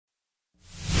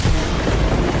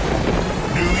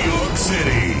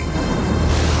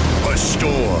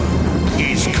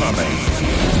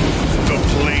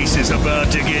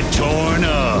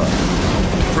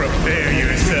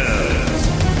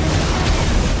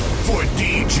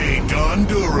DJ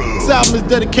Doru. This album is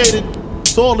dedicated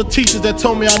to all the teachers that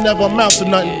told me I never amount to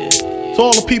nothing. To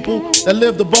all the people that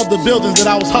lived above the buildings that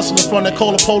I was hustling from, that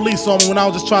called the police on me when I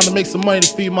was just trying to make some money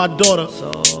to feed my daughter.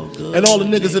 And all the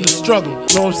niggas in the struggle,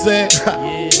 you know what I'm saying?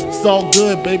 It's all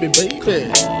good, baby.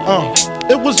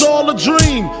 It was all a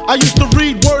dream. I used to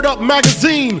read Word Up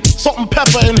magazine, Salt and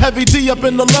Pepper and Heavy D up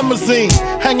in the limousine,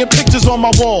 hanging pictures on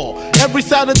my wall. Every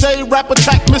Saturday, rap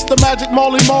attack, Mr. Magic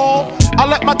Molly Mall. I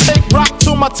let my tape rock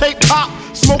till my tape pop.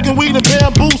 Smoking weed and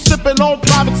bamboo, sipping on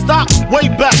private stock. Way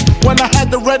back when I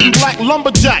had the red and black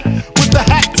lumberjack with the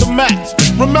hat to match.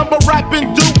 Remember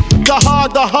rapping Duke? The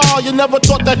hard, you never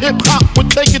thought that hip-hop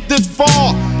would take it this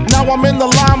far. Now I'm in the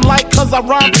limelight cause I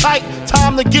rhyme tight.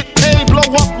 Time to get paid, blow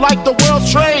up like the world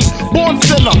trade. Born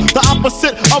sinner, the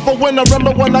opposite of a winner.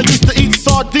 Remember when I used to eat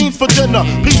sardines for dinner?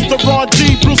 Peace to Ron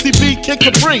G, Brucey B, Kid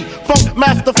Capri, Funk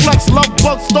Master Flex, Love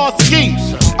Bug, Star Ski.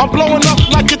 I'm blowing up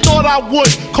like you thought I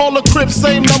would. Call a crib,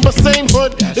 same number, same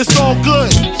hood. It's all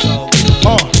good.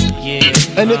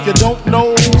 And if you don't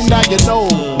know, now you know,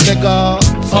 nigga.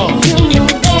 You know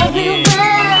very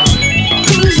well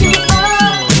who you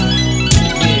are.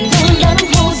 Don't let them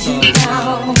hold you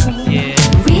down.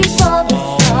 Reach for the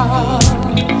stars.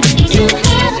 You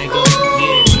had a goal,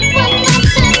 but not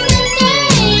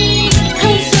today.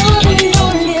 'Cause you're the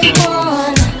only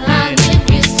one I give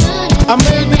you son. I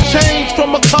made the change from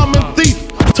a common thief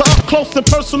to up close and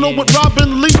personal with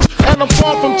Robin Leach. And I'm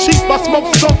far from cheap, I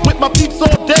smoke skunk with my peeps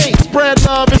all day. Spread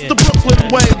love, it's the Brooklyn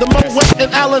way. The Moet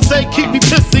and Alizé keep me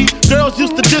pissy. Girls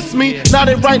used to diss me, now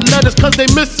they write letters cause they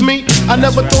miss me. I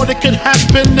never thought it could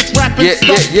happen, this rapping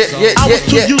stuff. I was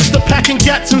too used to packing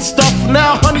gats and stuff.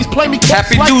 Now honeys play me close.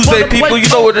 Happy like Tuesday, people, you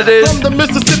know what it is. From the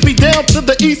Mississippi down to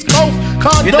the East Coast.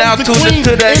 You're now tuned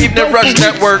into the Evening Rush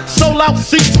Network. Sold out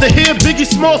seats to hear Biggie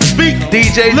Small speak.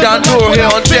 DJ Doru here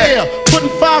on deck.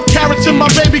 Putting 5 carats in my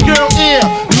baby girl ear.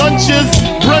 Lunches,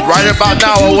 brunches. Right about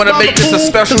now, I want to make this a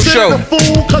special show.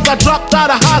 Cause I dropped out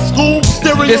of high school.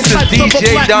 This is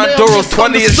DJ Doru's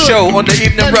 20th show on the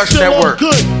Evening Rush Network.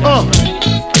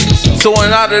 So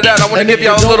in honor of that, I want to give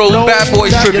y'all a little Bad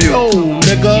Boys tribute. You know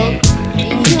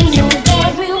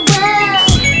very well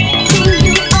who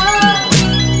you are.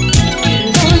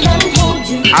 Don't let them hold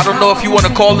you down. I don't know if you want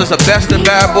to call this a best and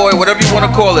bad boy, whatever you want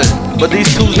to call it, but these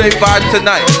Tuesday vibes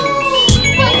tonight,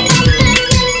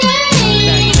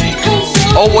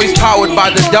 always powered by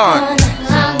the Don.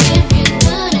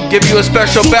 Give you a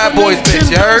special Bad Boys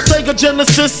bitch, you heard? Sega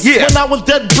Genesis. Yeah. When I was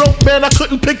dead broke, man, I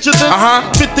couldn't picture this.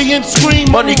 50-inch screen,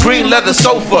 money green leather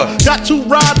sofa, got 2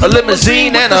 rides, a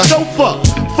limousine and a chauffeur.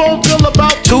 Phone bill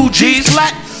about 2 G's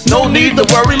flat. No need to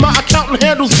worry, my accountant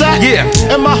handles that. Yeah.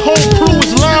 And my whole crew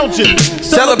is lounging,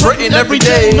 celebrating every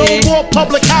day. No more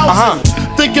public housing.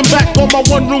 Thinking back on my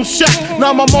one-room shack.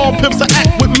 Now my mom pimps an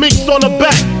act with minks on her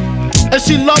back. And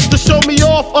she loves to show me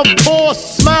off, of course.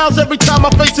 Smiles every time my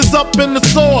face is up in the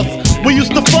sauce. We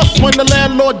used to fuss when the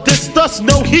landlord dissed us.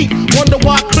 No heat, wonder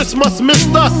why Christmas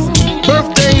missed us.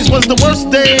 Birthdays was the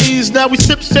worst days. Now we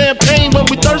sip champagne when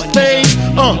we thirsty.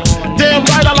 Damn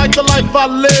right I like the life I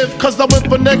live. Cause I went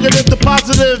from negative to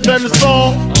positive and it's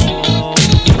all.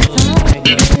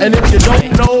 And if you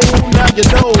don't know, now you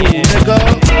know, nigga.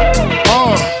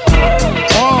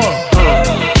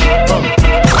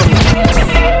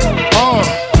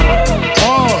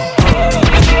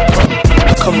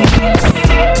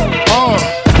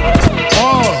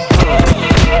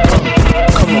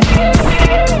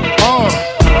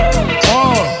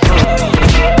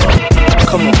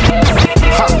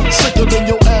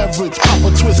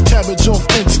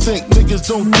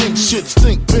 Don't think shit,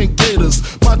 stink pink gators.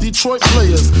 My Detroit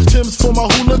players, Tim's for my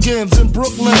hooligans in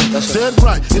Brooklyn. Dead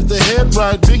right, if they head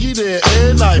right, Biggie there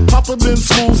every night. Papa been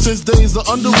school since days of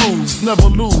under rules. Never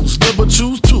lose, never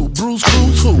choose to. Bruise,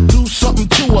 cruise, who? Do something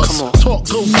to us. Talk,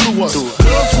 go through us.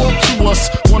 Girls walk to us,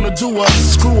 wanna do us,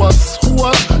 screw us. Who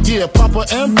us? Yeah, Papa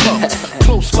and Pump.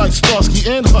 Close like Starsky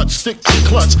and Hutch, stick to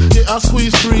clutch. Yeah, I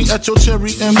squeeze 3 at your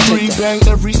cherry M3. Bang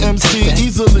every MC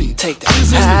easily.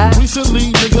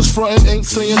 Recently, niggas frontin' ain't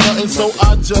saying nothing, so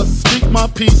I just speak my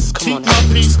peace, keep my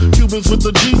peace. Cubans with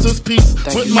the Jesus peace,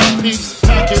 with my peace.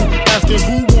 Packing, asking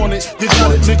who want it. You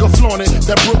got it, nigga, flaunt it.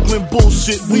 That Brooklyn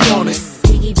bullshit, we on it.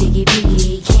 Biggie, biggie,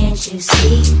 biggie, can't you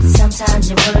see? Sometimes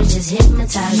your words just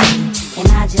hypnotize me, and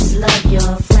I just love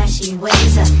your flashy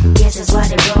ways. I guess that's why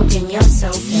they're broken, you're so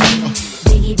fake.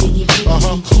 Biggie, biggie,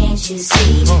 biggie, can't you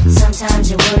see? Sometimes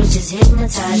your words just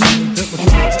hypnotize me, and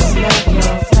I just love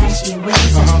your flashy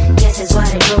ways. I guess that's why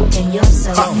they're broken, you're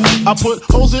so fake. I put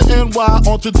hoes in NY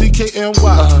onto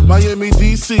DKNY. Miami,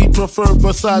 DC, prefer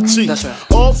Versace. That's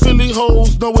right. All Philly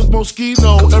hoes know it's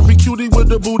Moschino. Every cutie with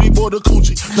the booty, boy, the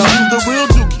coochie. Now who's the real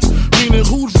dookie? Meaning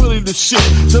who's really the shit?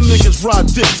 Them niggas ride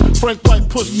dicks. Frank White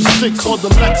push the 6 or the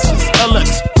Lexus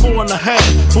LX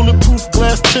 4.5. Bulletproof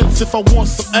glass tints if I want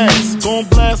some ass. Gon'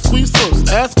 blast squeeze first,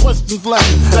 ask questions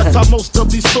last. That's how most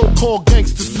of these so-called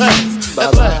gangsters pass.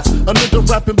 At last, a nigga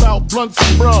rapping about blunts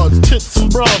and broads, tits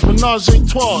and bras, menage a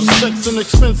trois, sex and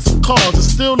expensive cars, and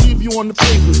still leave you on the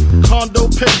pavement. Condo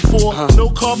paid for, no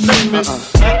car payment.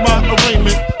 At my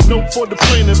arraignment, note for the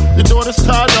plaintiff. Your daughter's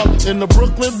tied up in the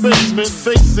Brooklyn basement.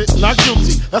 Face it, not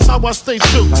guilty. That's how I stay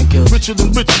true. Richer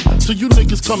than richer, so you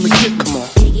niggas come and get me. Come on.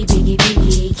 Biggie, biggie,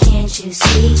 biggie, can't you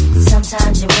see?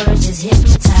 Sometimes your words just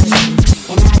hypnotize me,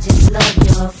 and I just love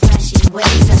your flashy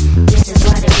ways. This is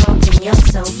why they're broken, you're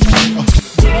so fake.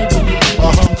 Biggie, biggie,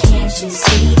 biggie, can't you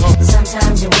see?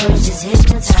 Sometimes your words just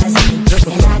hypnotize me,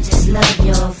 and I just love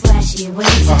your flashy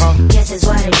ways. Guess that's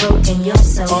why they're broken, you're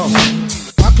so fake.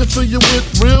 I can fill you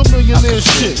with real millionaire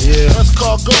shit. Yeah. That's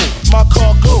cargo, my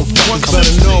cargo. One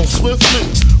better know swiftly.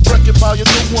 Wreck it by your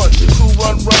new one. The crew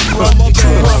run.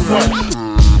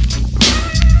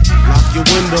 Lock your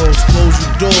windows, close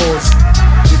your doors.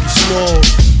 Give you smalls.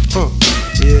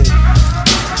 Yeah.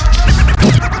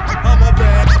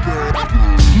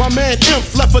 My man Imp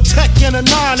left a tech and a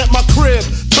 9 at my crib.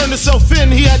 Turned himself in,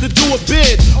 he had to do a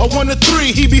bid. A 1 to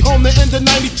 3, he be home the end of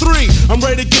 93. I'm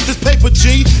ready to get this paper,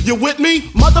 G. You with me?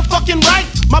 Motherfucking right.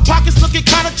 My pockets looking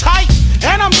kinda tight.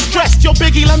 And I'm stressed. Yo,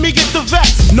 Biggie, let me get the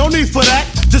vest. No need for that.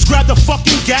 Just grab the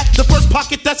fucking gap. The first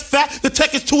pocket that's fat. The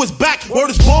tech is to his back. Word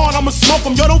is born, I'ma smoke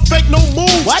him. Yo, don't fake no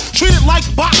move. What? Treat it like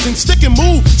boxing. Stick and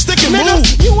move. Stick and move.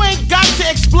 You ain't got to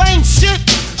explain shit.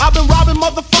 I've been robbing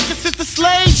motherfuckers since the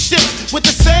slave shit. With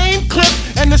the same clip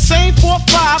and the same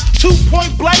 4.5.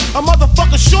 2-point blank. A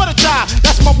motherfucker sure to die.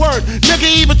 That's my word. Nigga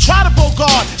even try to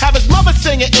bogart. Have his mother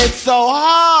singing It's So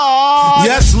Hard.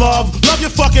 Yes, love. Love your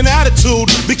fucking attitude.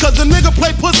 Because the nigga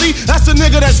play pussy. That's the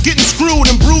nigga that's getting screwed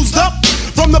and bruised up.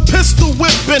 From the pistol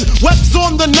whipping, webs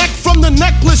on the neck from the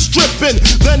necklace stripping.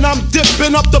 Then I'm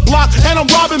dipping up the block and I'm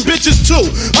robbing bitches too.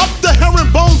 Up the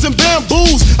herringbones and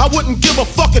bamboos. I wouldn't give a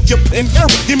fuck if you're in here.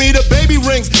 Give me the baby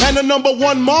rings and the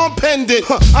 #1 mom pendant.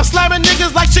 I'm slamming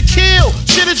niggas like Shaquille.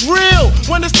 Shit is real.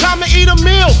 When it's time to eat a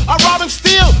meal, I rob and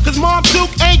steal. Cause Mom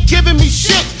Duke ain't giving me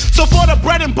shit. So for the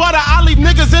bread and butter, I leave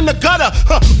niggas in the gutter.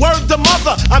 Word to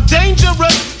mother, I'm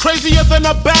dangerous. Crazier than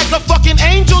a bag of fucking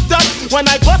angel dust. When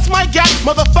I bust my gap,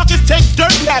 motherfuckers take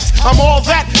dirt naps. I'm all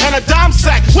that and a dime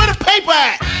sack. Where the paper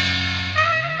at?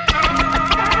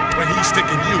 When he's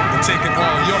sticking you and taking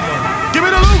all your money. Give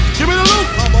me the loot, give me the loot.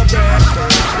 I'm a bad girl.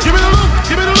 Give me the loot,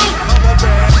 give me the loot. I'm a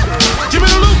bad girl. Give me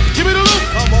the loot, give me the loot.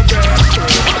 I'm a bad girl.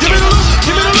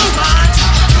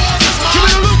 Give me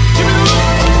the loot, give me the loot.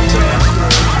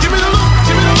 Give me the loot, give me the loot. Give me the loot,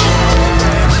 give me the loot.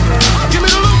 Give me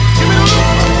the loot, give me the loot.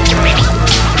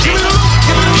 Give me the loot,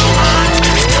 give me the loot.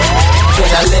 When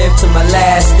I live to my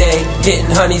last day, hitting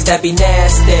honeys that be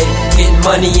nasty, getting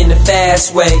money in the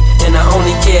fast way, and I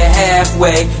only care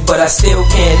halfway, but I still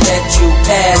can't let you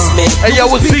pass me. Hey yo,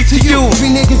 what's beat to you?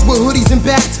 3 niggas with hoodies and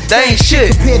bats. They ain't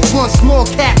shit. Compared to one small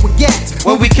cat with gats.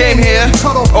 When we came here,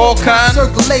 cut off all kind.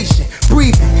 Circulation,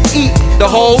 breathing, eating, the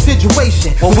whole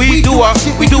situation. When we do our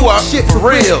shit for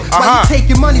real. Why you take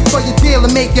your money for your deal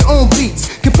and make your own beats?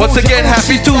 Once again,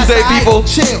 happy Tuesday, people.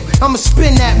 Chill, I'ma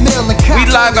spin that mill and we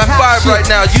live at 5 right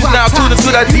now. You now tuned into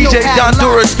that DJ Don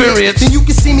Doru experience. Then you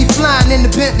can see me flying in the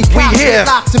Bentley. We here.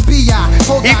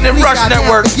 Evening Rush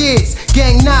Network.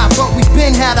 Gang 9, but we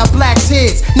been had our black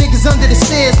tears. Niggas under the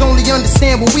stairs only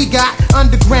understand what we got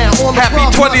underground. All happy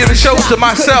 20th of the show to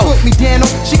myself. Put me Dano,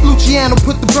 she Luciano,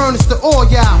 put the burners to all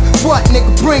y'all. What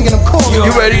nigga bringing them calling? You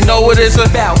already know what it's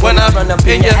about. When I run up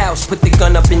in your house, put the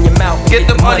gun up in your mouth. Get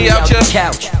the money out your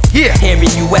couch. Yeah. Hearing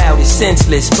you out is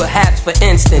senseless. Perhaps for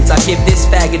instance, I give this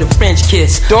faggot a French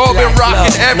kiss. Dog been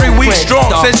rocking every week strong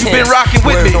since you been rocking with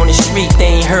with me. On the street,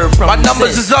 they ain't heard from my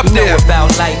numbers is up there.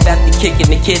 About life after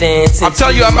kicking the kid in. I'm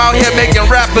telling you, I'm out here making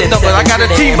rapping numbers. I got a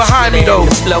team behind me though.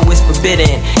 The flow is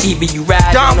forbidden. Either you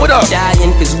ride Don, what up?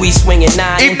 Dying, cause we swinging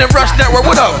nine. Evening Rush Network,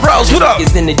 what up? Bros, what up?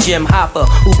 Is in the gym hopper.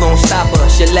 Who gon' stop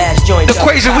us? Your last joint. The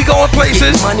equation, we going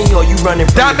places. Money or you running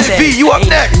from Diamond V, you up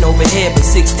next. Over here, but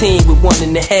 16 with one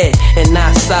in the head, and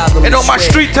not solemn. And on my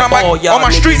street time, on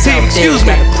my street team, excuse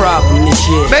me. Problem this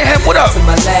year. Mayhem, what up?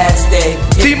 My last day.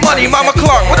 T-Money, Mama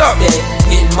Clark, what up?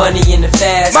 Getting money in the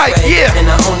fast Mike, way, yeah. and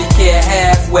I only care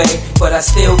halfway, but I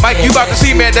still. Mike, you about to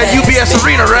see me at that UBS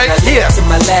Arena, right? Yeah.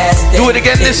 Do it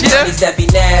again this year.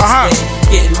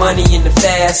 Getting money in the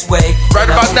fast way.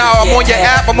 Right about now, I'm on your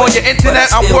app, I'm on your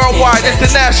internet, I'm worldwide,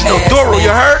 international. Doru,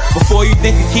 you heard? Before you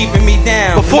think of keeping me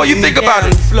down, before you think about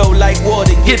it, flow like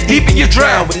water, get deep in your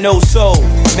drown with no soul.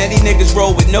 Many niggas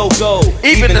roll with no goal.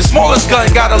 Even the smallest gun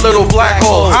got a little black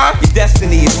hole, huh? Your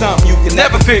destiny is something you can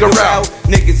never figure out.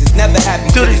 Niggas is never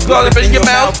happy till these gloves in your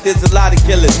mouth. There's a lot of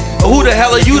killers. Who the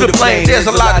hell are you to blame? There's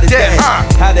a lot of death, huh?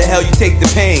 How the hell you take the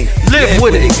pain? Live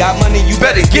with it. Got money, you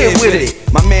better get with it.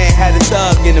 My man had a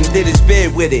thug and him did his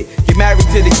bid with it. Get married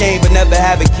to the game but never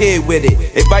have a kid with it.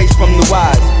 Advice from the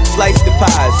wise, slice the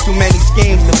pies. Too many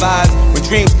schemes devise when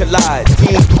dreams collide.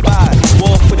 Teams divide,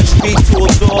 walk for the street to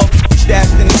a door. You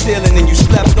stashed in the ceiling and you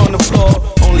slept on the floor.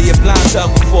 Only a blind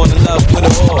thug will fall in love with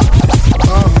a whore.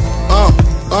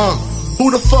 Who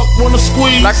the fuck wanna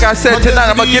squeeze? Like I said tonight,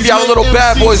 I'm gonna give y'all a little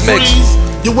Bad Boys mix.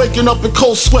 You're waking up in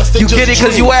cold sweats. You get it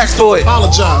cause you asked for it.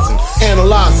 Apologizing,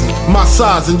 analyzing, my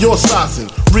sizing, your sizing,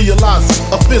 realizing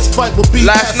a fist fight will be.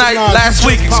 Last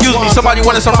week, excuse me, somebody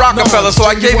wanted some Rockefeller, so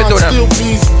I gave it to them.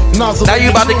 Now you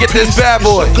about to get this Bad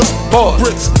Boy.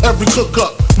 Bricks, every cook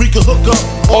up, we can hook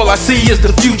up. All I see is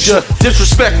the future.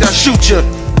 Disrespect, I shoot you.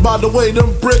 By the way,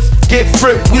 them bricks get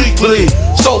fripped weekly.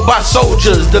 Sold by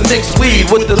soldiers, the mixed weed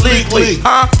with the legally.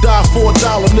 Huh? Die for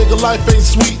 $1, nigga, life ain't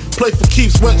sweet. Play for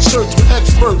keeps, wet shirts with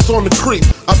experts on the creek.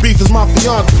 I beef is my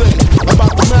fiance,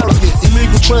 about to marry it.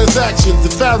 Illegal transactions,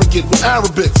 if arrogant with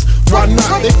Arabics. Why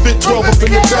not? They fit 12 up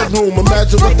in the bedroom.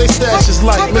 Imagine what they stash is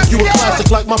like. Make you a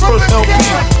classic like my first LP.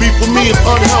 Beef for me is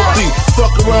unhealthy.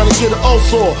 Fuck around and get an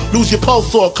ulcer. Lose your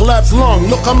pulse or collapse lung.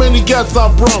 Look how many gats I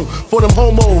brung for them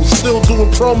homos. Still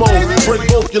doing promos. Break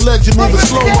both your legs, you moving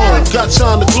slow-mo. Got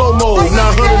shine the glow mode.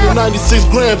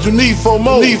 996 grams, you need for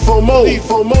more. Need for more. Need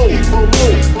for more. Need for more.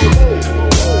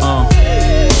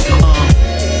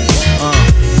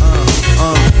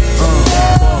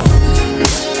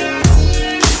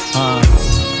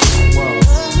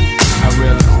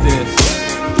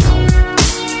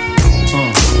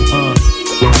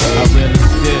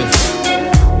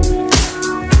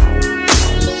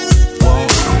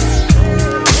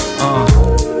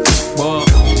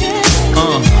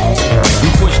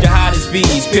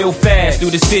 Peel fast through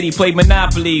the city, play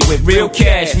Monopoly with real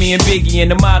cash. Me and Biggie and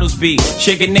the models be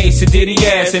shaking Ace to Diddy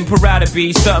ass and Parada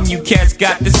be something you cats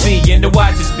got to see and the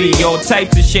watches be all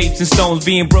types of shapes and stones.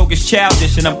 Being broke is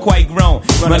childish and I'm quite grown.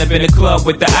 Run up in the club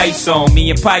with the ice on, me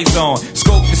and Pies on.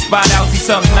 Scope the spot out, see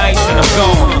something nice and I'm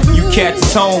gone. You cats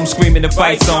is home screaming the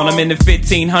fights on. I'm in the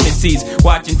 1500 seats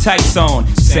watching tights on.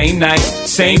 Same night,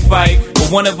 same fight,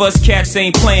 but one of us cats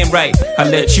ain't playing right. I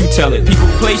let you tell it. People,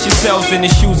 place yourselves in the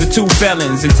shoes of two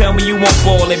felons and tell me you won't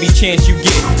fall every chance you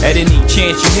get. At any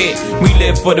chance you hit, we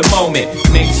live for the moment.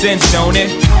 Makes sense, don't it?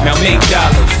 Now make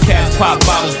dollars. Cats pop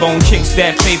bottles, bone chicks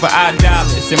that favor our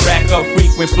dollars and rack up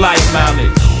frequent flyer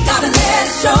mileage. Gotta let it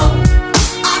show.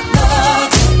 I love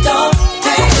you, don't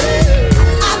take it.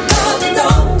 I love you,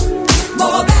 don't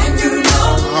more than you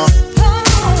know.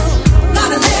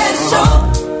 Gotta let it show.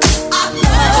 I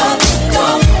love you,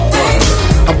 don't take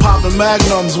it. I'm popping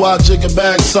magnums while jigging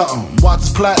bag something.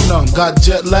 Watch platinum, got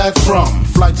jet lag from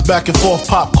flights back and forth.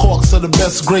 Pop corks are the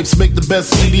best grapes, make the best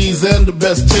CDs and the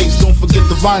best tapes. Don't forget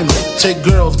the vinyl. Take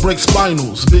girls, break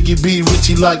spinals. Biggie B,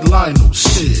 Richie like Lionel.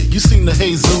 Shit, you seen the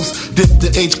Jesus? Dip the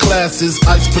H classes,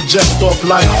 ice project off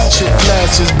lights. Shit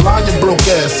flashes, blind and broke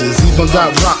asses. Even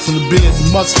got rocks in the beard,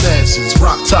 mustaches.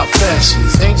 Rock top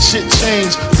fashions. Ain't shit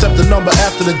changed except the number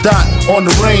after the dot on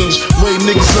the range. Way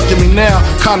niggas look at me now,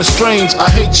 kinda strange. I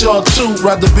hate y'all too.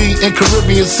 Rather be in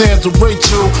Caribbean sands with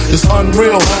Rachel. It's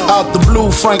unreal. Out the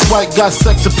blue, Frank White got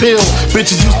sex appeal.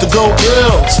 Bitches used to go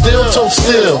ill, still toe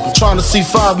still. Trying to see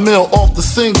 5 mil off the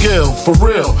single, for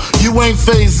real. You ain't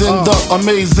phasing the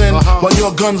amazing, while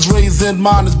your gun's raising,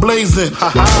 mine is blazing.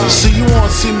 See you on,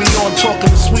 see me on,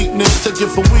 talking sweetness, take it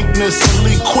for weakness and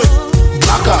leave quick.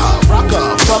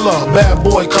 Rocker, fella, bad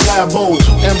boy, collabo.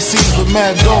 2 MCs with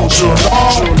mad dough.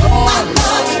 I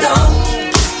love you, don't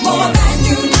more than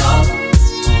you know.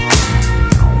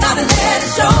 Gotta let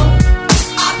it show.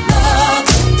 I love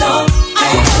you, don't.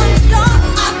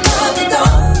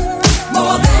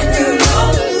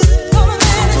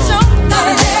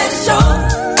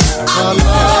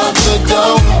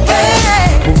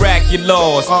 your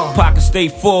laws. Pockets stay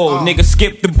full, niggas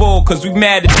skip the ball cause we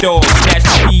mad at dogs. Snatch the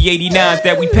P89s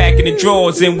that we pack in the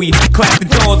drawers and we clap the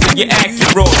doors and you acting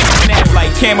raw. Snap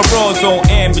like cameras on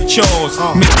amateurs.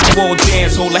 Make the wall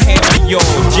dance, hold a hand for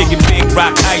yours. Jigging big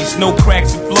rock ice, no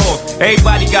cracks and floors.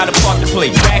 Everybody got a part to play,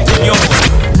 back to yours.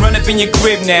 Run up in your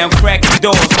crib now, crack the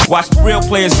doors. Watch the real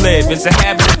players live, it's a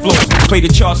habit of floors. Play the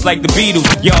charts like the Beatles,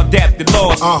 y'all adapt the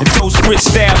laws. And toast Chris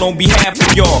style on behalf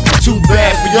of y'all. Too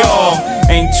bad for y'all,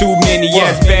 ain't too many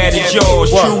as bad as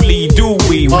yours. Truly do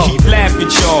we keep laughing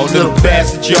at y'all, little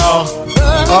bastard y'all.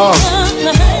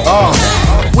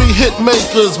 We hit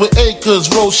makers with acres,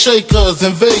 roll shakers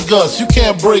in Vegas. You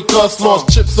can't break us, lost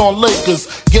chips on Lakers,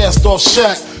 gassed off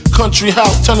Shaq. Country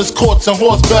house, tennis courts, and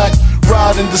horseback.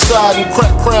 Ride and decide and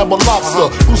crack crab or lobster.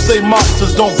 Who say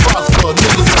monsters don't prosper?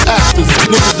 Niggas are actors,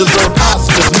 niggas deserve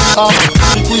Oscars.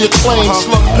 Critically acclaimed,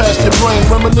 slug past your brain.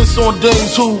 Reminisce on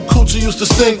days who coochie used to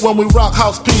stink when we rock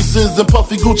house pieces and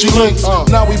puffy Gucci links.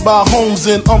 Now we buy homes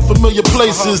in unfamiliar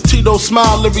places. Tito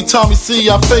smile every time we see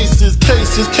our faces.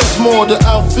 Cases catch more than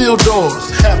outfield doors.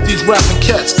 Half these rapping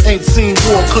cats ain't seen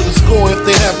war, couldn't score if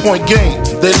they had point game.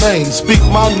 They lame, speak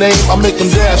my name, I make them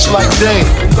dash like Dame.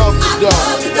 Love the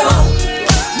dog.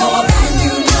 More than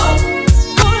you know.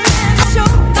 Gotta let it show.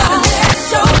 I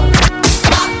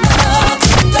love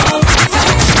the dog.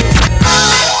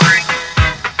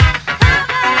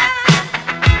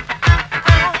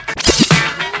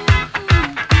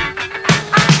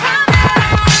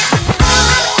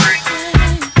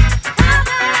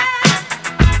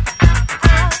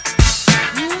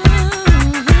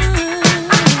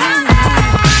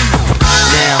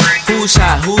 Now, who's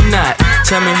hot, who not?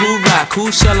 Tell me who rock, who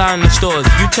sell out in the stores.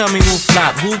 You tell me who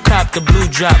flop, who cop the blue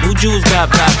drop, who jewels got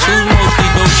pops, who's mostly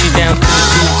Dolce down to the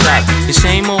blue top. The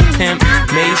same old pimp,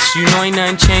 Mace, you know ain't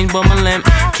nothing changed but my limp.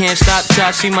 Can't stop till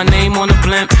I see my name on the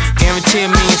blimp. Guarantee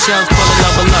a million sales, pull a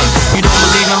level up. You don't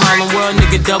believe in Harlem World,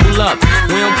 nigga, double up.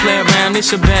 We don't play around,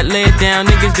 it's a bet, lay it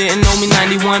down. Niggas didn't know me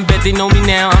 91, bet they know me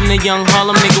now. I'm the young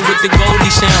Harlem nigga with the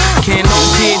Goldie sound. Can't no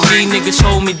PD, niggas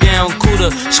hold me down.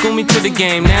 Cooler, school me to the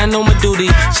game, now I know my duty.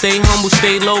 Stay humble,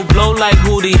 stay low, blow like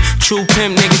Hootie. True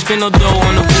pimp, niggas spin no dough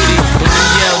on the booty. When you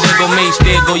yell, there go Mace,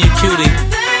 there go your cutie.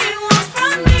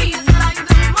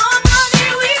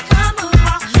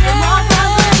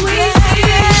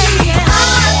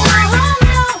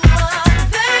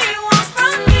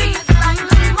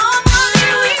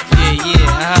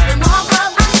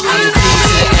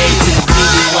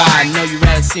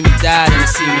 See me die than to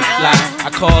see me fly. I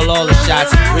call all the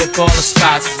shots, rip all the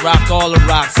spots, rock all the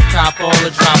rocks, cop all the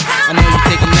drops. I know you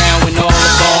thinking now when all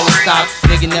the ball is stopped.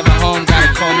 Nigga never home, gotta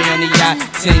call me on the yacht.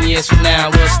 10 years from now,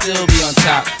 we'll still be on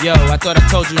top. Yo, I thought I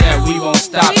told you that we won't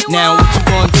stop. Now what you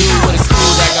gonna do with a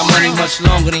crew that got money much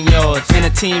longer than yours, and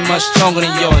a team much stronger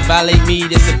than yours? Violate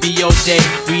me, this a BOJ.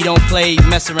 We don't play,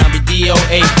 mess around, be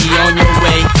DOA. Be on your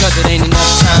way, cause it ain't enough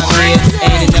time here.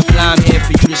 Ain't enough lime here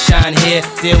for you to shine here.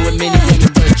 Deal with many women,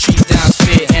 but treat down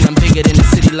spit. And I'm bigger than the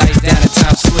city lights down at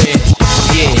Times Square.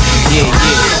 Yeah, yeah,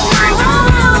 yeah.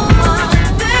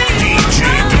 DJ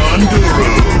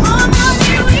Doru.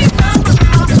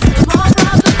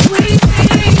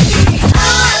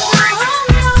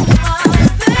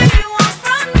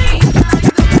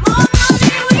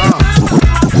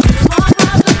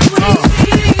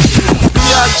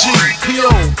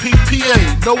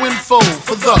 No info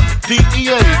for the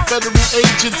DEA. Federal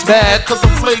agents mad cause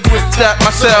I'm flagrant. Tap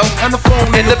myself and the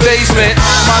phone in the basement.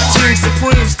 My team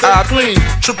supreme, stay clean.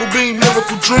 Triple beam,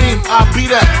 miracle dream. I'll be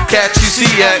that. Catch you see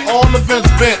at all events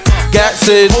bent.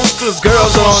 Gatson, posters,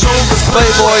 girls on shoulders.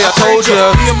 Playboy, I told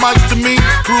ya. Me and Mike's to me,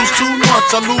 bruise too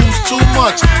much. I lose too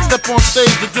much. Step on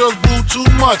stage, the girls boo too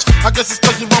much. I guess it's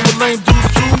cause you run with lame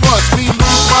dudes too much. Me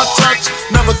lose my touch,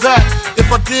 never that.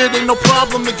 If I did, ain't no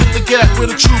problem to get the gap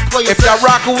with a true player. If y'all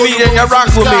rockin' with me, then y'all rock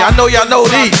with me. I know y'all know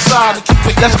these.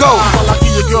 Let's go. While I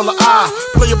give your girl an eye,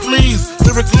 player please,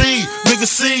 lyrically, nigga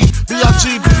C,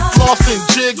 B.I.G. be flossing,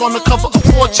 jig on the cover of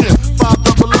Fortune, 500.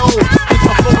 It's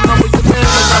my phone number, your man,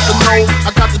 I got the know,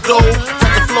 I got the dough,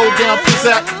 got the flow down,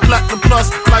 Pizzak, Platinum Plus,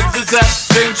 like Zizak,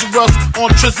 Dangerous on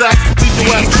Trizak,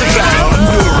 DJ ass Trizak.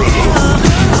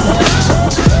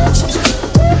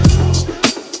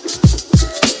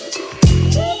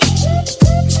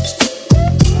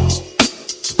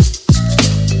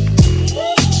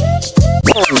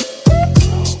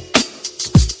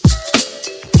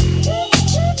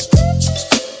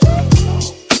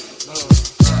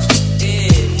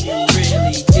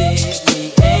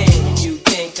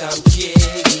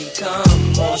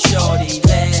 Shorty,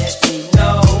 let me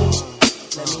know,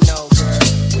 girl.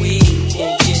 We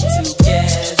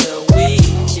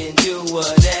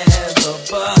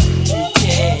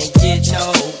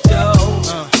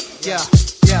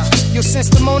since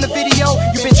the Mona video,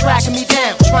 you've been tracking me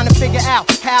down, trying to figure out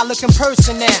how I look in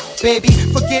person now. Baby,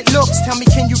 forget looks, tell me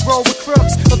can you roll with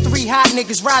crooks? Or 3 hot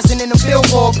niggas rising in the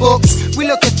Billboard books. We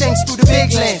look at things through the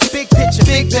big lens, big picture,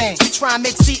 big things. We try and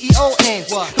make CEO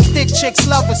ends. Them thick chicks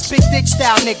lovers, big dick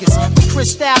style niggas. But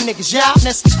Chris style niggas, y'all,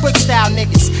 that's the quick style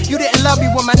niggas. You didn't love me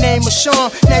when my name was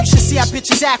Sean. Now you should see how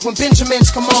bitches act when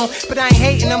Benjamins come on. But I ain't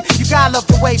hating them, you gotta love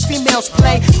the way females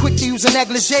play. Quick to use a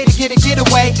negligee to get a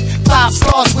getaway. 5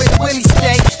 stars where the Willie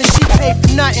stay. And she paid for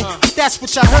nothing, but that's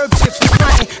what y'all heard chips for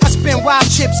frontin'. I spend wild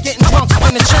chips getting drunk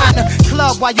in the China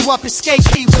club while you up in skate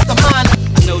key with the minor.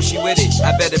 I know she with it,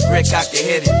 I bet a brick I can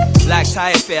hit it. Black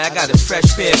tire fair, I got a fresh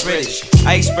pair of British.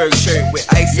 Iceberg shirt with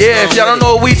ice. Yeah, if y'all don't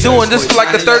know what we doing, this is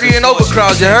like the 30 and over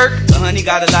crowd, you heard? The honey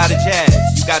got a lot of jazz.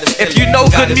 You gotta if you know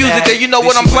good music, then you know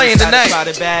what I'm playing tonight.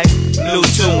 Blue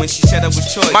too when she said I was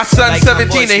choice. My son's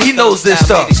 17 and he knows this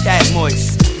stuff.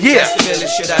 Yeah. That's the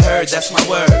village shit I heard, that's my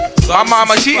word. My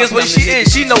mama, she is what she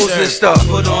is. She knows this stuff.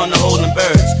 Put on the holding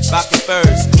birds, rocking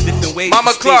furs, different ways.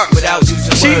 Mama Clark,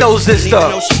 she knows this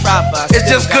stuff. It's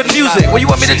just good music. What you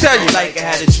want me to tell you? Like I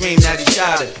had a dream that he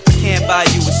shot her. I can't buy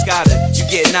you a Scotter. You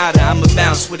get nada, I'ma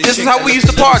bounce with a This is how we used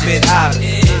to party. If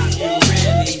you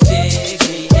really dig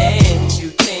me and you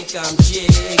think I'm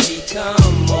jiggy,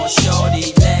 come on,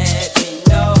 shorty, let me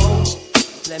know.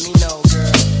 Let me know, girl.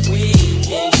 We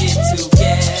can get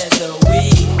together.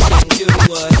 We can do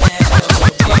whatever.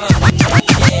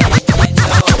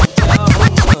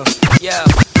 Yeah.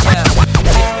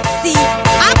 See,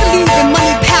 I believe in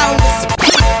money, power, and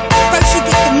respect. First you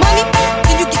get the money,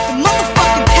 then you get the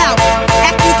motherfucking power.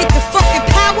 After you get the fucking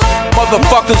power,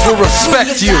 motherfuckers will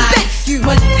respect you.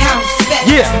 Money, power, respect.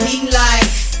 Yeah. Eating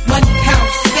life. Money, power,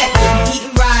 respect.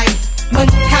 Eating right.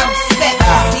 Money, power, respect.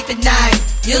 Sleep at night.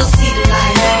 You'll see the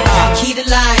light. Key to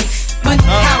life. Money,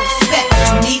 power, respect.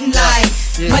 Eating life.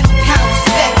 Money, power,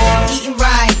 respect. Eating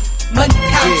right. Money,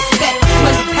 power, respect.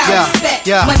 Money, power, respect.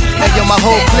 Hey yo, my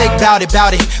whole clique bout it.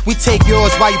 We take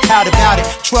yours while you pout about it.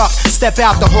 Truck, step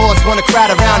out the horse, wanna crowd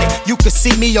around it. You can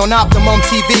see me on Optimum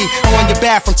TV. On your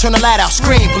bathroom, turn the light out,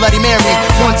 scream Bloody Mary.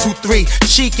 1, 2, 3.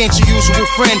 Chic ain't your usual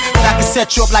friend, but I can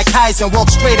set you up like Heisen, walk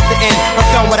straight at the end.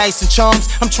 I'm done with ice and chums.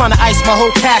 I'm trying to ice my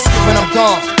whole casket when I'm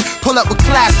gone. Pull up with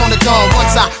class on the dawn.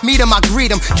 Once I meet him, I greet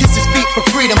him. Kiss his feet for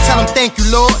freedom. Tell him thank you,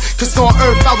 Lord. Cause on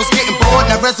earth I was getting bored.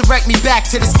 Now resurrect me back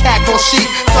to this cat called sheep.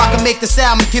 So I can make this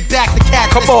album and get back the cat.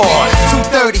 Come on.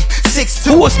 230, 6'2".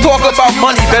 Who was talking about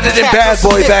money better than Bad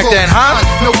Boy back then, huh?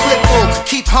 No clip full.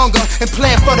 Keep hunger and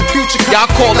plan for the future. Y'all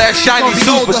call that shiny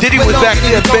suit, but Diddy was back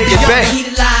there banging bang.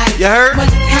 You heard?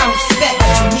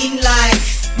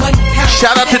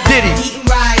 Shout out to Diddy.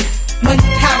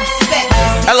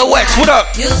 LOX, what up?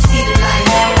 Yo,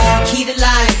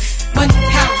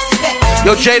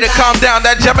 Jada, calm down.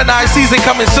 That Gemini season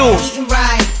coming soon.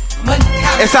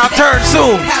 It's our turn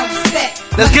soon.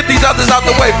 Let's get these others out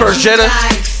the way first, Jada.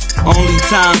 Only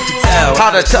time to tell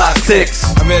how the clock ticks.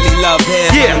 I really love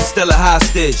hair, but I'm still a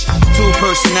hostage. 2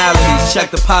 personalities, check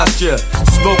the posture.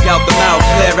 Smoke out the mouth,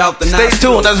 clear out the Stay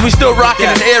tuned as we still rocking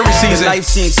in Aries season. Life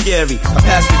seems scary. I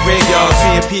pass the graveyard,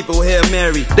 seeing people here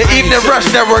marry. The Evening Rush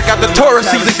Network got the Taurus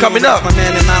season coming up.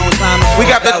 We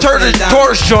got the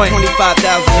Taurus joint.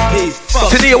 25,000 apiece.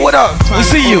 Tania, what up? We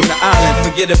see you.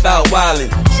 Forget about wildin'.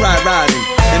 Try riding.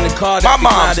 In the car my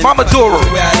mom's, Mama Doru.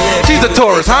 She's a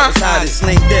Taurus, huh? The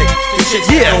chicks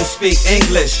don't speak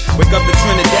English. Wake up to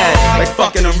Trinidad like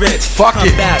fucking I'm rich. Fuck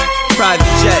it. Back, private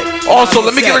jet. Also,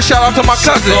 let me give a shout out to my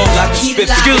cousin.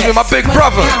 Excuse me, my big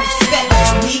brother,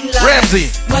 Ramsey.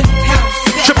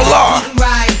 Triple R.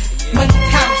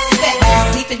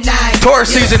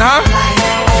 Taurus season, huh?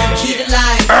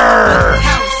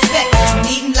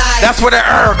 That's where that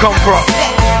come from.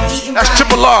 That's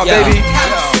Triple R, baby.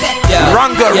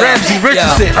 Runga, Ramsey,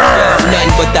 Richardson.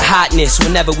 Nothing but the hotness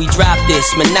whenever we drop this.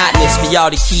 Monotonous for y'all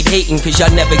to keep hating, cause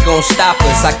y'all never gon' stop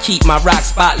us. I keep my rock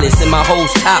spotless and my hoes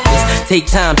topless.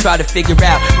 Take time, try to figure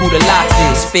out who the locks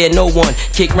is. Spare no one,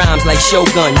 kick rhymes like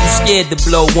Shogun. You scared to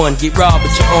blow one, get robbed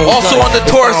with your own also gun. on the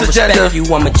Taurus agenda, you,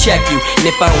 I'ma check you. And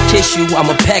if I don't kiss you,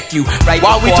 I'ma peck you. Right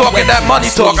while we talking that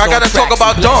money talk, I gotta talk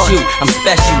about Dawn. I'm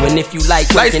special, and if you like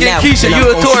working out, Keisha,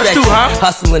 you a Taurus too, huh?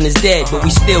 Hustling is dead, but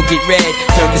we still get red.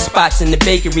 Turn the spots in the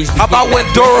bakeries. How about when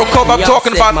Doru come up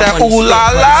talking about that ooh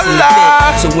la la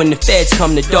la? So when the feds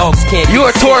come, the dogs can't. You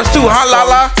a Taurus too, huh, la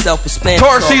la? Self-explanatory.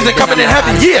 Taurus season coming in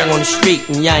heavy, yeah. On the street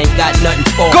and y'all ain't got nothing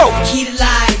for. Go. Key to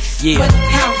life. Yeah. Money,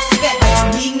 power, respect.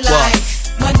 Eating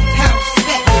life. Money, power,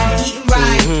 respect. Eating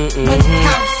right. Money,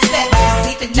 power, respect.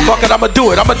 Sleep at night. Fuck it, I'ma do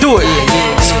it.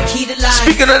 Key to life.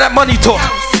 Speaking of that money talk.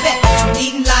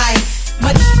 Eating life.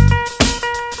 Money.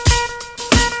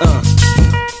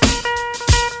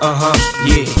 Yeah.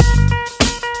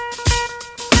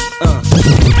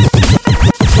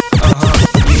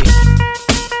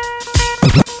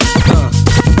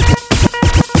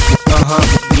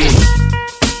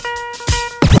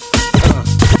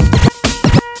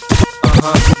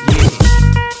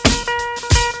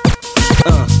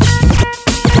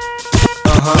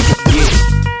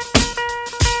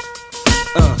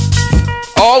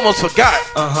 Almost forgot.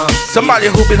 Somebody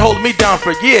who been holding me down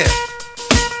for years.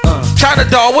 China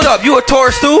doll, what up? You a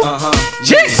Taurus too?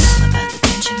 Jeez.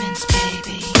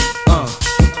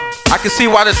 I can see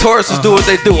why the Tauruses do what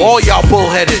they do. All y'all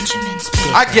bullheaded.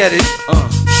 I get it.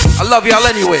 I love y'all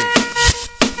anyway.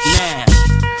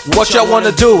 What y'all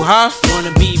wanna do, huh?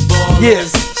 Wanna be ballers, yeah.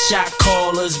 Shot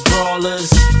callers,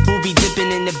 brawlers, who be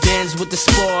dipping in the Benz with the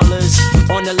spoilers.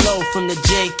 On the low from the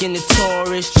Jake and the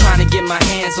Taurus, trying to get my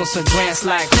hands on some grants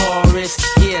like Horace.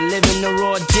 Yeah, living the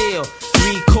raw deal.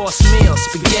 3-course meal,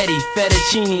 spaghetti,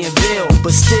 fettuccine and veal.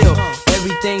 But still,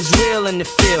 everything's real in the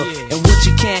field. And what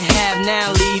you can't have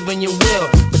now, leave when you will.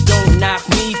 But don't knock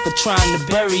me for trying to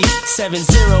bury 7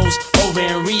 zeros over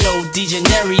in Rio de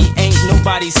Janeiro. Ain't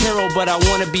nobody's hero, but I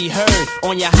wanna be heard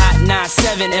on your hot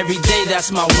 9-7 every day. That's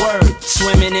my word.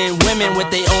 Swimming in women with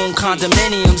their own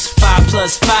condominiums.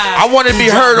 5+5. I wanna be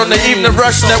heard on the Evening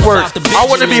Rush Network. I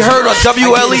wanna be heard on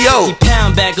WLEO.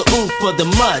 Pound bag of oof for the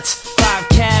mutts. 5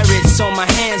 carrots on my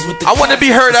hands with the I wanna be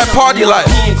heard at party life.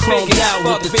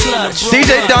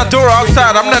 DJ Doru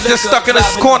outside. I'm not just stuck in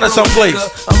this corner someplace.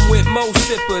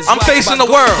 I'm facing the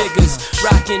world.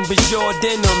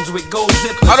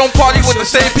 I don't party with the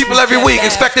same people every week,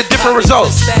 expecting different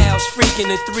results.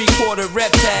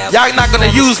 Y'all not gonna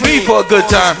use me for a good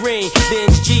time.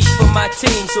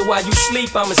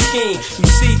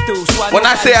 When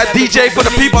I say I DJ for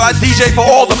the people, I DJ for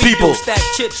all the people.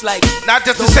 Not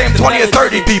just the same 20 or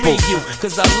 30 people.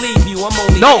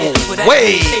 No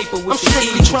way. I'm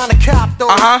strictly trying to cop those.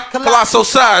 Colossal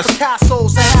size.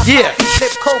 Yeah.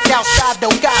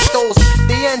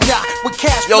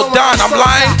 Yo, Don, I'm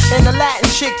lying.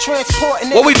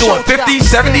 What we doing? 50,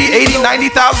 70, 80,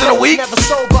 90,000 a week?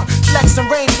 Flexing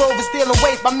Range Rovers, dealing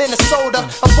weight by Minnesota.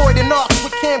 Avoiding arcs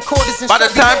with camcorders and by the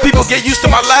time people get used to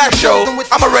my last show,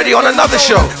 I'm already on another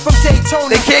show.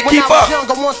 They can't keep up.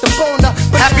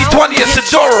 Happy 20th to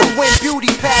Doru.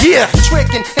 Yeah.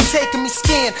 Tricking and taking me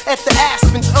skiing at the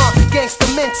Aspens. Gangsta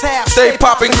mental. Stay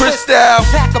popping crystal.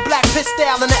 Pack a black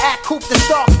pistol in the act coupe that's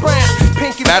dark brown.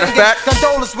 Pinky matter of fact,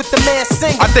 gondolas with the man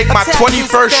singing. I think my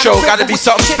 21st show gotta be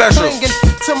something special.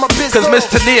 Cause Miss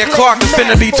Tania Clark is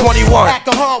finna be 21.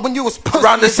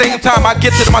 Around the same time I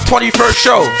get to my 21st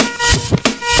show.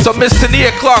 So Miss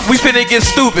Tania Clark, we finna get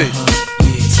stupid.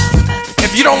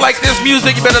 If you don't like this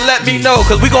music, you better let me know,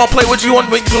 cause we gonna play what you want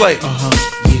when you play.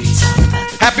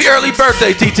 Happy early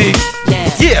birthday, TT.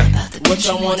 Yeah. What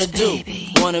y'all wanna do?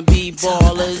 Wanna be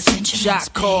ballers,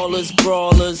 shot callers,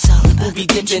 brawlers, who be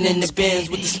dipping in the Benz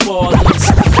with the spoilers.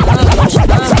 Wanna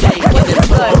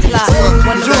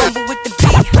rumble with the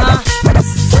beat, huh?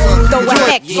 Throw a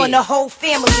hex on the whole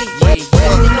family. And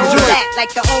all that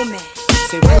like the omen.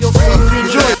 Your friends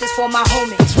enjoy this for my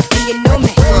homies. And you know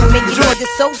me, make you know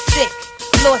this so sick.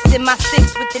 Lost in my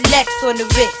 6 with the Lex on the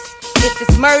wrist. If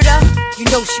it's murder, you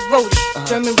know she wrote it.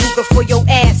 German Ruger for your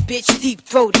ass, bitch, deep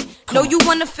throated. Know you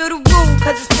wanna feel the room,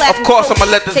 cause it's platinum. Of course I'ma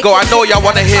let this go. I know y'all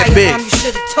wanna hear big.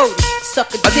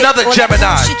 Another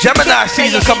Gemini. Gemini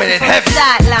season coming in heavy.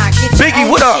 Biggie,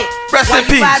 what up? Rest in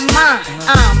peace.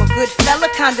 I'm a good fella,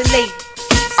 kinda lady.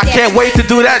 I can't wait to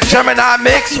do that Gemini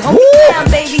mix. Woo!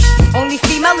 Baby. Only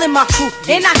female in my crew,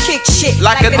 and I kick shit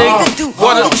like a nigga do.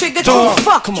 Wanna the trigger to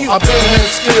fuck you. I been had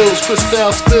skills,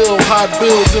 Cristal still, hot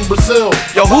bills in Brazil.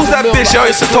 Yo, who's that bitch y'all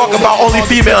used to talk about only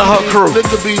female in her crew?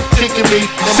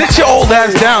 Sit your old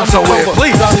ass down somewhere,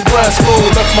 please. Johnny Brasco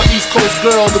left my East Coast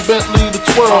girl, the Bentley, the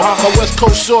twirl. My West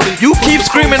Coast shorty. You keep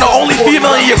screaming the only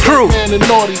female in your crew,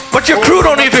 but your crew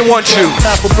don't even want you.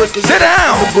 Sit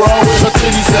down.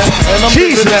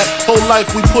 Jesus. Whole life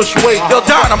we push weight. Yo,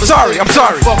 Don, I'm sorry.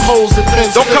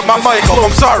 Don't cut my mic off.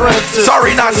 I'm sorry.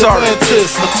 Sorry, not sorry.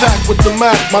 Attack with the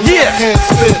Mac. My left hand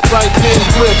spit, right hand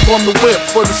grip on the whip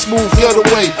for the smooth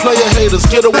getaway. Player haters,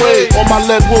 get away. On my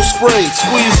lead will spray.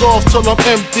 Squeeze off till I'm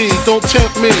empty. Don't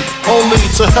tempt me. Only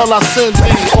to hell I send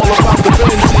me. All about the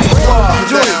Benji.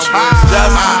 Just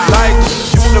like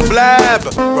you the blab,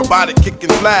 robotic kicking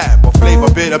flab, or flavor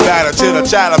bit of batter till the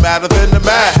chatter matter than the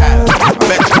mad. I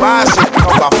bet you buy shit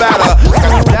cause I'm fatter,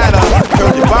 got the data,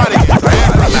 turn your body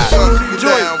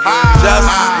just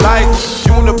like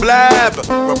you the blab,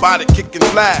 robotic kicking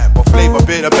flab, or flavor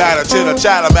bit of batter till the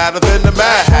chatter matter than the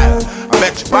mad. I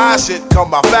bet you buy shit,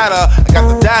 come by fatter. I got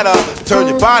the data to turn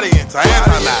your body into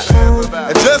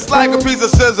antimatter. And just like a piece of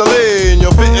sizzling,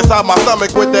 you'll fit inside my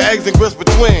stomach with the eggs and grits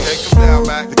between.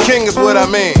 The king is what I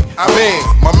mean.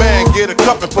 My man, get a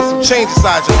cup and put some change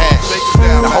inside your hand.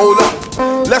 Now hold up,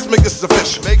 let's make this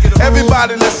official.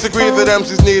 Everybody, let's agree that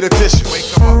MCs need a tissue.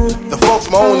 The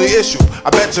folks, my only issue. I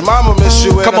bet your mama miss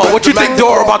you. Come on, what you think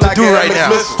Doru about to do right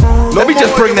now? Let me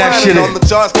just bring that shit in. On the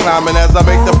charts climbing as I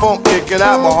make the phone kicking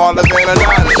out more harder than a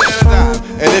dime.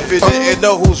 And if you didn't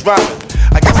know who's rhyming,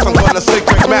 I guess I'm gonna say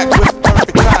Craig Mack with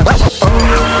perfect timing.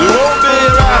 You won't be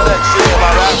around that shit,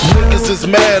 my rap. Niggas is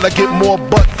mad, I get more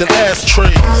butt than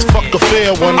ashtrays. Fuck a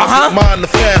fair one, I get mine the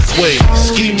fast way.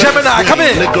 Ski Gemini, come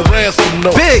in. Nigga ransom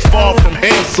notes. Big. Far from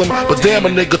handsome, but damn a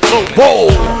nigga tote.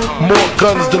 Whoa. More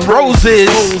guns than roses.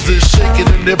 Roses shaking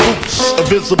in their boots. A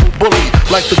visible bully,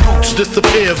 like the gooch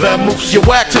disappear, vamoose. You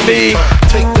whack to me.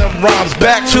 Take them rhymes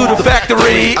back to the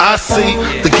factory. I see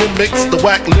the gimmicks, the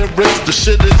whack lyrics. The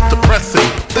shit is depressing,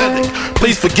 pathetic.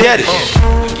 Please forget it.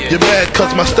 You're mad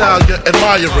cause my style you're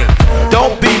admiring.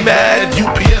 Don't be mad.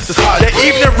 UPS is high. The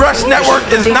Evening Rush Network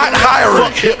is not hiring.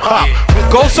 Fuck hip hop.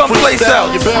 Go someplace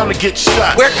else. You're bound to get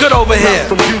shot. We're good over here.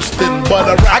 From Houston, but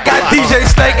I got DJ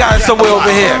Snake Eyes somewhere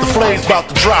over here. The flames about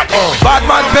to drop.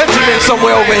 Badman Benjamin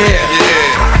somewhere over here.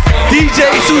 DJ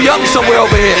Too Young somewhere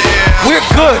over here. We're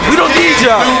good. We don't need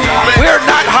y'all. We're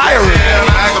not hiring.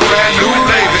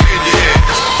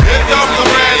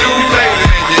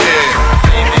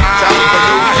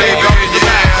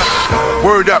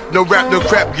 Word up, no rap, no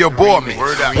crap, you bore me.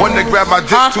 One to grab my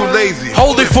dick, too lazy.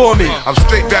 Hold it for me. I'm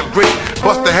straight rap great,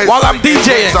 bust the head. While I'm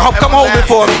DJing, come hold it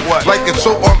for me. Like it's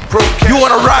so on pro. You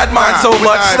wanna ride mine so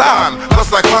much, stop. Plus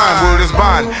I climb, word is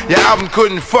bond. Your album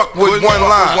couldn't fuck with one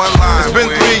line. It's been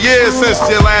 3 years since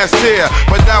your last year,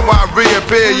 but now I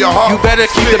reappear. Your heart. You better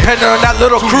keep depending on that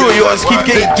little crew of yours. Keep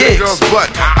getting gigs.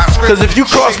 Cause if you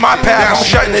cross my path, I'm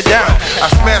shutting it down.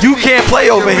 You can't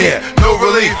play over here. No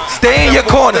relief. Stay in your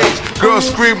corner. Girls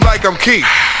scream like I'm Keith.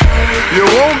 You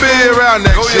won't be around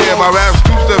next year. My rap's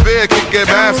too severe, can get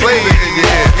mad flavor in your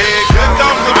head.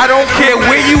 I don't care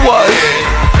where you was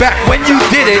back when you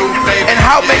did it and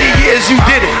how many years you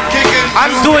did it.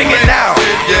 I'm doing it now.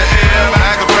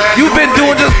 You've been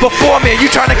doing this before me and you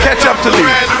trying to catch up to me.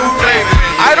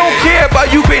 I don't care about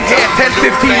you been here 10,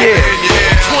 15 years.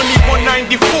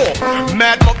 2194,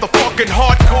 mad motherfucking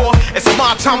hardcore. It's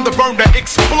my time to burn, to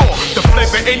explore. The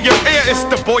flavor in your ear is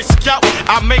the Boy Scout.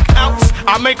 I make outs,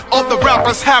 I make other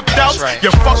rappers have doubts.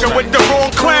 You're fucking with the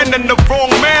wrong clan and the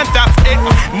wrong man, that's it.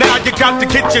 Now you got to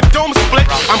get your dome split.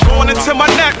 I'm going into my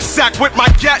knapsack with my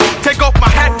gat. Take off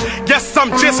my hat, yes, I'm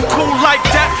just cool like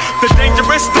that. The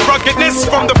dangerous, the ruggedness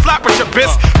from the flappers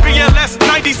abyss. BLS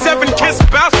 97 kiss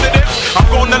bastard it. I'm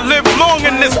gonna live long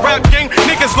in this rap game.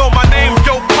 Niggas know my name,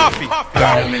 yo, Puffy.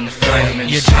 Burn 'em in the flame.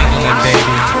 You're jingling,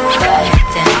 baby.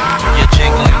 You're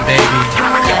jingling, baby.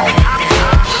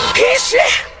 Here's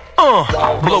shit.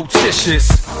 Blotitious,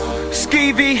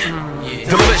 skeevy,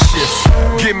 delicious.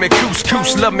 Give me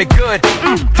couscous, love me good.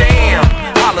 Damn,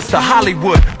 Hollis to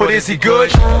Hollywood, but is he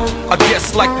good? I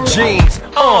guess like the jeans.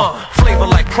 Flavor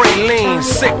like praline,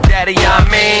 sick daddy, I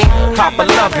mean. Papa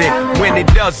love it when he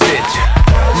does it.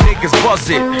 Niggas buzz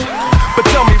it. But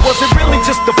tell me, was it really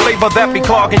just the flavor that be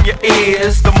clogging your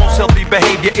ears? The most healthy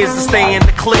behavior is to stay in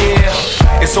the clear.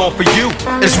 It's all for you,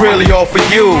 it's really all for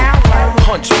you.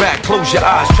 Punch back, close your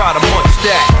eyes, try to munch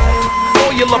that.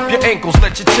 Oil up your ankles,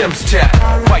 let your Timbs tap.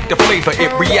 Bite the flavor,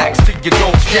 it reacts to your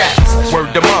gold cats.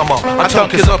 Word to mama, I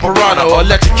tongue is a piranha or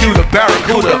electrocute a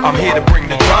barracuda. I'm here to bring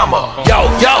the drama. Yo,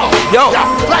 yo, yo.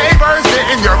 Flavors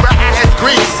in your ass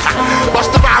grease. Bust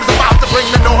the rhymes about to bring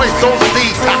the noise on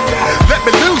cease. Let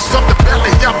me loose from the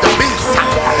belly of the beast.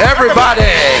 Everybody,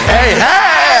 hey,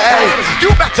 hey. You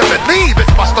better believe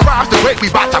it's Busta Rhymes the way we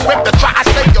bout to rip the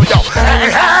tri-state, yo, yo. Hey,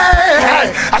 hey,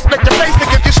 hey. I split your face to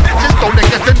give you stitches. Throw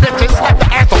niggas and bitches, slap the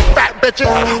ass on fat bitches.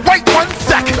 Wait 1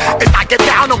 second, as I get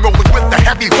down, I'm rolling with the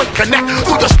heavyweight connect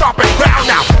through the stomping ground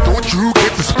now. Don't you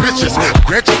get suspicious,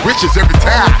 grant your wishes every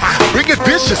time. Bring it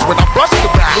vicious when I bust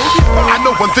around. I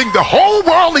know one thing the whole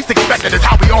world is expecting is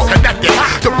how we all connected.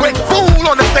 To break fool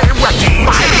on the same record.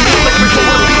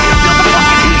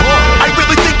 I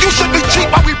really think you should be cheap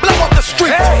while we blow up the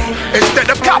streets. Instead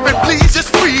of copping, please just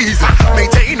freeze.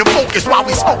 Maintain the focus while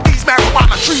we smoke these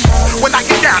marijuana trees. When I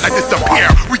get down, I disappear,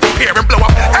 reappear and blow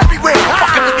up everywhere.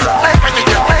 Fucking with these flavors in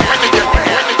your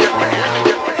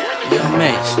Yo,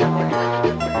 Mace,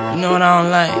 you know what I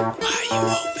don't like? Why you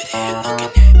over there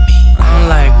looking at me? I don't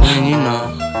like when, you know,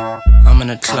 I'm in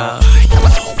a club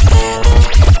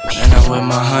and I'm with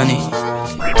my honey.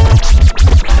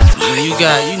 You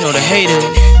got, you know, the haters.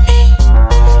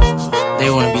 They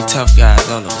wanna be tough guys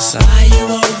all of a sudden. Why you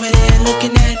over there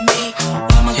looking at me?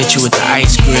 Hit you with the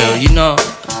ice grill, you know.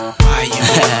 Why you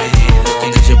over there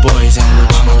looking Cause your boys ain't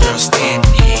with you. my girl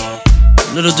standing here?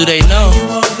 Little do they know, You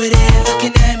over there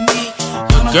looking at me?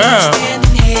 your girl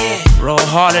Standing here. roll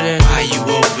harder than Why you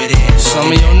over there?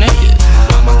 some of your niggas.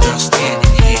 Why my girl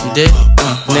standing here? You did?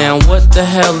 Now what the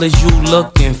hell is you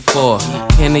looking for?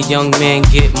 Can a young man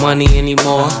get money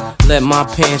anymore? Let my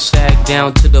pants sag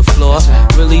down to the floor.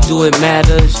 Really do it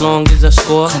matter as long as I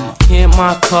score? Can't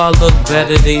my car look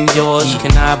better than yours?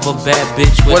 Can I have a bad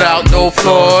bitch without no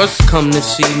flaws? Come to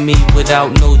see me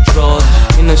without no drawers.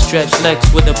 In a stretch Lex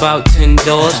with about 10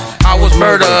 doors. I was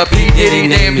murder, P. Diddy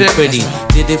named me him. pretty.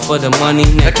 Did it for the money,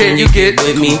 now can you get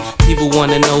with me? People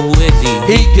wanna know who is he?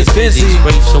 He gets busy.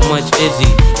 Spray so much Izzy,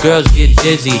 girls get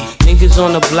dizzy. Niggas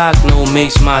on the block no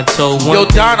makes my toe. Yo,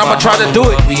 Don, I'ma try to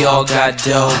do it. We all got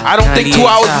dough. I don't think 2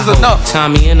 hours is enough.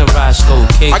 Tommy and a Roscoe.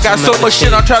 I got so much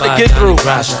shit I'm trying to get through.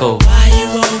 Roscoe. Why you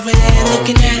over there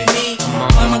looking at me?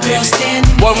 Why my girl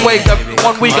standing One week,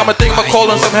 I'ma think I'ma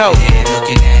call in some help. here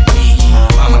looking at me?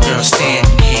 Why my girl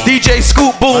standing here? DJ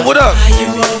Scoop Boom, what up? Why you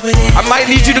over there? I might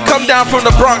need you to come down from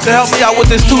the Bronx to help me out with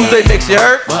this Tuesday mix, you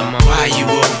heard? Why you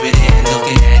over there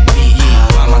looking at me?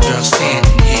 Why my girl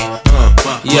standing here?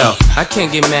 Yo, I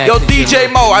can't get mad. Yo, DJ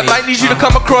Mo, I might need you to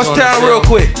come across town real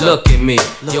quick. Look at me.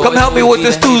 Yo, Come help me with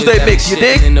this Tuesday mix, you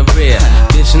dig? In the rear.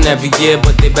 Listen every year,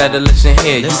 but they better listen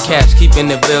here. You cats keeping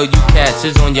it real, you cats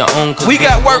is on your own. We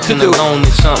got work to do. Alone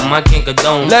is something I can't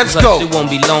condone. Let's Plus, go. It won't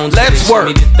be long. Let's work.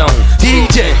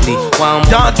 DJ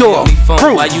Don Doru,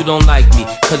 proof. Why you don't like me?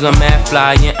 Cause I'm mad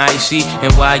fly and icy.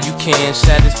 And why you can't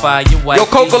satisfy your wife. Yo,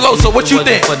 Cocoloso, what you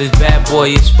think? For this bad boy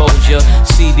exposure.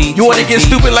 CD. You wanna get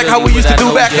stupid like how we used to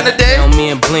do back in the day? Now me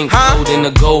and Blink Code in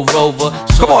the Gold Rover.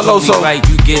 So Come on, Loso. right,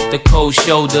 you get the cold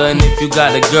shoulder. And if you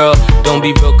got a girl, don't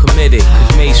be real committed.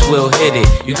 Cause Mace will hit it.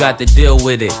 You got to deal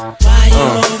with it.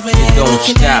 It don't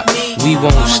stop. We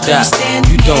won't stop.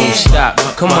 You don't stop.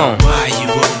 Come on. Why you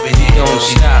over there? You don't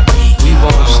stop. We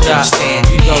won't stop.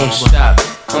 You don't stop.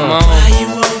 Come on. Why you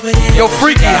over there? Yo,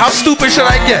 Freaky, how stupid should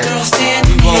I get? Girl We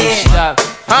standing won't here. stop.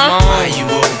 Huh? Why you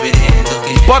over there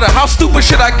looking Butter, how stupid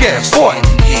should I get? Boy,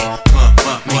 here?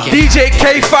 DJ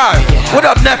K5, what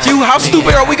up, nephew? How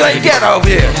stupid are we gonna get over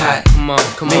here? Come on.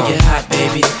 Come Make on. it hot,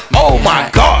 baby. Oh my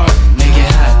God. Make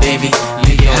it hot, baby.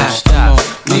 Make it Don't hot. stop.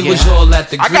 We was all at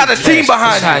the I got a Greek team fest.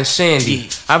 behind It's me. hot and Sandy.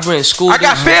 I rent school. I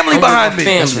got family I'm with behind my me.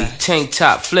 Family. Tank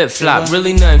top, flip flop,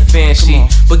 really nothing fancy.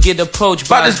 But get approached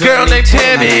by this girl named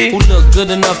Tammy, who look good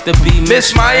enough to be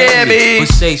Miss Miami. But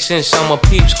say since I'm a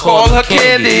peeps, Call her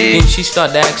Candy. Then she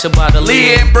start to ask about a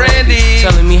Lee and Brandy,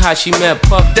 telling me how she met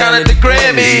Puff down at the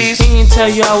Grammys. He didn't tell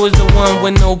you I was the one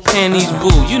with no panties,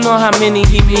 boo. You know how many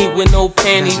he meet with no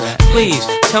panties? Please,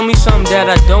 tell me something that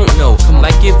I don't know.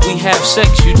 Like if we have sex,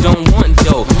 you don't want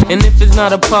dough. And if it's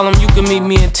not a problem, you can meet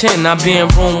me in 10. I'll be in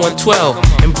room 112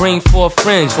 and bring 4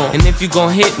 friends. And if you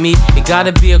gon' hit me, it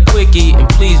gotta be a quickie. And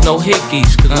please no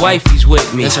hickeys, cause wifey's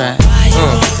with me. That's right. Why you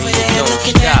over We there don't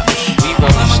looking stop. at me? We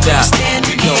won't stop.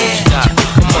 We don't stop.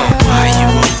 Come on. Why you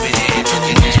over there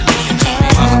looking at me?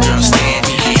 Why my girl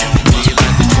standing here? Tell me what you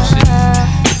want.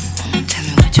 Tell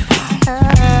me what you want.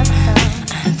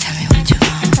 Tell me what you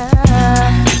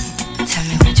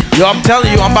want. Yo, I'm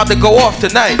telling you, I'm about to go off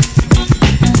tonight.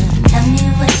 Tell me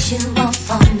what you want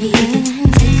from me.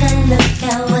 Take a look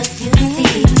at what you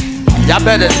see. Y'all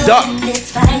better duck.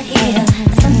 This right here,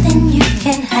 something you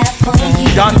can have for you.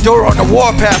 Don Doru on the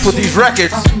warpath with these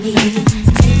records. Me.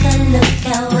 Take a look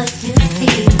at what you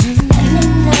see. Let me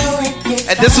know if this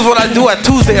And this is what I do at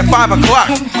Tuesday at 5 o'clock.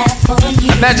 can have for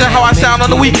you. Imagine how I sound on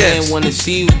the weekends. I wanna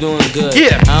see you doing good.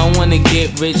 Yeah. I don't wanna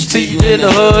get rich. See you in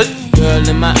the hood. Girl,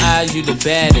 in my eyes, you the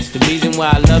baddest. The reason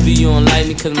why I love you, you don't like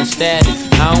me cause my status.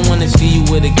 I don't wanna see you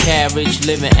with a carriage,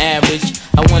 living average.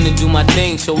 I wanna do my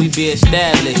thing so we be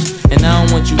established. And I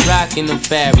don't want you rocking them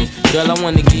fabrics. Girl, I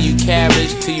wanna give you carriage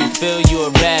till you feel you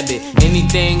a rabbit.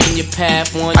 Anything in your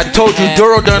path, want I told you, have.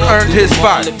 Duro done earned his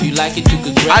spot. If you like it, you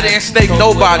could grab I didn't snake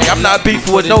nobody. I'm not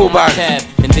beefing with nobody.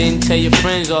 And then tell your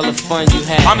friends all the fun you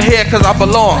had. I'm here cause I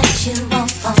belong. What you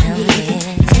want from me.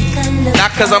 Take a look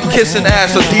Not cause I'm kissing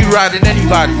ass or D-riding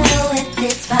anybody. know if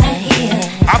this right here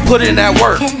I put in that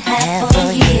work. can have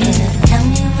for you. Tell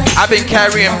me what I've been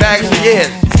carrying bags for years.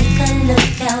 take a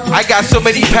look at what I got so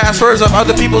many passwords of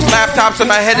other people's laptops in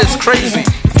my head, it's crazy.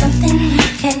 something you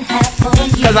can have for you.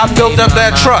 Cause I built up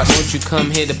that trust. Won't you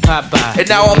come here to pop by? And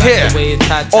now I'm here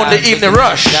on the evening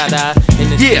rush. Yeah.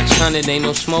 Ain't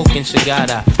no smoking cigar.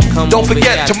 Don't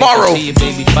forget, tomorrow,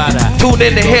 tune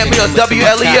in to hear me on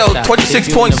WLEO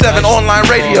 26.7 online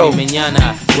radio.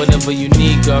 Whatever you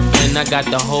need, girlfriend, I got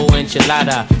the whole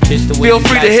enchilada. Feel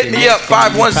free to hit me up,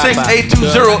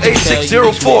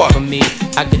 516-820-8604.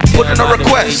 Put in a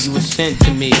request.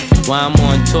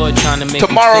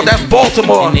 Tomorrow, that's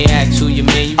Baltimore. I'm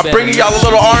bringing y'all a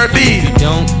little R&B. If you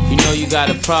don't, you know you got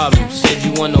a problem. Said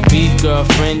you want no beef,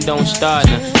 girlfriend, don't start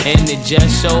now. And it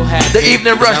just so happens the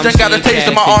evening rush done got a taste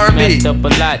of my R&B. Up a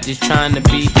lot, just trying to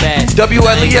be fast.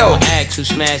 WLEO. Ask who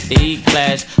smashed the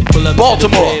E-class. Pull up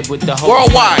Baltimore. With the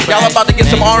worldwide. Y'all about to get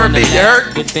some R&B, you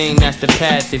heard? Good thing that's the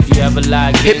past. If you ever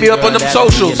lie, hit me up on them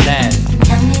socials. At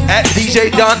DJ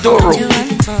Doru.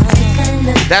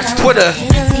 That's Twitter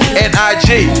and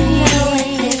IG.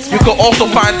 You can also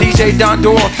find DJ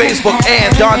Doru on Facebook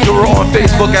and Doru on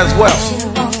Facebook as well.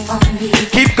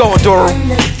 Keep going, Doru.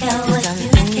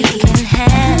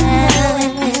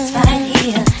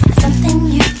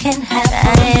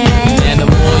 And the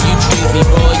more you treat me,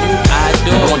 boy, I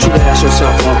want you to ask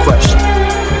yourself one question.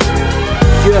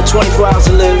 If you had 24 hours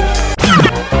to live,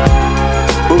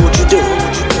 what would you do?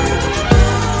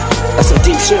 That's some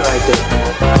deep shit right there.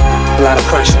 A lot of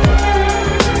pressure.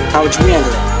 How would you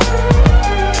handle it?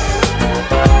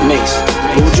 Mace,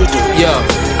 what would you do? Yo,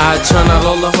 I turn out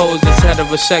all the hoes that's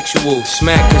heterosexual.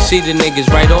 Smack conceited niggas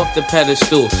right off the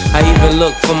pedestal. I even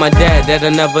look for my dad that I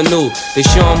never knew, to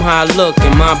show him how I look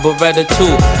in my Beretta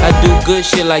too. I do good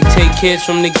shit like take kids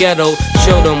from the ghetto,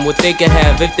 show them what they can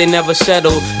have if they never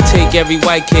settle. Take every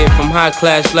white kid from high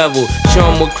class level, show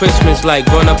them what Christmas like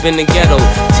growing up in the ghetto.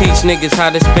 Teach niggas how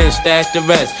to spend, stash the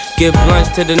rest. Give blunts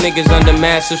to the niggas under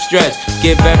massive stress.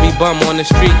 Give every bum on the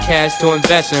street cash to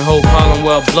invest and hope Harlem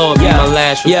World blow up be my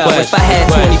last request. If I had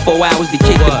 24 hours to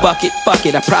kick the bucket, fuck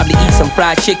it, I'd probably eat some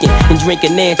fried chicken and drink a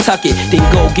Nantucket. Then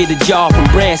go get a job from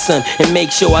Branson and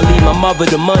make sure I leave my mother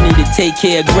the money to take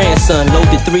care of grandson. Load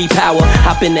the 3 power,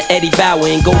 hop in the Eddie Bauer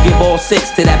and go give all 6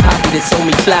 to that poppy that sold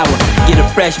me flour. Get a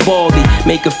fresh baldy,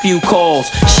 make a few calls,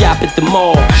 shop at the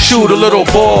mall, shoot a little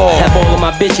ball. Have all of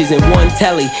my bitches in one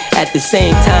telly at the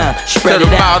same time, spread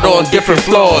it out on different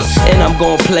floors. And I'm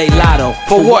gonna play lotto.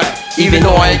 For what? Even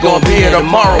though I ain't gonna be here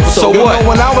tomorrow, so what?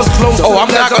 When I was close, I'm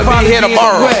not gonna be here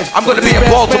tomorrow. I'm gonna be in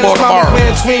Baltimore tomorrow.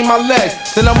 Between my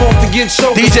legs, then I'm off to get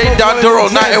choked. DJ Doru,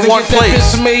 not in one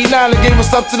place. Gave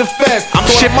us up to the feds. I'm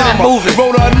shifting and moving.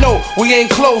 Wrote her a note, we ain't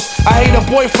close. I hate a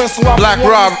boyfriend, so I Black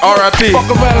Rob, R.I.P. Fuck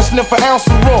around and sniff an ounce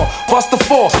of raw. Bust the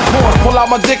 4, pause, pull out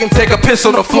my dick and take a piss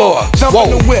on the floor. Jump in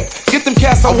the whip, get them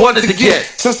cats I wanted to get.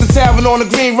 Since the tavern on the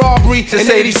Green robbery since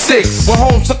in 86. Went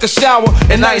home, took a shower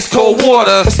in ice cold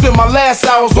water. And spent my last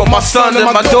hours with my son and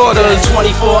my daughters.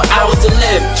 24 hours to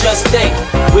live, just think.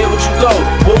 Where would you go?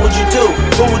 What would you do?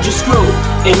 Who would you screw?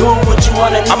 And who would you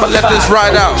want to know? I'ma let this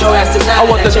ride out. I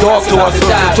want the dog to us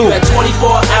too. You had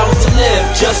 24 hours to live,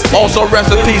 just think. Also rest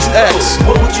in peace, X.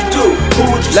 What would you do? Who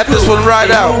would you let this one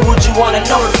ride out. Who would you want to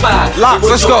notify? Locks,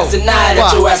 let's go. Hey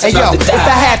yo, if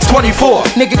I had 24,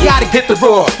 nigga gotta hit the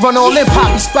roar. Run all in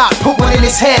Poppy spot, put one in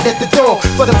his head at the door.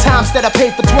 For the times that I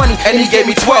paid for 20, and he gave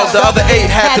me 12. The other 8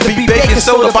 had to be baking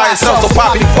soda by itself. So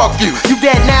Poppy, fuck you. You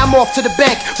dead now, I'm off to the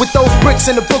bank with those bricks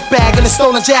in the book bag and the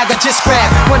stolen Jag I just grabbed.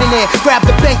 Run in there, grab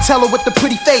the bank teller with the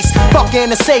pretty face. Fuck her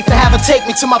in the safe and have her take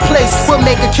me to my place. We'll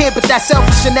make a kid, but that's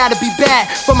selfish and that'd be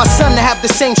bad. For my son to have the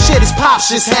same shit as Pops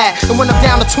just had. And when I'm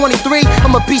down to 23,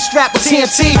 I'ma be strapped with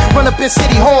TNT. Run up in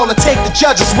City Hall and take the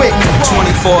judges with me.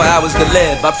 24 hours to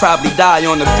live, I probably die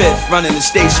on the 5th. Running the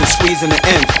station, squeezing the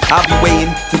end. I'll be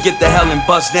waiting to get the hell and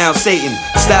bust down Satan.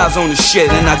 Styles on the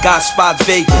shit and I got spots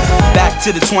vacant. Back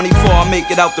to the 24, I make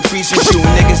it out the precinct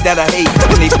shooting niggas that I hate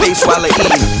in they face while I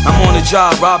eating. I'm on the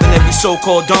job robbing every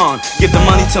so-called Don. Give the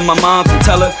money to my mom and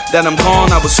tell her that I'm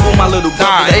gone. I would school my little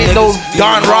brother. Nah, ain't no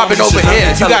Don robbing over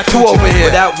here. You got 2 over here.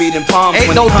 Without reading palms.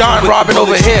 Ain't no Don robbing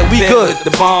over here. We good.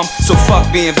 The bomb. So fuck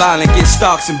being violent, get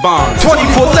stocks and bonds.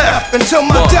 24 left until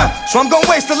my death. So I'm gonna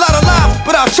waste a lot of lives,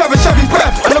 but I'll cherish every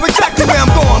breath. I know exactly where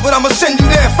I'm going, but I'ma send you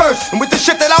there first. And with the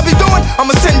shit that I'll be doing,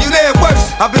 I'ma send you there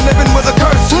worse. I've been living with a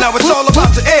curse, now it's all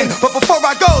about to end. But before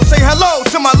I go, say hello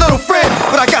to my little friend.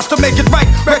 But I got to make it right,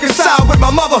 reconcile with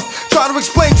my mother. Try to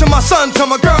explain to my son, tell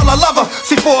my girl I love her.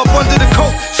 C4 up under the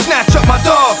coat, snatch up my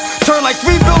dog. Turn like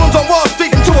 3 buildings on Wall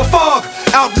Street into a fog.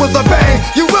 Out with a bang,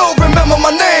 you will remember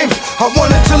my name. I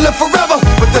wanted to live forever,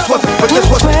 but this was.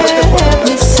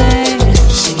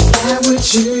 She got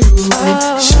with you,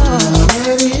 she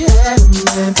already had me.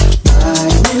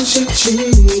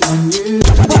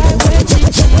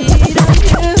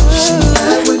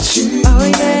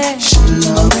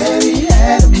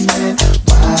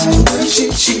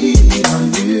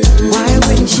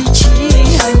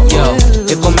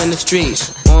 If I'm in the streets,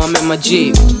 or I'm in my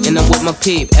Jeep, and I'm with my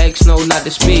peep, X no not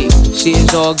to speak. She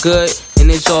is all good,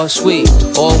 and it's all sweet.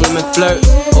 All women flirt,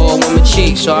 all women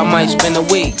cheat. So I might spend a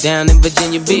week down in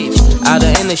Virginia Beach, out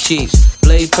of inner sheets.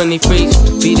 Blaze plenty freaks,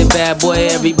 be the bad boy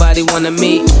everybody wanna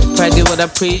meet. Practice what I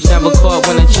preach, never caught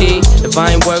when I cheat. If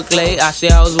I ain't work late, I say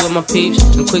I was with my peeps.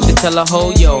 I'm quick to tell a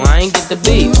hoe, yo, I ain't get the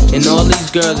beat. And all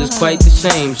these girls is quite the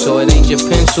same. So it ain't your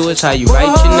pencil, it's how you write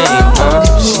your name, huh?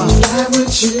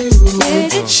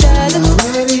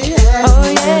 Oh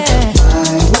yeah.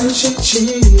 Why would she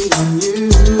cheat on you?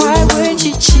 Why would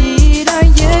she cheat on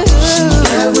you? She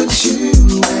got what you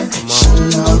want. She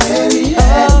already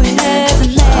had me.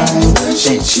 Why would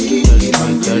she cheat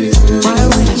on you? Why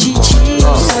would she cheat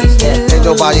on you? Ain't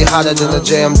nobody hotter than the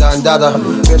jam done dada.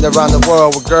 Been around the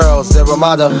world with girls, they're a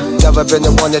mother. Never been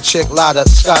the one that chick lotta,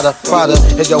 scotta, Prada.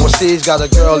 And yo, when Steve's got a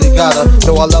girl, he got her.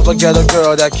 Though I love her, get a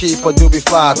girl that keep her doobie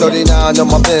fly. 39 on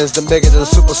my Benz, the bigger than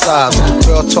superstars.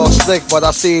 Girl talk slick, but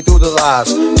I see through the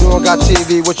lies. You don't got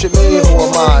TV, what you mean, who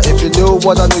am I? If you knew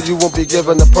what I knew, you won't be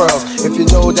giving the pearls. If you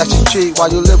know that you cheat while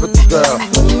you live with the girl.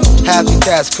 Half you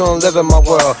cats couldn't live in my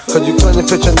world, cause you couldn't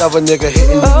picture another nigga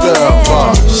hitting your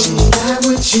girl.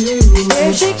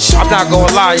 I'm not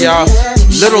gonna lie, y'all.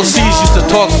 Little C's used to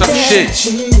talk some shit.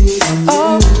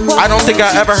 I don't think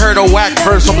I ever heard a whack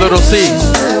verse from Little C's.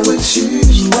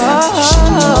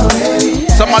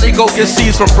 Somebody go get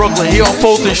C's from Brooklyn. He on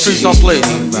Fulton Street someplace.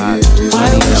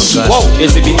 Whoa.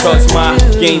 Is it because my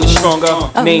game is stronger?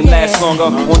 Name lasts longer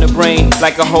on the brain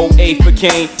like a whole eighth for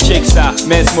cane. Chicks are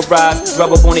mesmerized,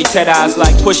 rub up on their ted eyes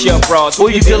like push-up bras. Who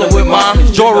you dealing with, ma?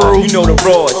 Doru. You know the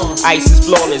roars. Ice is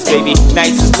flawless, baby.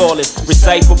 Nice is lawless.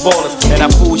 Recite for ballers. And I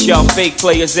fool y'all fake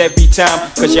players every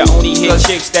time. Cause y'all only hit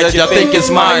chicks that y'all think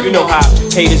is mine. You know how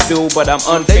haters do, but I'm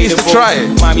unfavorable. They used to try it.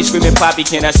 Mommy screaming, Poppy,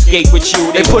 can I skate with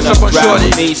you? They push up on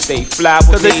Shorty. Me, stay fly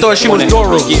with cause they thought she was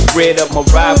Doru. Get rid of my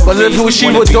rivalry. But if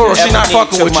she was Doru, she not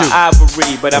fucking with you.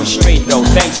 Ivory, but I'm straight though.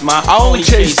 Thanks, ma. I only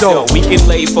chase though. We can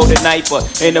lay for the night, but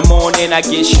in the morning I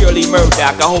get Shirley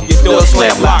Murdoch. I hope your door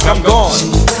slam lock. I'm gone.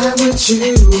 Why would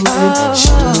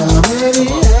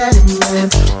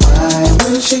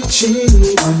she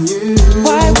cheat on you?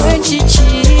 Why would she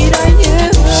cheat on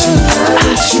you?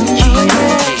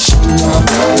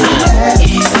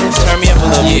 Turn me up a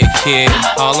little bit, kid.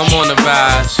 All I'm on the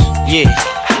rise. Yeah.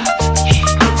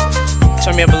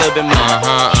 Turn me up a little bit more.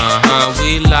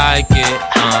 We like it.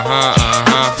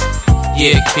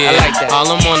 Yeah, kid. I like that. All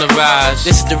I'm on the rise.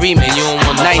 This is the remix. And you don't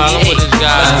want no problem with this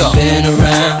guy. I've been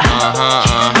around.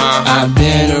 I've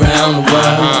been around the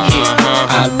world.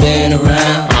 I've been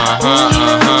around.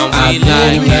 We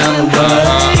like it.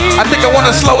 I think I want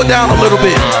to slow it down a little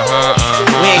bit.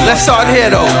 Let's start here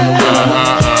though.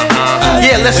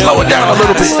 Yeah, let's slow it down a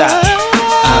little bit.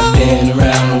 I've been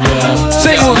around the world.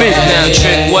 Sing with me. Now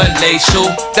trick what they shoot.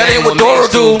 That ain't what Doru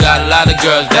do. Got a lot of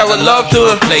girls that would love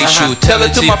to replace you. Tell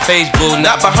it to my Facebook,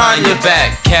 not behind your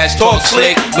back. Cash talk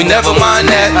slick, we never mind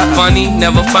that. Funny,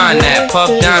 never find that. Puff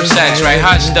dime sacks, right?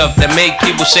 Hot stuff that make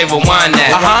people say rewind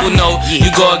that. Who know you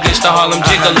go against the Harlem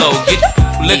Gigolo. Get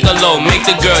liquor low, make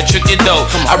the girl trick your dough.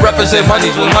 I represent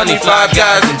honeys with money, 5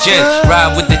 guys and gents.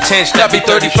 Ride with the tents, that be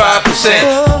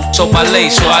 35%. So I lay,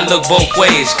 so I look both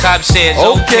ways. Cop says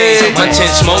okay, my tent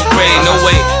smoke gray, no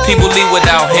way. People leave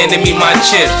without handing me my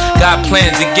chips. Got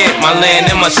plans to get my land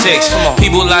and my six.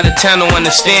 People out of town don't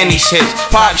understand these hits.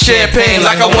 Pop champagne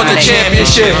like I won the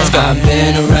championship. I've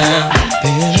been around.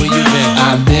 Where you been?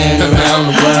 I've been around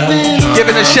the world.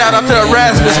 Giving a shout out to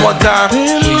Erasmus one time.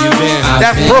 Where you been?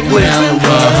 That's Brooklyn.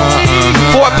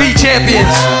 4P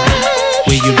champions.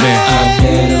 Where you been? I've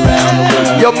been around the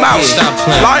world. Your mouth.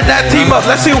 Line that team up.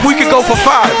 Let's see if we can go for 5.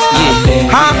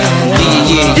 Huh?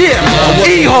 Yeah.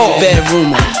 E-Hole.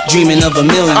 Bedroom. Dreaming of a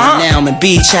million. Now I'm in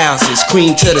beach houses,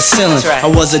 cream to the ceiling. I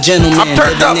was a gentleman. I'm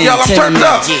turned up, y'all. I'm turned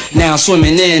up. Now I'm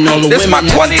swimming in all the this women.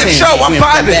 This is my 20th show. I'm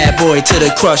vibing. Bad boy to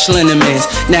the crushed liniments.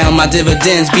 Now my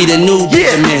dividends be the new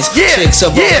dividends. Chicks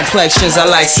of all complexions, I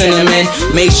like cinnamon.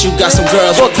 Make sure you got some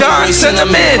girls with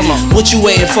cinnamon. Come on, what you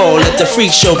waiting for? Let the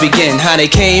freak show begin. How they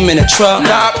came in a truck,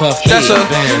 Puff that's a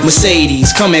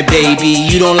Mercedes. Come here, baby.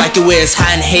 You don't like it where it's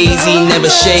hot and hazy, never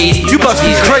shady. You must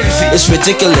be crazy. It's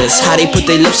ridiculous how they put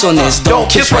their lips on this. Don't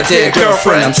kiss right there,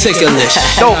 girlfriend. I'm ticklish.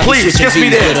 No, please kiss me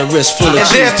there. With a wrist full of and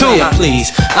there too. Yeah, please.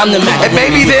 I'm the Mac. And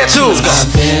maybe there too.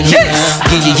 Yeah.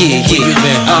 I've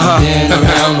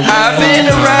been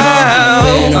around.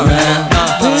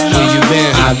 Where you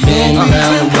been? I've been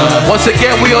around the world. Once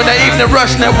again, we on the Evening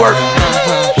Rush Network.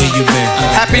 Where you been?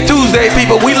 Happy Tuesday,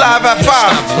 people. We live at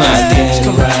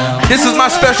 5. This is my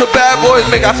special Bad Boys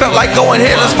mix. I felt like going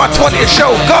here. This is my 20th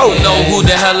show. Go. You know who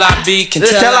the hell I be? Can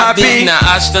tell I be. Now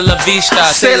hasta la vista.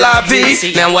 C'est la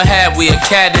vie. Now what have we? A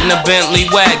cat in a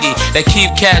Bentley waggy that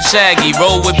keep cat shaggy.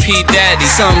 Roll with P Daddy.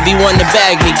 Some be wanting to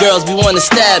bag me, girls be wanting to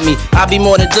stab me. I be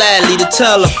more than gladly to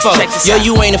tell a fuck. Yo,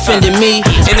 you ain't offended me.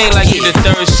 It ain't like you the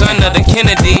third son of the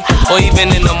Kennedy, or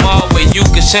even in the mall where you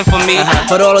can send for me.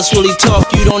 But all this really talk,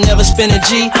 you don't never spend a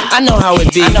G. I know how it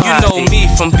be. You know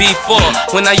me from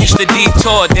B4 when I used to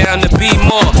detour down to B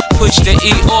more. Push the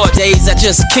E or days I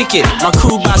just kick it. My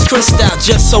crew buys crystal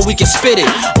just so we can spit it.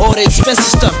 All the expensive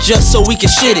stuff just so we can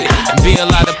shit it. And be a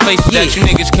lot of places that you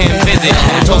niggas can't visit.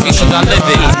 I'm talking cause I live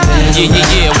it.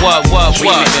 Yeah, what? Come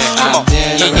on.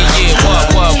 Yeah,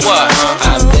 what?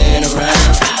 I've been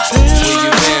around. Where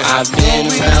you been? I've been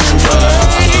around the world.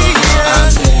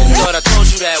 Thought I told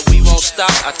you that we won't stop.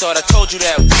 I thought I told you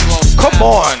that we won't stop. Come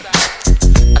on.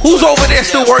 Who's over there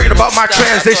still worried about my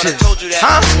transition?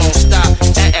 Huh?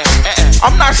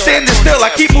 I'm not standing still. I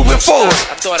keep moving forward.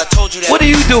 What are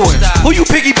you doing? Who you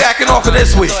piggybacking off of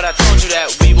this with? I thought I told you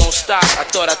that we won't stop. I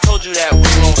thought I told you that we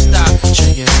won't stop.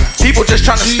 People just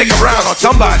trying to stick around on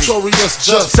somebody.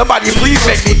 Somebody please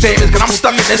make me famous, cause I'm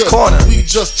stuck in this corner. We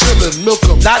just chillin', milk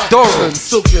 'em, not Doru.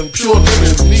 silkin', pure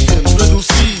linen, me and little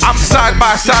seeds. I'm side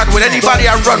by side with anybody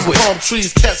I run with. Palm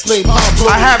trees, cats named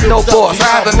I have no boss. I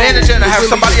have a manager and I have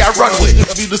somebody I run with.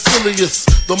 Be the silliest.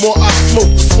 The more I smoke,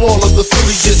 the smaller the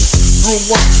silly gets. Room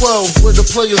 112, where the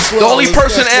players dwell. The only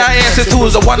person I answer to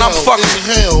is the one I'm fucking.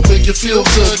 Hell, make you feel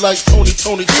good like Tony.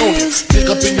 Pick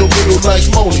up in your middle like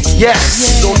Moni.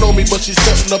 Yes. Don't know me, but she's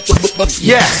setting up the book.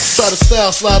 Yes. Try to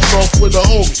style sliding off with a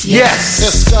homie. Yes.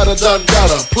 Escada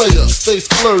Dangada, player, stay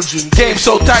splurging. Game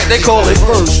so tight, they call it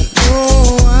version.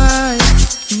 Oh, I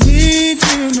need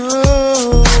to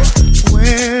know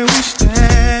where we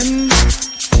stand.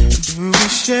 Do we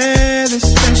share this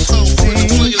special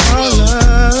thing called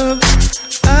love?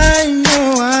 I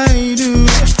know I do.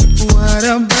 What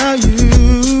about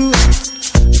you?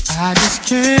 I just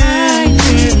can't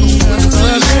get enough of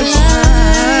this.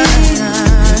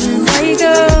 Where you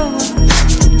go?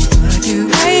 What do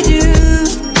I do?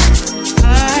 I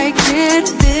can't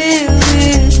live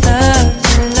without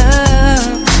your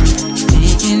love.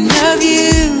 Thinking of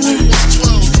you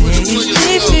makes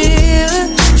me feel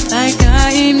like I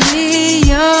am the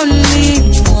only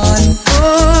one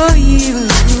for you.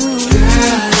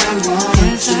 Girl, I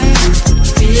want to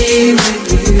be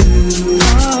with you.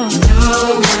 No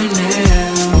one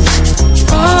else,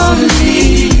 only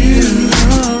you.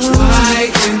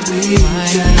 Why can't we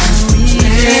just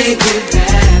make it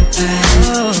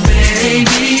happen,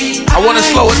 baby? I want to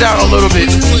slow it down a little bit.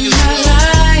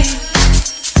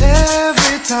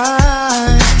 Every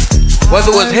time.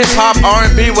 Whether it was hip hop,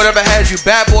 R&B, whatever had you,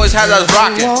 Bad Boys had us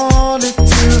rocking.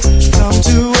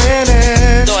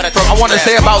 From I want to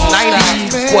say about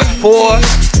 94,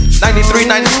 93,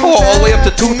 94, all the way up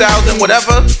to 2000,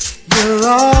 whatever.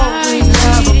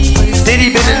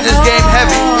 Diddy been in this game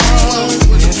heavy.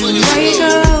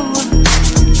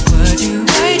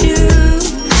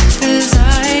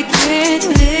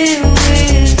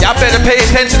 Y'all better pay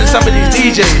attention to some of these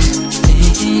DJs.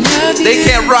 They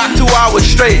can't rock 2 hours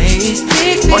straight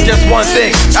on just one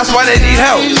thing. That's why they need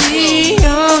help.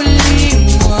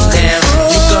 Damn,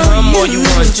 you can hum all you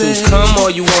want to, come all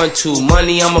you want to.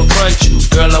 Money, I'ma front you.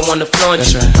 Girl, I wanna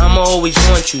flaunt you. I'ma always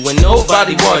want you when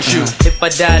nobody wants you. If I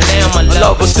die now, my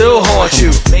love will still haunt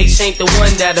you. Mace ain't the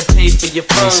one that'll pay for your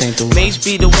phone. Mace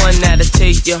be the one that'll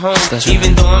take you home.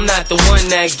 Even though I'm not the one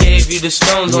that gave you the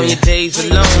stones on your days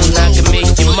alone, I can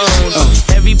make you moan.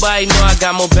 Everybody know I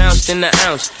got more bounce than an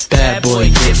ounce. Bad boy,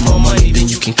 get more money than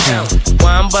you can count.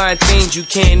 Why I'm buying things you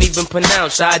can't even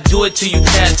pronounce. I do it to you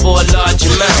cat for a large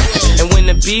amount. And when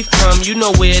the beef come, you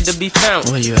know where to be found.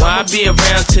 Why I be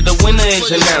around till the winner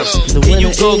is announced? Then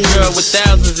you go, girl, with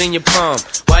thousands in your palm.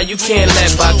 Why you can't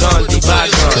let bygones be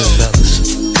bygones?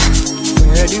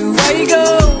 Where do I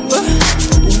go?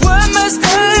 What must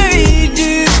I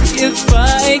do if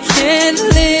I can't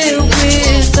live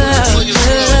without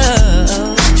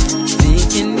love?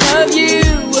 Thinking of you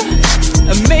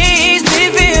amazes me,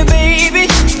 feel, baby,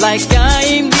 like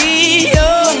I'm the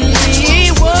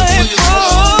only one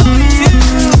for you.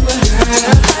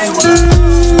 I want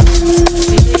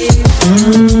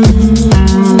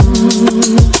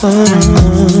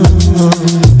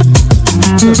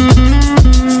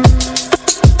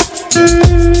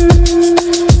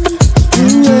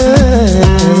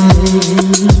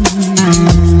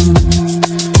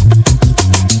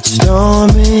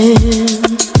Storming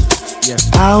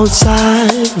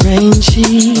outside, rain,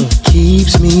 she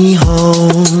keeps me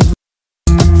home.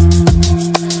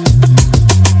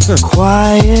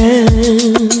 Quiet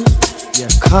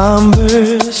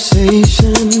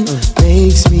conversation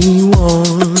makes me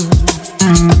warm,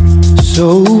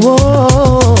 so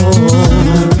warm.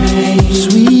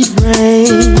 Sweet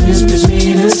rain whispers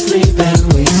me to sleep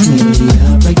and wakes me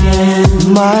up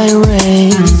again. My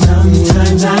rain,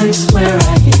 sometimes I swear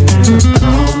I hear her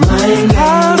call my name. I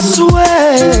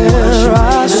swear,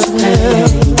 I swear.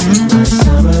 My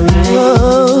summer rain.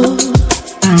 Oh.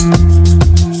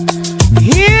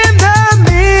 In the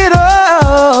middle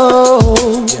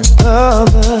of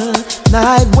the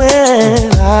night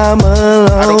when I'm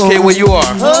alone. I don't care where you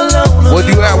are,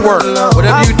 whether you at work,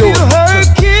 whatever you do.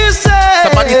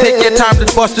 Somebody take your time to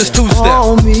bust this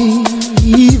two-step.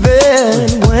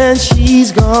 Even when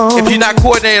she's gone. If you're not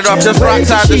coordinated up, just rock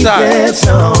side to side. If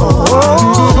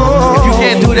you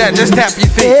can't do that, just tap your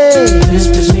feet.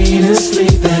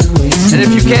 And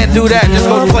if you can't do that, just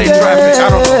go play traffic. I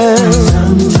don't know.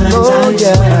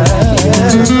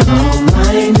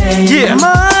 Yeah.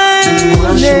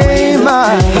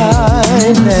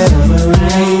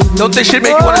 Don't this shit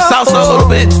make you want to salsa a little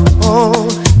bit?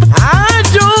 I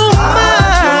don't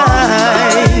mind.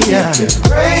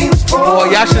 Boy,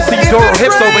 y'all should see Doru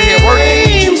hips over here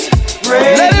working.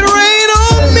 Let it rain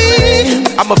on me.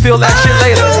 I'ma feel that shit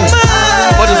later,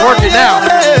 but it's working now.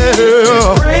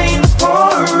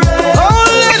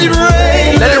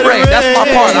 Let it rain. That's my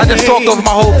part. I just talked over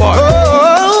my whole part.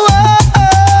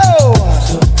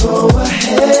 So go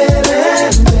ahead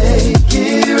and make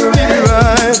it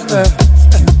right.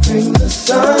 Bring the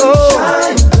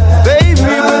sunshine back. Baby,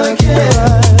 make it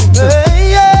right. Go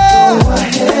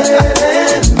ahead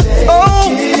and make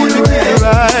it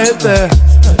right there.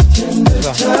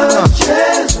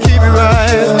 Keep it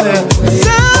right there.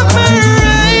 Summer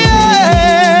rain.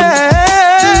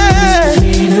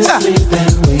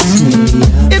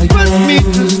 It puts me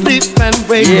to sleep and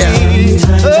wake me.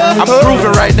 I'm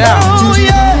grooving right now.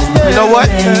 You know what?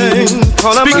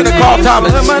 Speaking of Carl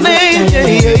Thomas.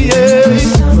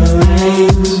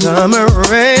 Summer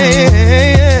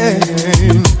rain.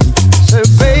 So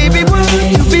baby, will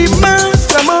you be my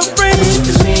summer rain?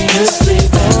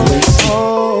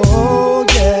 Oh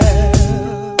yeah.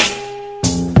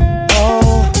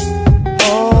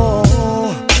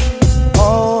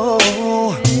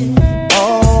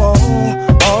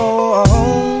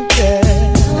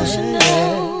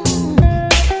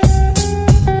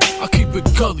 I keep it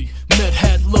gully, met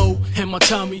hat low, and my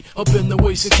Tommy up in the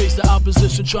waist in case the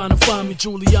opposition trying to find me.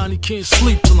 Giuliani can't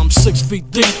sleep till I'm 6 feet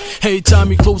deep. Every time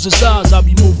he closes his eyes, I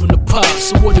be moving the pot.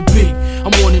 So what it be? I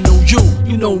wanna know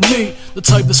you know me, the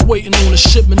type that's waiting on a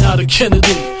shipment out of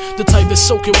Kennedy. The type that's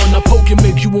soaking when I poke and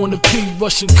make you wanna pee.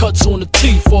 Russian cuts on the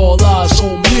teeth, all eyes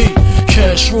on me.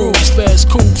 Cash rules, fast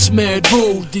coops, mad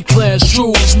rude. D-class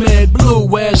jewels, mad blue,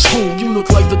 ass who? You look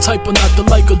like the type of not the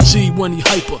like a G when he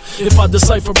hyper. If I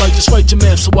decipher right, just write your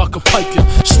math so I can pipe you.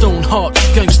 Stone heart,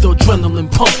 gangster adrenaline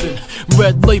pumping.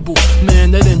 Red label,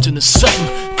 man, that engine is something.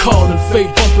 Carl and Faye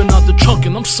bumping out the trunk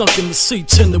and I'm sunk in the seat,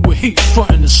 tending with heat,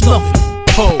 frontin' is nothing.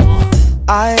 Oh.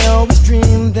 I always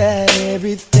dreamed that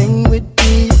everything would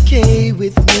be okay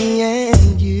with me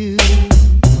and you,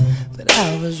 but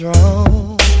I was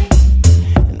wrong.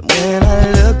 And when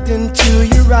I looked into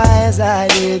your eyes, I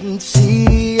didn't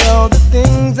see all the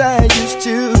things I used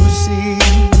to see.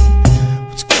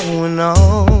 What's going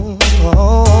on?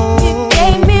 You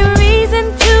gave me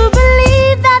reason to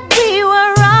believe that we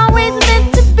were always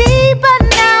meant to be, but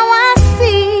now I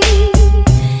see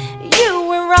you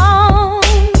were wrong.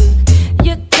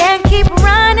 You can't keep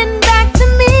running back to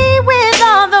me with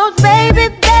all those baby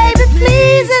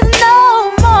pleases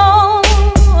no more.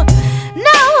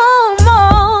 No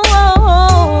more.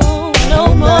 No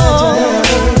more.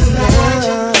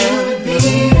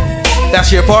 That's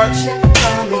your part?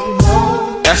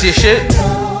 That's your shit?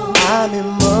 I'm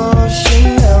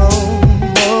emotional.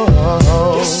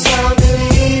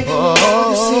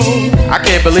 I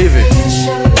can't believe it.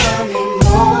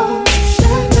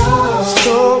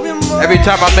 Every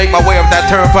time I make my way up that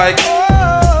turnpike,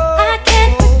 I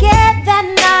can't forget that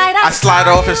night I slide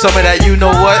off in some of that you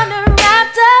know what.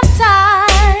 wrapped up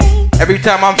tight. Every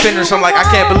time I'm finished, I'm like, I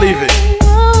can't believe it.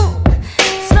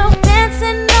 Slow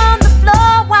dancing on the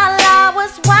floor while I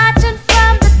was watching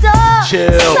from the door.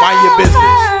 Chill, mind your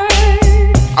business.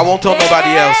 I won't tell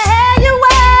nobody else.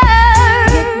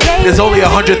 There's only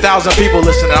 100,000 people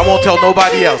listening. I won't tell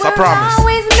nobody else, I promise.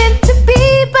 Always meant to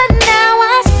be, but now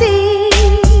I see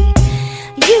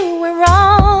you were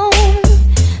wrong.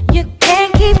 You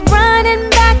can't keep running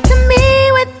back to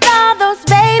me with all those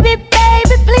baby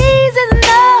pleases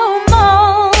no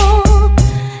more.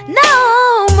 No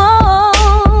more.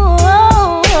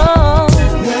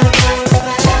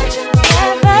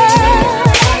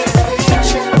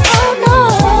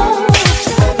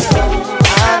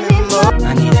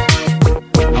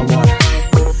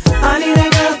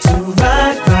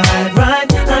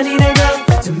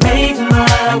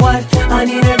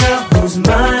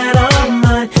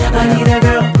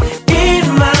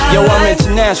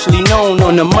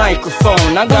 a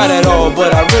microphone. I got it all,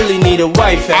 but I really need a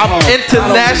wife at home. I'm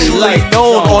internationally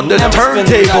known on the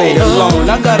turntable. Alone.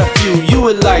 I got a few, you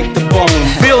would like the bone.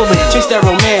 Feel me. Chicks that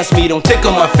romance me, don't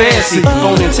tickle my fancy.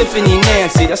 Bone and Tiffany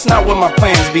Nancy, that's not what my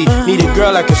plans be. Need a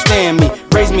girl that can stand me,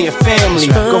 raise me a family.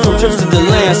 Go from trips to the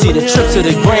land, see the trips to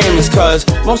the Grammys. Cause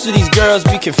most of these girls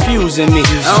be confusing me.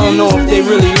 I don't know if they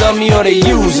really love me or they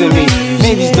using me.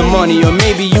 Maybe it's the money or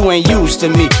maybe you ain't used to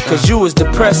me. Cause you was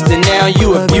depressed and now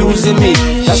you abusing me.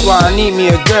 That's why I need me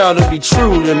a girl to be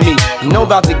true to me. Know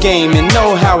about the game and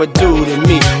know how it do to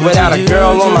me. Without a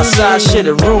girl on my side,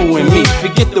 shit'll ruin me.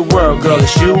 Forget the world, girl,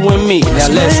 it's you and me. Now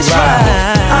let's ride.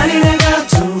 I need a girl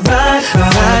to ride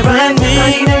me. I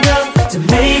need a girl to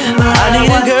make my I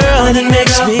need a girl that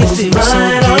makes me feel so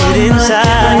good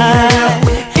inside.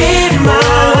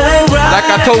 Like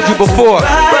I told you before,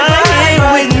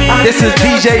 this is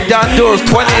DJ Don Doru's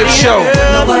 20th show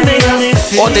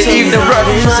on the Evening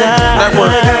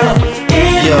Network.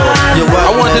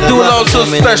 I wanted to do a little so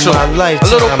special, a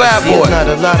little bad boy. Not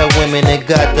a lot of women that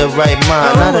got the right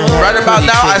mind. Right about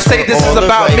now, I say this is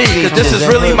about me, because this is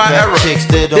really my era.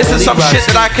 This is some shit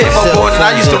that I came up on and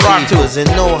I used to rock to. So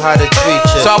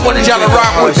I wanted y'all to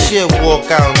rock with me. Shit, walk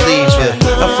out and leave ya.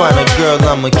 I find a girl,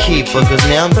 I'ma keep her, cause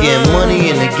now I'm getting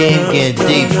money and the game getting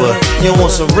deeper. You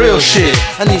want some real shit?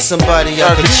 I need somebody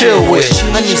I can chill with.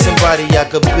 I need somebody I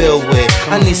can build with.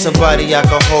 I need somebody I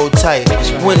can hold tight.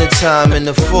 Wintertime in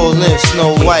the full length,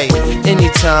 Snow White.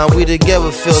 Anytime we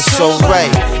together feel so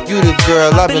right. You the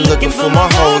girl I've been looking for my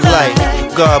whole life.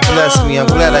 God bless me, I'm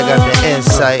glad I got the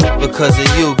insight. Because of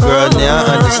you, girl, now I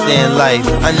understand life.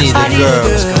 I need a girl.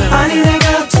 I need a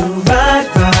girl to ride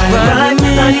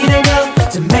me. I need a girl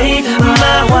to make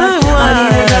my one. I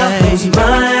need a girl who's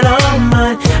mine, all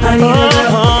mine. I need a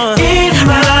girl in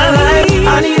my life.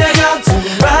 I need a girl to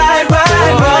ride.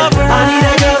 I need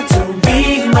a girl to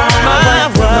be my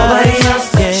one. Nobody else,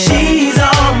 she's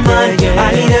all mine.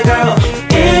 I need a girl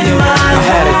in my life. I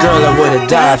had a girl that would've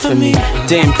died for me.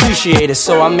 Didn't appreciate it,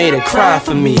 so I made her cry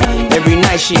for me. Every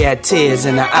night she had tears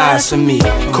in her eyes for me.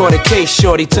 Caught a case,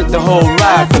 shorty took the whole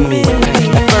ride for me.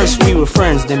 At first we were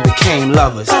friends, then became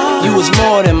lovers. You was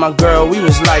more than my girl, we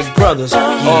was like brothers.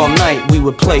 All night we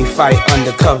would play, fight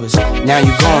undercovers. Now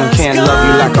you gone, can't love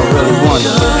you like I really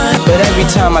wanted. But every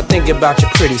time I think about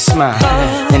your pretty smile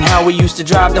and how we used to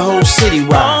drive the whole city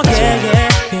wild.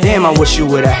 Damn, I wish you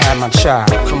would've had my child.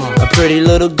 Come on. A pretty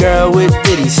little girl with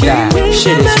ditty style.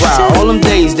 Shit is wild, all them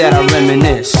days that I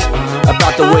reminisce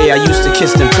about the way I used to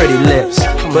kiss them pretty lips.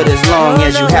 But as long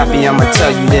as you happy, I'ma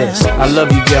tell you this: I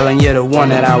love you, girl, and you're the one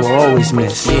that I will always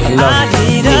miss. I love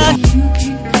you.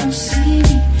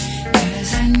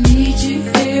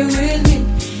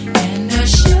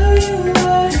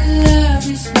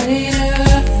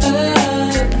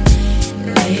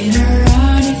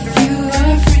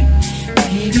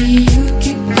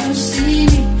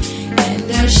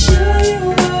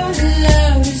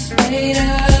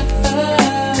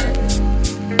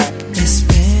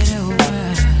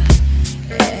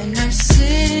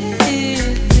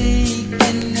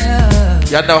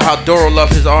 Y'all know how Doru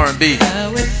loves his R&B.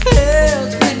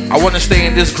 I want to stay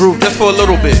in this groove just for a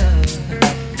little bit.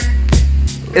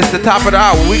 It's the top of the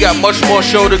hour. We got much more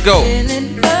show to go.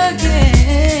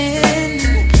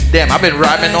 Damn, I've been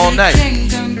rhyming all night.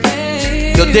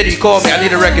 Yo, Diddy, call me. I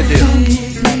need a record deal.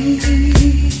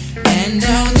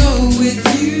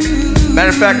 Matter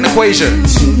of fact, Naquasia,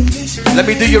 let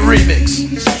me do your remix.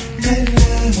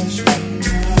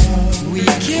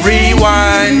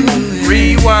 Rewind,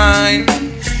 rewind.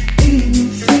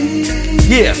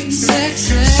 Yeah.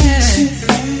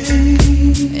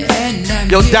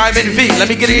 Yo, Diamond V, let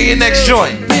me get in your next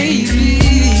joint. Cause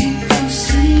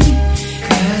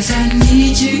I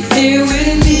need you here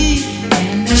with me,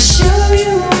 and I'll show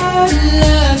you what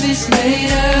love is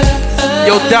made of.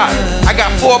 Yo, Doc, I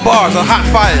got 4 bars on Hot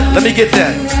Fire. Let me get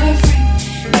that.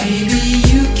 Maybe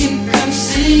you can come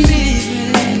see me.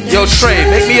 Yo, Trey,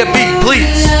 make me a beat,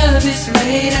 please.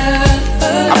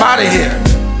 I'm out of here.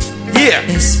 Yeah.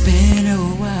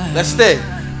 Let's stay.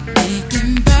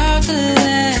 Thinking about the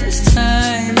last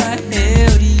time I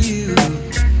held you,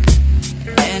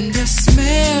 and the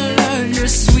smell of your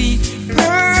sweet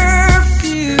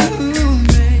perfume,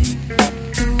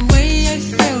 the way I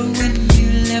felt when you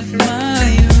left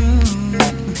my room.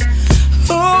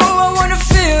 Oh, I wanna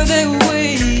feel that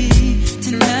way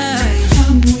tonight.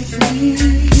 Come with me.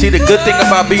 See, the good thing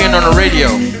about being on the radio,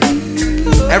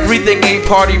 everything ain't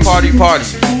party, party, party.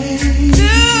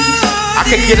 I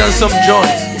can get on some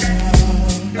joints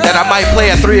that I might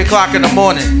play at 3 o'clock in the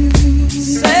morning.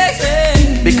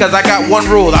 Because I got one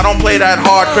rule: I don't play that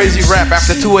hard, crazy rap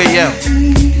after 2 a.m.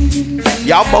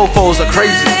 Y'all mofos are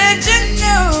crazy.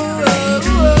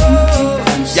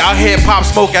 Y'all hear Pop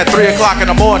Smoke at 3 o'clock in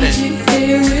the morning.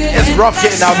 It's rough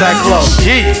getting out that club.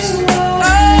 Jeez.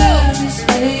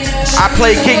 I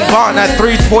play King Von at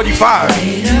 3:45.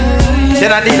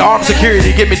 Then I need armed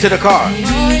security to get me to the car.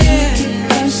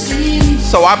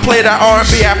 So I play that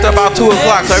R&B after about 2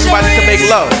 o'clock so everybody can make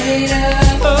love.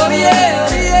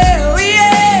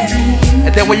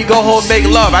 And then when you go home and make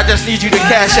love, I just need you to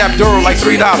cash app Doru like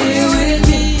 $3.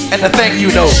 And the thank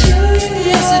you note.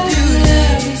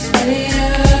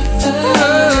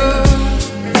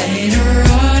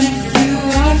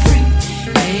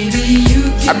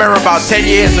 I remember about 10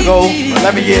 years ago,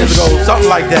 11 years ago, something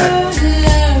like that.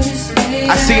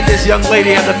 I seen this young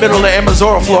lady in the middle of the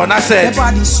Amazon floor, and I said, that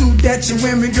bodysuit that you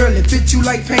wearing, girl, it fits you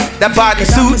like paint. That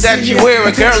bodysuit that you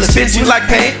wearing, girl, it fits you like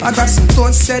paint. I got some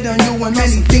thoughts set on you and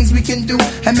many things we can do.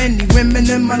 And many women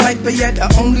in my life, but yet I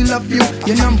only love you.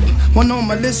 Your number one on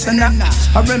my list, and I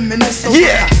reminisce. So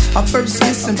our first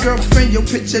kiss and girlfriend, yo,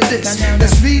 picture this.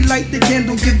 Let's relight the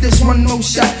candle, give this one more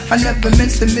shot. I never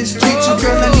meant to mistreat you,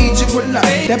 girl, I need you a lot.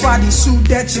 That bodysuit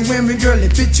that you wearing, girl,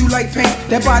 it fits you like paint.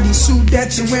 That bodysuit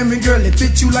that you wearing, girl, it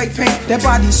fits you like paint. That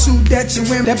bodysuit that you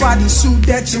wearing, that bodysuit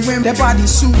that you wearing, that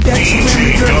bodysuit that you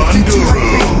wearing, girl, it fits you like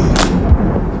paint.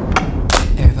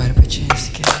 Everybody put your hands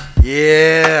together.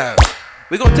 Yeah.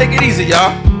 We're gonna take it easy,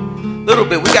 y'all. Little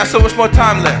bit. We got so much more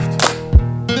time left.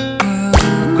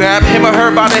 Grab him or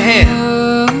her by the hand.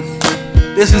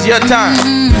 This is your time.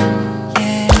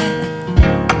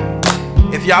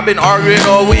 If y'all been arguing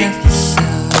all week,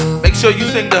 make sure you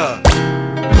sing to her.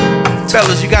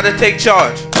 Fellas, you gotta take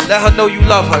charge. Let her know you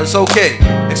love her. It's okay.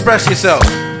 Express yourself.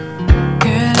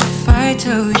 Girl, if I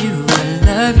told you I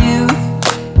love you,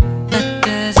 that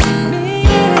doesn't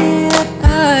mean that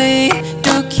I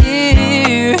don't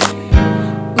care.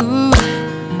 Ooh,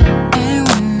 and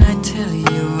when I tell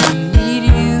you I need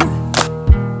you,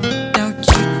 don't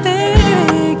you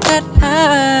think that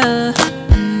I'll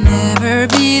never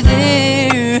be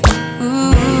there?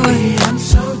 Ooh, baby, I'm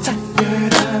so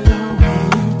tired of the way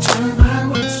you turn my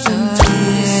words into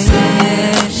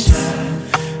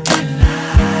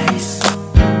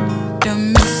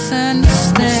don't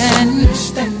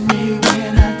misunderstand me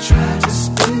when I try to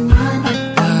speak my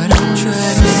mind. What I'm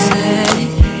trying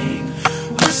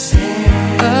to say,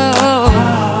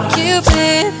 oh,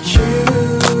 Cupid,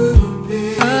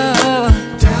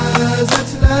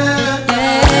 doesn't love,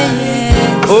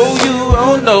 yeah. Oh, you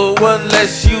won't know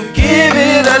unless you give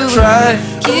it a try.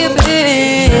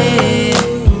 Cupid,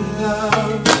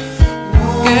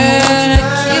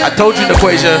 I told you,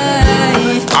 Naquasia,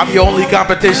 I'm your only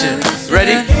competition.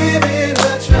 Ready?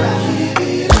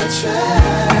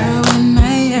 girl, when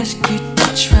I ask you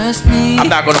to trust me, I'm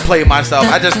not gonna play myself.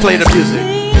 I just play the music.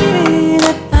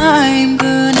 I'm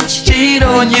gonna cheat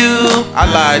on you. I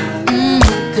lied.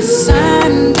 'Cause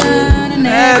I'm got an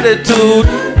Attitude.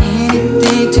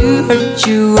 anything to hurt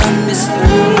you. I'm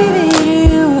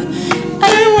misleading you.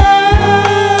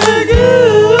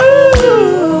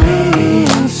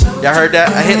 Y'all heard that?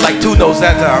 I hit like 2 notes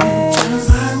that time.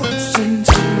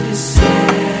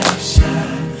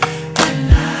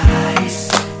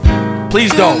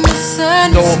 Please don't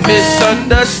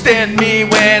misunderstand me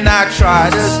when I try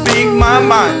to speak my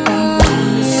mind.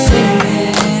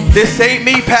 This ain't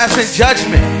me passing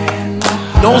judgment.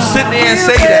 Don't sit there and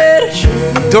say that.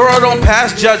 Doru don't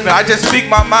pass judgment. I just speak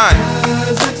my mind.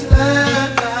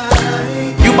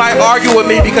 You might argue with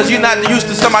me because you're not used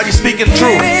to somebody speaking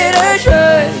truth.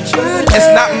 It's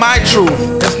not my truth.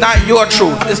 It's not your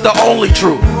truth. It's the only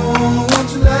truth.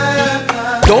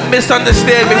 Don't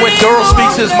misunderstand me when Doru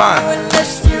speaks his mind.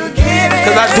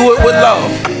 Because I do it with love.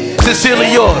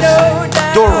 Sincerely yours,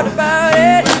 Doru.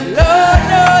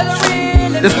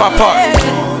 This is my part.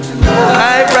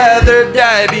 I'd rather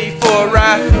die before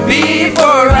I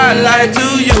lie to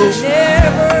you.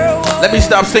 Let me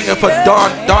stop singing for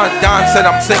Don said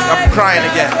I'm crying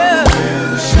again.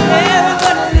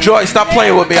 Joy, stop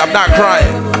playing with me. I'm not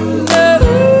crying.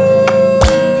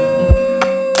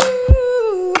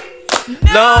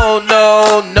 No,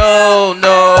 no, no,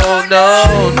 no,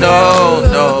 no, no,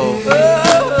 no.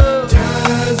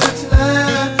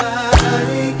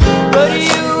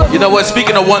 You know what?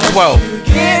 Speaking of 112.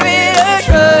 Give it a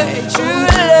try, true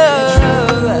love.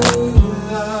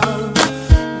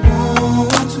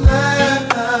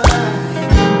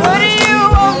 But you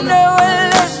won't know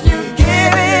unless you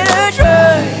give it a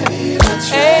try.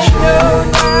 Ain't no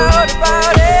doubt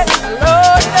about it.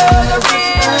 Lord knows I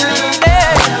really need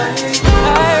it. I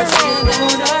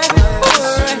really die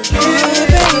before I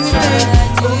give it,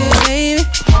 baby.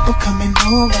 I'm coming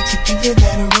home, but you give it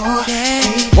that raw.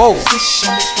 Whoa.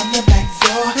 Position is from the back.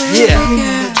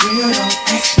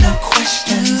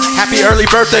 early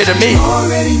birthday to me.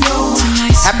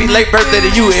 Happy late birthday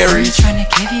to you, Aries. Trying to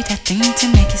give you that thing to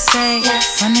make you say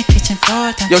yes. On the kitchen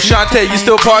floor. Yo, Shantae, you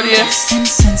still partying?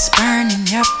 Simpsons burning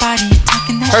your body,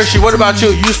 talking that Hershey, what about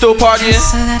you? You still partying?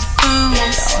 So that phone, the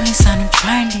only sound I'm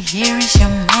trying to hear is your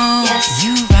moan.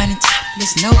 You riding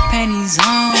topless, no panties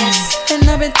on. And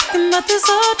I've been thinking about this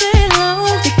all day long.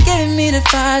 You're getting me to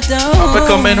fire down. For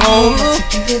coming home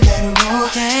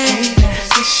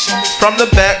from the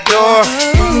back door.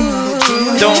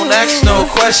 Don't ask no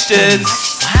questions.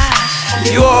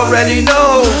 You already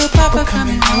know. Papa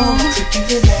coming home.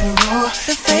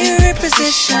 The favorite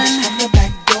position from the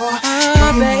back door.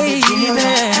 Oh, baby.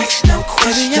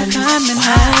 Baby, I'm coming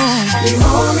home. You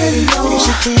already know. You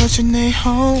should go your name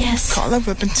home. Call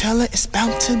her up and tell her it's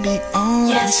about to be on.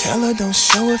 Tell her don't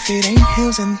show if it ain't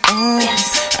heels and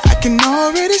thongs. I can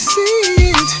already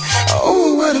see it.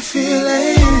 Oh, what a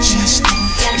feeling. Just don't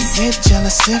get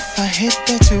jealous if I hit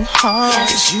that too hard.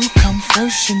 Cause you come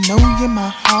first, you know you're my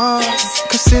heart.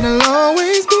 Cause it'll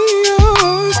always be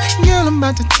yours. Girl, I'm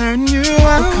about to turn you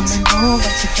out. Coming home,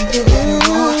 but you can get it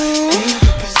more.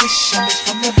 Favorite position is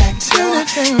from the back door. Turn that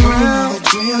thing around.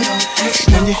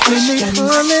 Now you hear me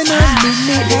pulling up, meet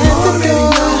me at the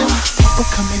door. People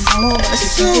coming home,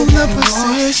 assume the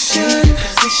position.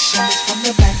 Position is from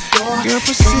the back door. Girl,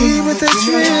 proceed with the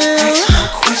drill. No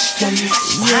question.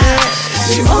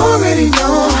 Yes, you already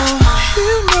know.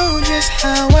 You know just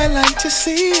how I like to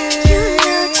see it. You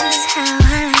know just how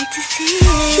I like to see it.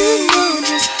 You know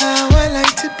just how I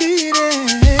like to beat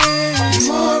it.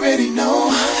 You already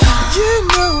know. You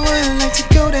know I like to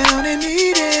go down and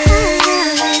eat it.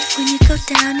 I like when you go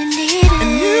down and eat it.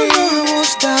 And you know I won't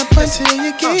stop until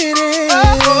you get it. You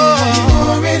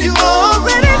already know.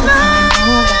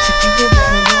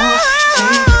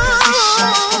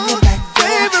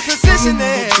 Favorite position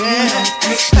there.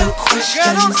 No question.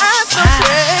 Girl, don't ask no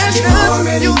questions.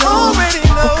 You already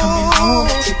know.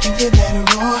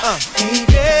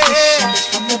 Favorite position is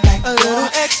from the back door. A little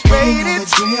X-rated.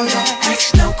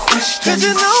 Ask no questions. Cause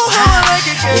you know how I like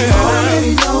it, girl. You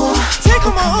already know. Take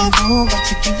them off. Favorite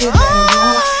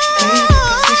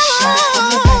position is from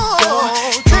the back door.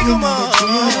 Take them off.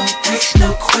 Ask no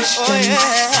questions.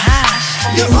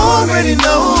 You already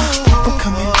know. People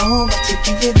coming home, but you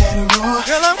can get that raw.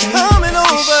 Girl, I'm coming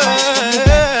over.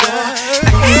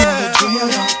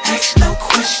 Don't ask no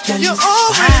questions. You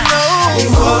already know. You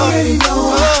already know.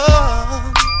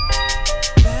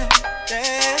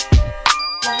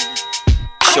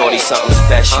 Shorty something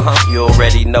special, you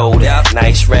already know that.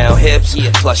 Nice round hips,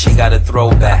 plus she got a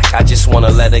throwback. I just wanna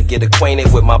let her get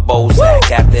acquainted with my Bozak.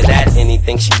 After that,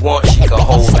 anything she wants, she can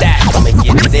hold that. I'ma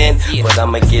get it in, but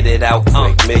I'ma get it out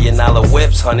quick. $1 million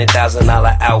whips,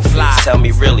 $100,000 outfits. Tell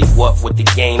me really, what would the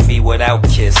game be without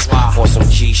Kiss? For some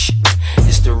G shit,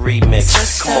 it's the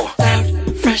remix. Come on.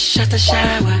 Fresh out the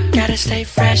shower, gotta stay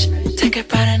fresh. Take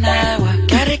about an hour,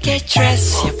 gotta get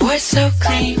dressed. Your boy's so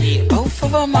clean, both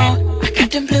of them on. I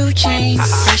got them blue jeans,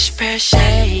 fresh pair of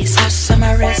shades, house on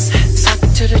my wrist. Sock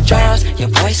to the drawers, your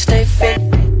boy stay fit.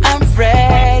 I'm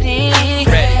ready.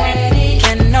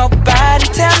 Can nobody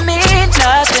tell me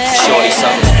nothing? Shorty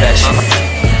something special.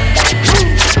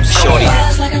 Shorty.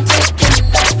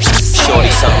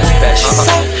 Shorty something special.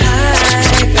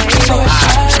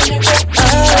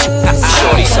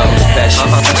 Shorty something special.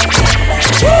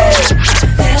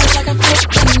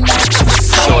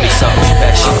 Shorty something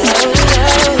special.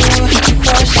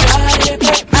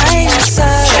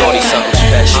 Shorty something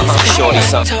special. Shorty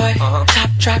something. Top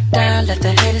drop down, let the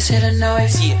haters hear the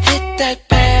noise. Hit that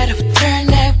pedal, turn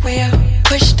that wheel.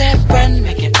 Push that button,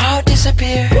 make it all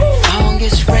disappear. Phone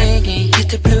gets ringing, hit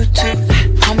the Bluetooth.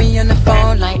 Homie on the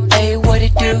phone like, hey, what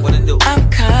it do? I'm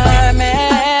coming.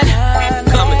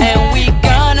 And we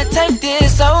gonna take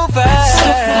this over.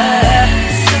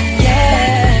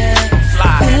 Yeah.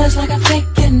 Feels like I'm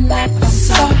taking life, I'm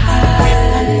so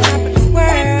high.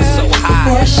 So high.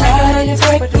 For a shot, you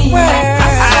break me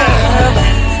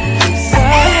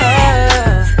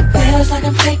feels like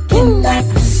I'm taking life,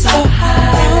 I'm so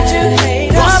high. Don't you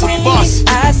hate on me?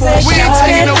 I said, we ain't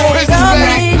taking no prisoners,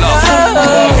 baby.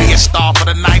 Look, be a star for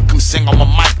the night, come sing on my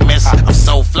mic, miss. I'm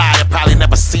so fly, you probably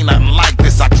never seen nothing like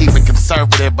this. I keep it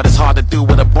conservative, but it's hard to do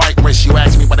with a bright wrist. You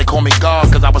ask me why they call me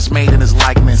God, cause I was made in his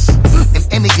likeness. In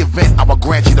any event, I will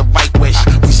grant you the right wish.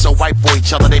 We so white for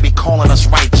each other, they be calling us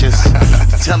righteous.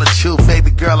 To tell the truth,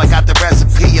 baby girl, I got the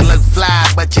recipe. You look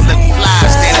fly, but you look fly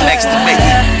standing next to me.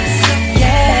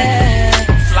 Yeah.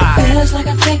 Fly. Feels like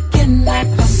I'm taking life,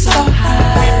 I'm so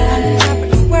high.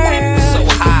 So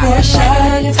high. For a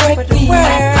shot, you break me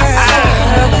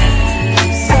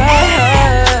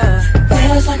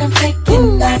feels like I'm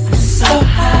taking life, I'm so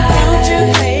high. Don't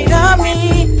you hate on me?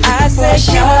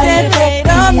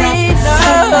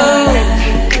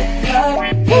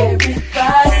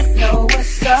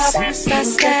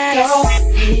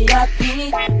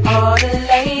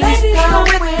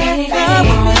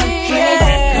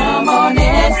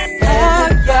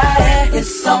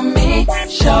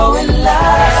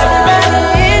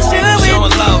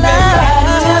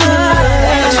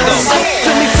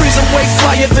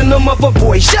 hover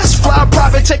boys. Yes, fly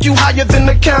private, take you higher than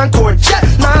the Concorde jet.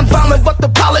 Non-violent, but the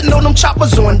pilot know them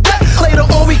choppers on deck. Later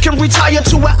on, we can retire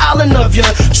to an island of your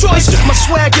choice. My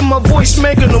swag and my voice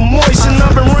making them moist. And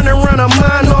I've been running around a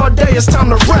mine all day, it's time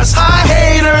to rest. Hi,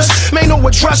 haters, may know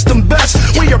what dress them best.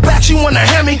 Where your back, you wanna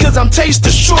hand me, cause I'm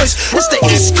taster's choice. It's the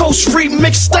East Coast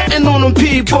remix, stunting on them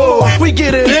people. We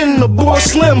get it in, the boy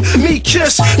Slim, me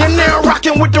Kiss. You're now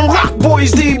rocking with them rock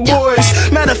boys,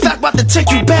 D-boys. Matter of fact, about to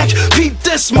take you back. Beat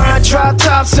this, my drop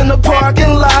tops in the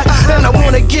parking lot. And I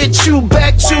wanna get you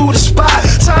back to the spot.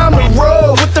 Time to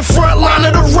roll with the front line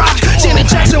of the rock. Janet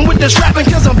Jackson with this rapping,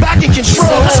 cause I'm back in control.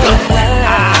 Let's go.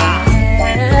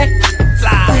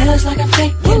 Feels like I'm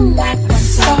taking that one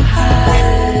so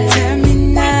high. Turn me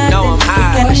nothing. No, I'm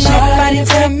high. Can nobody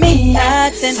turn me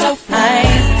nothing so high.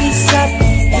 Peace up,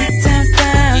 it's time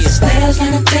down. Feels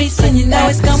like I'm chasing, you know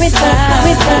it's going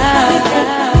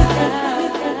down.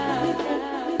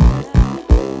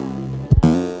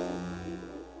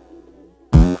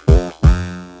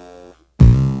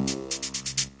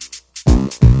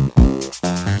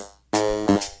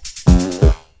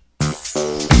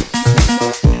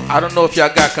 I don't know if y'all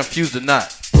got confused or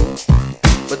not,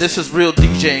 but this is real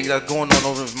DJing that's going on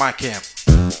over in my camp.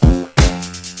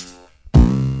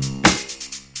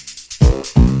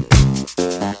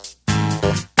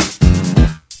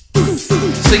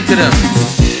 Sing to them.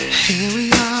 Here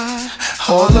we are,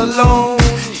 all alone,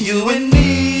 you and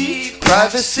me,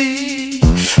 privacy,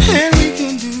 and we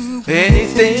can do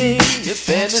anything, your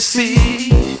fantasy.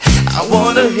 I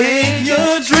wanna make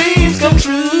your dreams come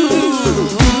true.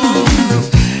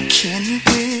 Can you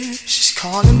hear? She's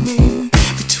calling me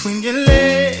between your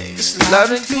legs, loud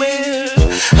and clear.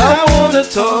 I wanna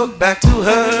talk back to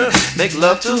her, make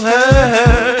love to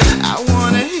her. I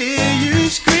wanna hear you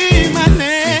scream my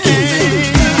name.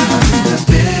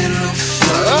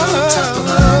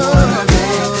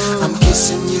 I'm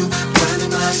kissing you,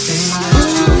 running my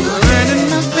fingers through your hair.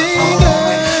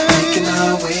 Making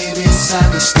our way beside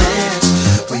the stairs.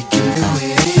 We can do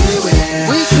it anywhere.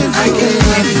 I can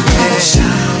love you in the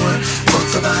shower.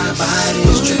 Both of our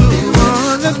bodies dripping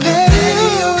on the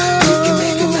patio. We can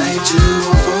make a night you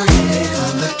won't forget.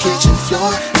 On the kitchen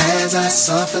floor as I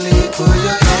softly pull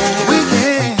your hair. We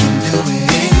can do it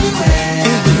anywhere.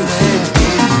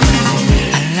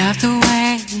 I love the way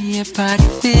your body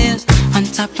feels on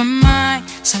top of mine,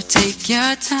 so take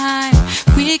your time.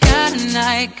 We got a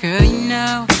night, girl, you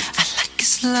know I like it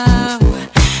slow,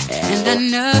 and I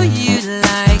know you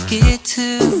like it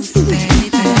too, baby.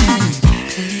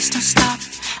 Please don't stop,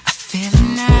 I feel it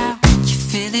now, you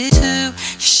feel it too.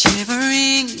 You're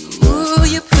shivering, ooh,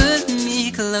 you put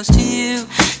me close to you.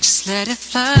 Just let it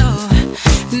flow,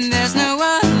 there's no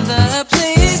other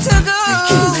place to go.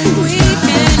 We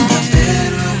can do.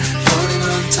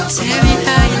 Tell me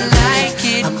how you like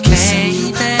it,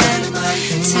 baby.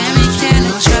 Tell me, can I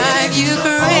drive you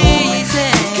crazy?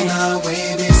 Making our way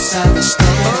beside the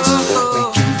stairs. We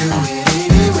can do it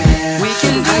anywhere. We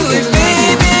can do it,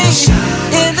 baby.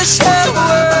 In the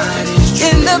shower,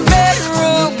 in the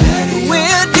bedroom,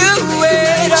 we'll do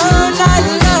it all night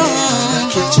long.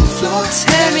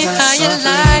 Tell me how you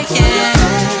like it.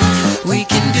 We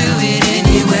can do it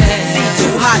anywhere.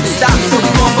 Too hot to stop, so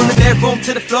we go from the bedroom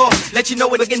to the floor. Let you know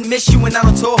we're gonna miss you when I'm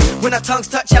on tour. When our tongues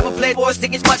touch, have a play boys,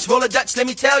 think it's much. Roll a Dutch, let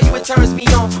me tell you, it turns me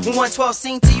on. When 112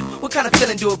 sing to you, what kind of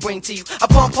feeling do it bring to you? I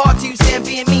pump hard to you, saying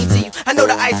being mean to you. I know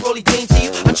the ice rolly clean to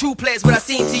you. A true player's what I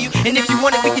seen to you. And if you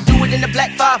want it, we can do it in the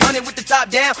black 500 with the top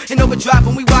down. And overdrive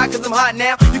when we ride, cause I'm hot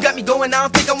now. You got me going, I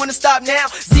don't think I wanna stop now.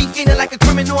 Z feeling like a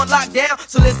criminal on lockdown.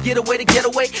 So let's get away to get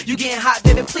away. You getting hot,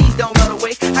 baby, please don't run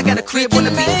away. I got a crib when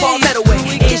the beat fall that away.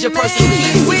 Is your person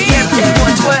keys,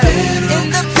 MK112. In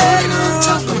the bedroom,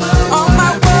 on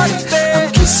my water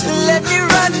bed, let me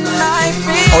run my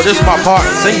feet. Oh, this is my part.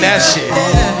 Sing that shit. Tell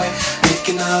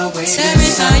me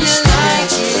how you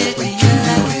like it. We can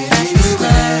do it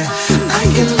anywhere. I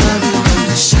can love you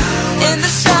in the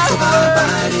shower,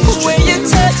 when you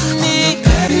touch me,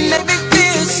 make me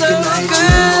feel so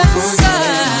good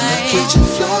inside.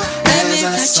 Let me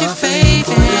touch you,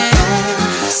 baby.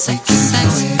 Sexy,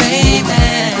 sexy, baby.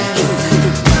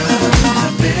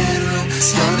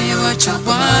 Tell me what you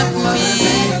want from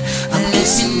me, and let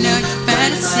me know your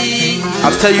fantasy.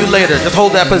 I'll tell you later. Just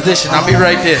hold that position. I'll be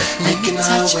right there.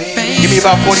 Give me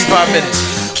about 45 minutes.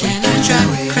 Can I drive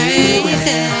you crazy?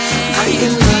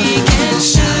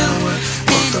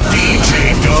 DJ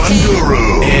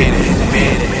Doru.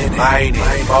 Mighty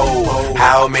Mo.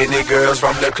 How many girls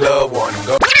from the club wanna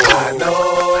go? I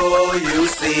know you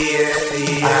see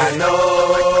it. I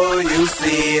know you you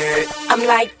see it. I'm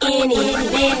like any,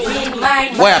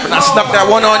 mine. What happened? I snuck that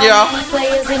one on y'all.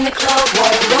 Players in the club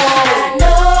won't go. I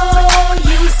know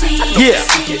you see it.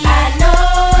 Yeah. I know.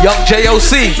 Young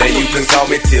J.O.C. Now you can call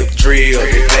me Tip Drill,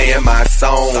 they playing my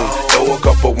song. Throw a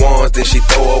couple ones, then she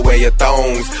throw away her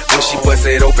thongs. When she bust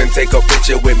it open, take a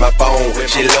picture with my phone.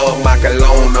 She love my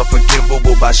cologne,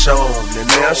 unforgivable by Sean. And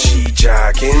now she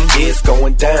jogging, it's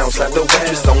going down. Slap the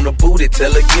waitress on the booty,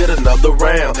 tell her get another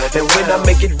round. And when I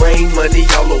make it rain, money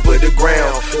all over the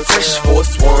ground. Fresh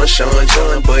Force One, Sean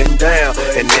John button down.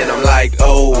 And then I'm like,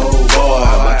 oh boy,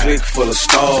 my clique full of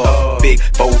stars. Big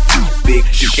boat, big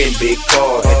dick and big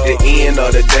cars. At the end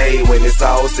of the day, when it's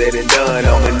all said and done,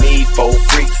 I'ma need 4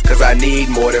 freaks, cause I need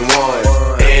more than one.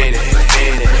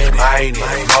 Mine,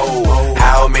 mo.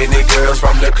 How many girls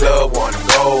from the club wanna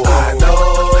go? I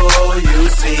know you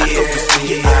see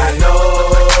it. I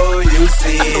know you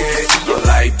see it. I'm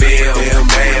like Bill,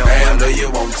 bam, know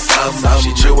you want some.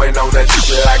 She chewing on the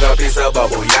juice like a piece of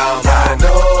bubble yum. I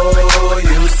know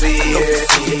you see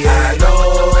it. I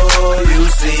know you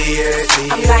see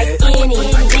it. I'm like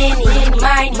any,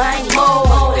 mine, mo.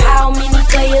 How many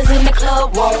players in the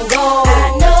club won't go?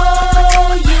 I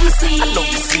know you see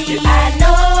it. I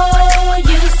know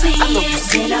you see it.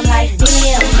 And I'm like,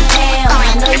 damn,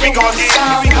 I know you want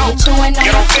some. You're chewing on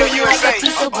the juice like a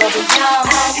piece of bubble yum.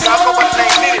 You know, I go by the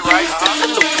name Nitty, right?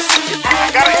 I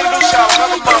gotta introduce y'all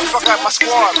another motherfucker at my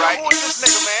squad, right? Who is this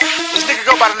nigga, man? This nigga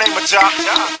go by the name of Jock.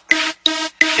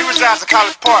 He resides in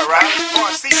College Park, right?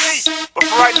 CC. But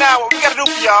for right now, what we gotta do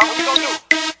for y'all, what we gonna do?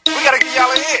 We gotta give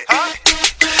y'all a hit, huh?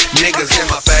 Niggas in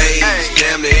my face,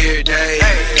 damn near every day.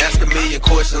 Ask a million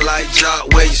questions like Jock,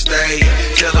 where you stay?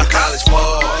 Tell them College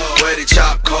Park, where they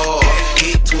chop cars.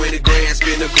 Hit 20 grand,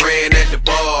 spend $1 grand at the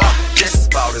bar. Just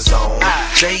about his own.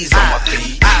 J's on my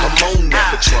feet, I'm on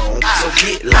that Patron, so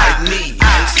get like me.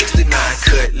 69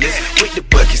 Cutlass with the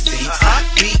bucket seats.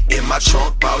 Beat in my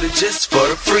trunk, bought it just for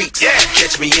the freaks.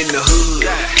 Catch me in the hood,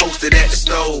 posted at the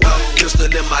store. Pistol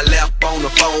in my lap on the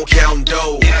phone, counting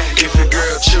dough. If a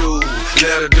girl choose,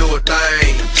 let her do a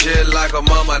thing. Just like a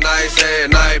mama, nice ass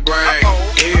night brain.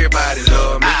 Everybody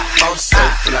love me, I'm so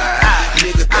fly.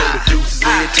 Niggas throw the deuces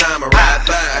every time I ride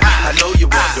by. I know you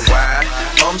wonder why,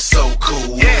 I'm so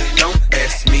cool. Don't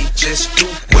ask me, just do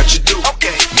what you do.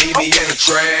 Meet me in the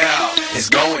trap, it's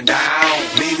going down.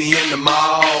 Meet me in the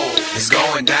mall, it's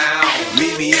going down.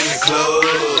 Meet me in the club,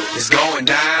 it's going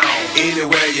down.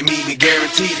 Anywhere you meet me,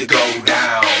 guaranteed to go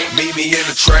down. Meet me in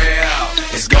the trap,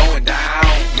 it's going down.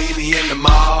 Meet me in the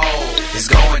mall, it's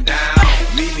going down.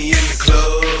 Meet me in the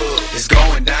club, it's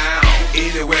going down.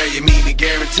 Anywhere you meet me,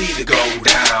 guaranteed to go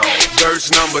down.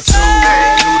 Verse number 2,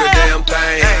 do the damn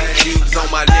thing. Cubes on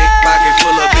my neck, pocket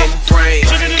full of big frames.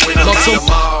 When I'm in the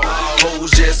mall,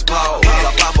 hoes just pause.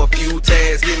 I pop a few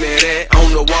tags, give me that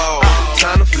on the wall.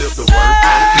 Time to flip the work,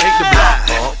 make the block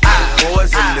bump.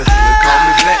 Boys in the hood, call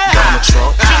me Black Donald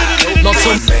Trump. No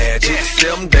magic,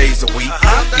 7 days a week.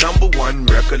 #1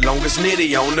 record, longest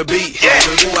nitty on the beat.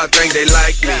 Who I think they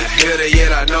like me, better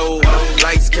yet I know.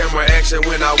 Lights, camera, action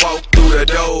when I walk through the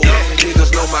door.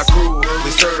 Niggas know my crew,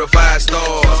 we certified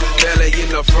stars. Belly in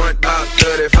the front, about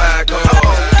 35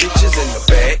 cars. Bitches in the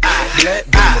back, black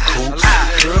beamer coops.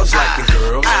 Girls liking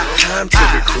girls, time to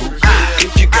recruit.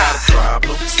 If you got a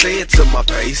problem, say it to my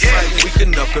face. We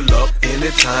can knuckle up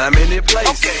anytime, any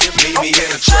place. Meet me in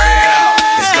the trap,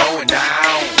 it's going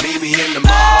down. Meet me in the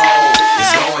mall,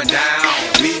 it's going down.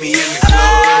 Meet me in the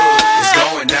club, it's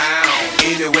going down.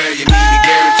 Anywhere you meet me,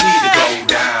 guaranteed to go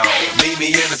down. Meet me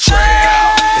in the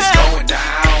trap, it's going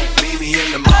down. Meet me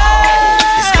in the mall,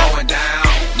 it's going down.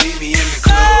 Meet me in the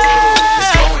club,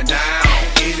 it's going down.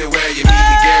 Anywhere you meet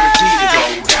me, guaranteed to go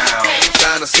down.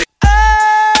 Time to say.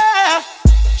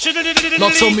 Now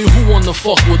tell me who wanna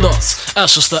fuck with us?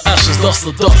 Ashes to ashes, dust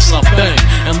to dust. I bang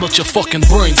and let your fucking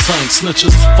brains hang.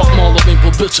 Snitches, fuck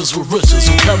Marlboro bitches with riches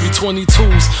who carry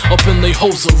 22s up in they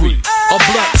hosiery. A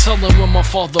black telling when my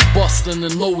father busted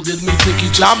and loaded me. Think he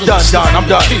just I'm done.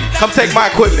 Come take my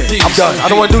equipment. I'm done. I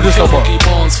don't wanna do this no more.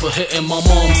 For hitting my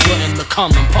mom's letting the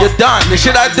condom pop. You're done. The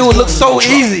shit I do looks so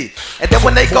easy, and then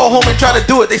when they go home and try to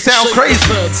do it, they sound crazy.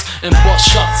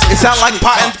 It sounds like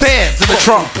pot and pans in the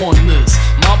trunk.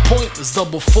 My point is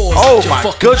double fours. Oh my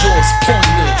goodness.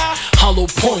 Hollow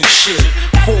point shit.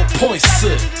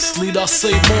 4.6. Need I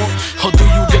say more? Or do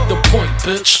you get the point,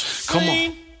 bitch? Come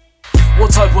on.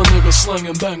 What type of nigga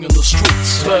slangin' bang in the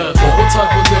streets? Bad boy. What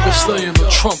type of nigga stay in the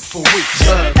trunk for weeks?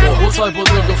 Bad boy. What type of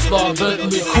nigga fly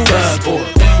Bentley cool? Bad boy.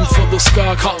 Aim for the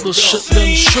sky, cop the shit,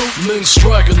 then shoot. Ming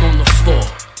striking on the floor.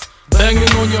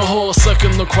 Banging on your horse,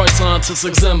 second the Christ scientists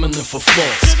examining for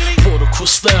flaws. Pour the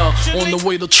crystal on the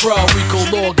way to trial. Rico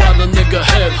Law got a nigga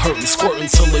head hurting, squirting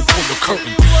till they pull the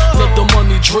curtain. Let the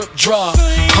money drip dry.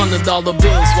 $100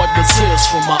 bills wipe the tears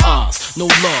from my eyes. No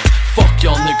love, fuck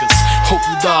y'all niggas. Hope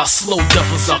you die slow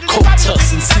death as I cold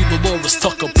test and see Dolores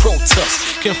Tucker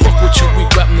protest. Can't fuck with you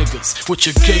weak rap niggas, with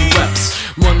your gay raps.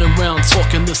 Running around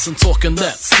talking this and talking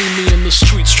that. See me in the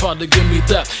streets, try to give me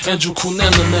that. Andrew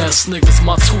Cunanan ass niggas,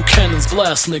 my two cannons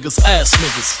blast niggas, ass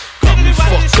niggas. Got me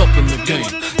fucked up in the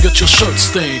game. Get your shirt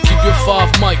stained, keep your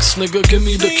 5 mics, nigga, give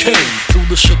me the cane. Do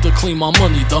the shit to clean my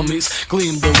money, dummies.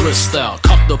 Gleam the wrist out,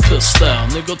 cock the piss out.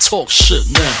 Nigga, talk shit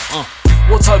now,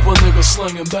 What type of nigga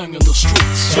slinging bang in the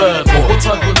streets? Bad boy. What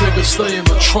type of nigga stay in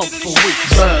the trunk for weeks?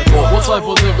 Bad boy. What type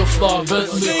of nigga fly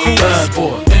Bentley Cruise? Bad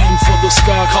boy. Aim for the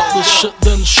sky, cop the shit,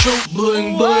 then shoot.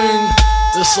 Bling bling.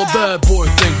 It's a bad boy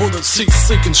thing. Bullet seats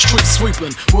seeking, street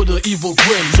sweeping with an evil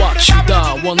grin. Watch you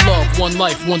die. One love, one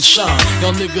life, one shine.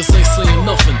 Y'all niggas ain't saying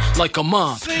nothing like a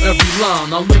mine. Every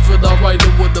line I live it, I write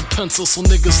it with a pencil, so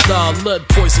niggas die lead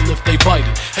poison if they bite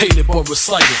it. Hate it but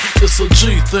recite it. It's a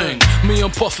G thing. Me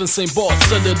and Puffin St. Bart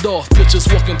set it off. Bitches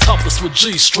walking topless with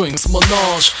G-strings.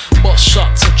 Menage, bust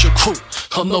shots at your crew.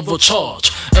 Another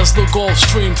charge. As the Gulf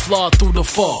Stream fly through the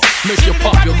fog. Make you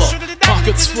popular.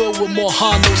 Pockets filled with more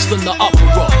high notes than the opera.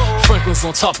 Franklin's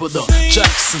on top of the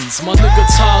Jacksons. My nigga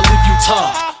Ty, leave you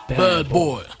tied. Bad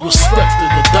boy, respected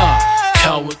to die.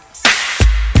 Coward.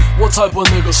 What type of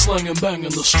nigga slinging bang in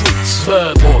the streets?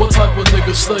 Bad boy. What type of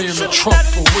nigga stay in the trunk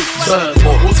for weeks? Bad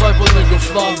boy. What type of nigga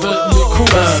fly Bentley Cruise?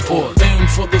 Bad boy. Aim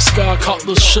for the sky, cop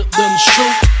the shit, then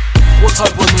shoot. What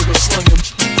type of nigga slinging?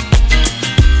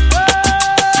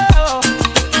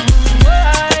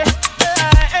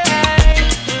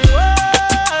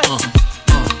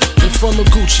 From the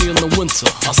Gucci in the winter,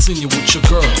 I seen you with your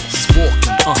girls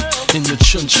walking, in your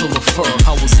chinchilla fur.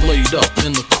 I was laid up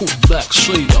in the coupe black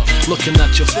shader, looking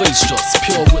at your face just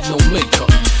pure with no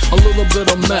makeup. A little bit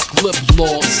of MAC lip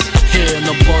gloss, hair in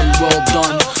a bun, well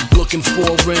done. Looking for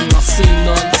a ring, I seen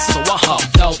none, so I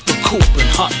hopped out the coupe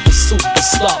and hot pursuit to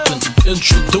stop and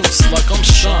introduce like I'm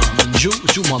shining.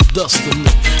 You my destiny,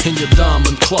 in your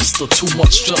diamond cluster, too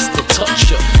much just to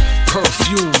touch ya.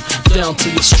 Perfume down to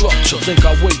your structure. Think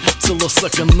I wait till the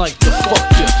second night to fuck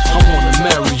ya. I wanna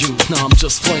marry you. Nah, I'm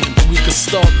just playing. We could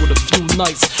start with a few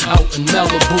nights out in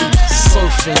Malibu,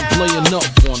 surfing, laying up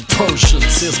on Persians.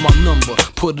 Here's my number,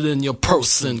 put it in your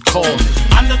purse and call me.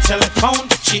 On the telephone,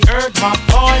 she heard my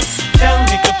voice. Tell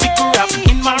me to pick her up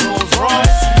in my Rolls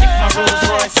Royce. If my Rolls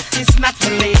Royce is not for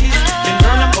ladies, then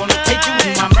girl, I'm gonna take you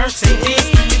in my Mercedes.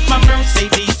 If my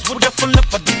Mercedes would have full up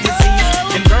of the disease,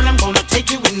 then girl, I'm gonna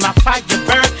take you in my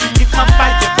Firebird. If my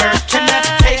Firebird cannot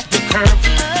take the curve,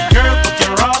 girl, put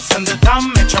your ass on the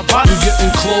dumb metro bus. We're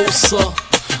getting closer.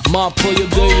 My player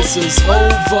days is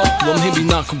over. Well, maybe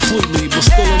not completely, but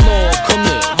still in all, come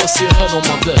here, rest your head on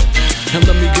my bed, and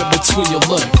let me get between your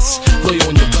legs. Lay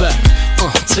on your back,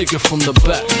 take it from the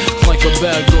back, like a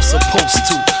bad girl supposed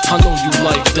to. I know you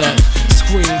like that.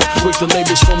 Scream, wake the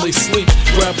neighbors from they sleep.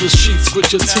 Grab the sheets,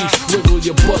 grit your teeth, wiggle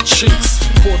your butt cheeks.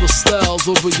 Pour the styles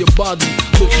over your body,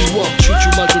 look you up, treat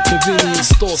you like a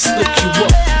convenience store, stick you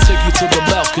up, take you to the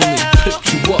balcony, pick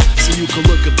you up, so you can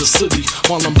look at the city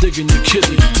while I'm digging your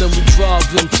kitty. Then we drive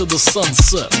into the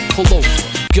sunset, pull over,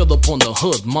 get up on the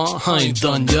hood, ma, I ain't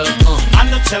done yet. On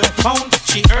the telephone,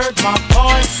 she heard my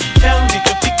voice. Tell me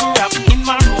to pick her up in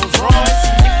my Rolls Royce.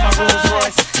 If my Rolls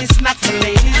Royce is not for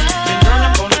ladies, then girl,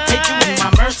 I'm gonna take you in my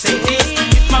Mercedes.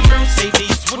 If my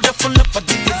Mercedes would have full up of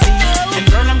the disease, then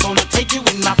girl, I'm gonna take you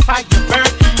in my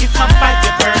Firebird. If my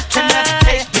Firebird cannot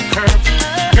take the curve,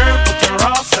 girl, put your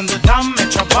ass on the dumb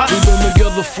metro bus. We've been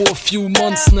together for a few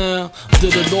months now.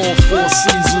 Did it all 4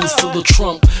 seasons to the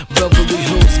Trump. Beverly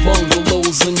Hills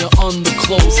bungalows in your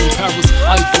underclothes. In Paris,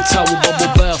 Eiffel Tower,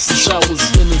 bubble baths and showers.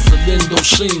 Dinners at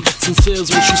Indochine. Since here's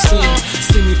what you seen.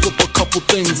 See me flip a couple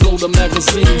things, load of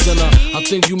magazines, and I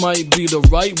think you might be the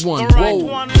right one.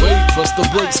 Whoa, wait, press the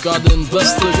brakes, gotta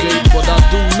investigate. But I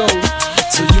do know,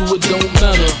 to you it don't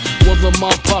matter whether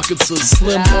my pockets are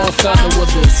slim or fatter,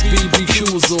 whether it's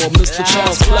BBQs or Mr.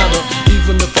 Child's platter.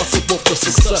 Even if I slip off the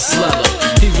success ladder,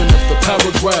 even if the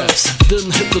paragraphs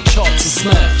didn't hit the charts and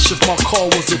smash. If my car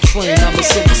was a train, I'm a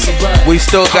silver Sarab. We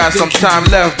still got some time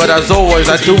left, but as always,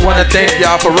 I do want to thank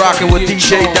y'all for rocking with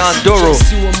DJ Doru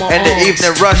and the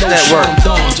Evening Rush Network.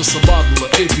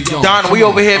 Don, we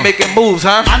over here making moves,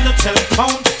 huh? On the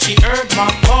telephone, she heard my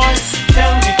voice.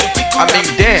 Tell me to pick her up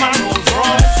in my Rolls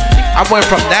Royce. I went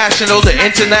from national to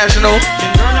international.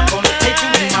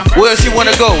 Where else you want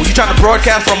to go? You trying to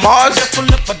broadcast from Mars?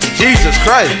 Jesus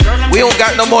Christ, we don't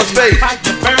got no more space.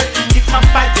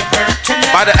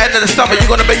 By the end of the summer, you're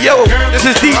gonna be, yo, this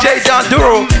is DJ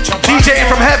Doru, DJing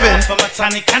from heaven.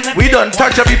 We done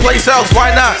touch every place else,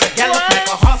 why not?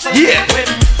 Yeah.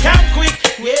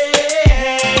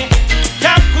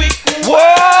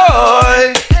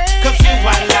 Whoa.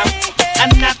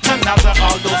 And not another,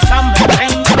 although some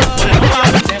things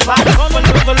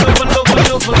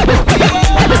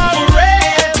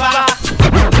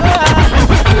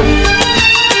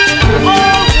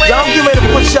Yo, I'm getting ready to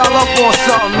put y'all up on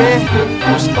something, man.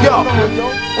 Yo,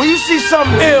 when you see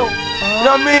something ill, you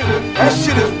know what I mean? That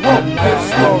shit is woke.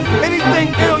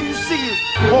 Anything ill you see is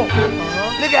woke.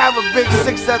 Nigga have a big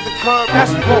 6 at the curb,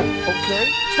 that's woke, okay?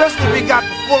 Especially if he got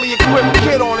the fully equipped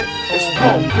kid on it, it's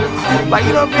woke. Like,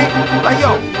 you know what I mean? Like,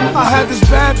 yo, I had this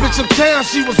bad bitch uptown,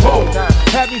 she was woke.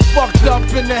 Had me fucked up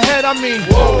in the head, I mean,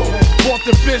 whoa. Bought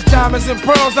the bitch diamonds and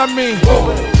pearls, I mean,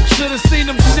 whoa. Should've seen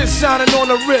them shit shining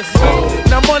on the wrist.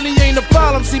 Now money ain't a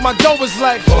problem, see my dough is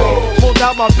like, pulled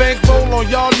out my bankroll on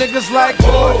y'all niggas like,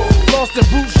 lost the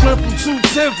boot strip from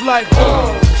 210th like,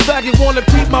 faggot wanna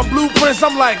peep my blueprints,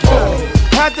 I'm like,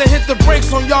 had to hit the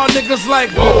brakes on y'all niggas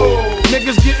like,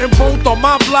 niggas getting both on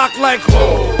my block like,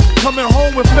 coming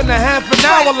home within a half an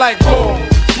hour like,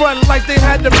 running like they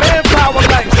had the manpower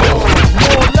like,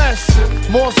 more or less,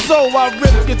 more so, I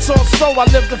rip guitar so I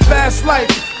live the fast life,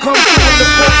 come through in the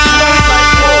first life like,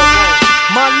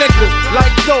 my niggas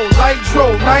like dough, like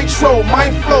dro, nitro, my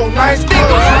flow, nice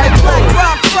clothes, like black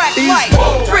rock, crack light,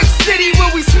 Brick City where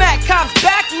we smack cops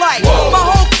back like, my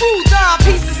whole crew dime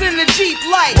pieces in the Jeep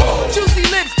like, juicy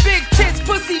lips, big tits,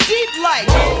 pussy deep like,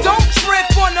 don't trip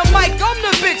on the mic, I'm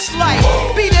the bitch like,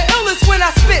 be the illest when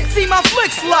I spit, see my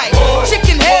flicks like,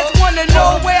 chicken heads wanna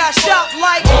know where I shop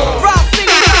like, rock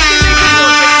singing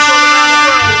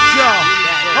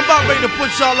I'm about ready to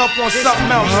put y'all up on something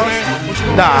else,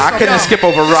 man. Nah, I couldn't skip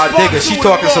over Rod Digger. She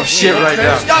talking some shit right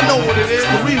now. Y'all know what it is,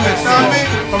 the remix, know what I mean?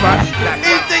 Alright.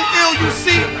 Anything ill you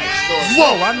see,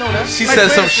 whoa, I know that. She said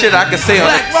some shit I can say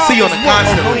on the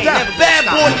concert. Bad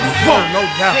boy, whoa, no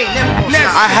doubt.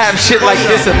 I have shit like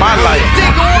this in my life.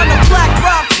 Digger on the black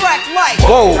rock track like,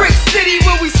 whoa. Brick City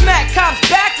where we smack cops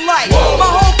back like, my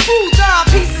whole crew dime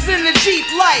pieces in the Jeep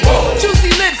like,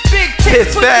 juicy lips, big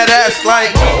tits, fat ass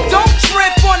like, don't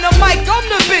trip on the mic, I'm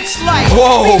the bitch like,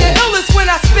 whoa. Be the illest when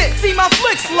I spit, see my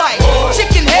flicks like,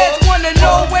 chicken heads wanna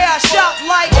know where I shop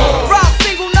like, rock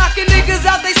single knocking niggas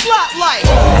out they slot like,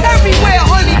 everywhere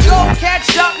honey go, catch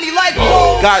shot me like,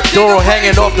 whoa. Got Doru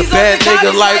hanging off the bed,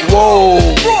 nigga like, whoa.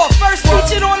 Raw first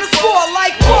featured on the score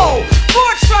like, whoa.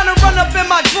 George trying to run up in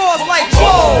my drawers like,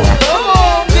 whoa. Come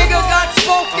on, nigga got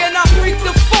smoke and I freak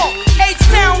the funk.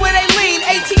 H-Town where they lean,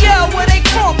 ATL where they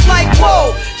crunk like,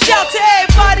 whoa. Shout to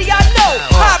everybody I know,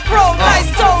 hot bro, nice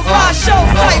toes, my shows,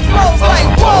 tight flows like,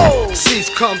 whoa. Seats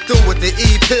come through with the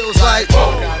E-pills like,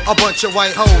 a bunch of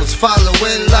white hoes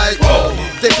following like,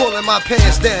 they pulling my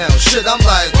pants down, shit I'm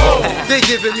like, they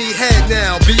giving me head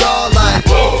now, be all like,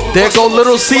 there go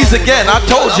Little C's again, I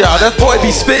told y'all, that boy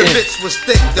be spitting. The bitch was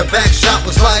thick, the back shot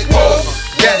was like,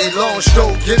 daddy long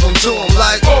stroke, give him to him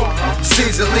like,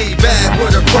 Caesar Lee bad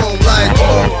with a chrome like,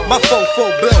 my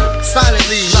 4-4 blow,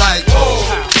 silently like,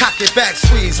 cock it back,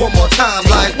 squeeze one more time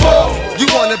like, you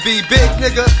wanna be big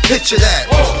nigga, picture that,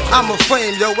 I'ma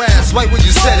frame your ass right where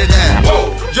you said it at,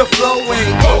 your flow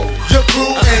ain't, your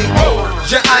crew ain't,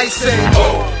 your ice ain't,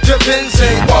 your Benz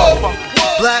ain't,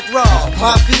 Black Raw,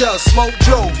 Mafia, Smoke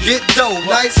Joe, get dough,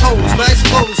 nice hoes, nice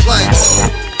clothes like,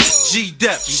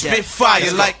 G-Dep, spit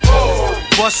fire like,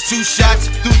 bust 2 shots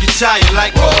through your tire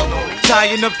like,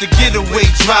 tying up the getaway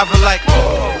driver like,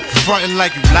 frontin'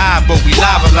 like you live but we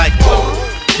live like,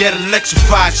 get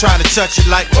electrified trying to touch it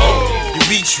like, you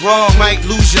reach wrong might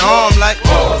lose your arm like,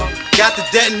 got the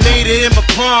detonator in my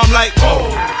palm like,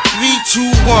 3, 2,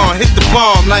 1, hit the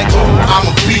bomb like, I'm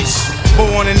a beast,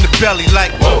 born in the belly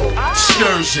like,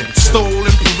 excursion,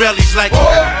 stolen Pirellis like,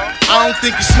 I don't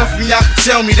think it's nothing y'all can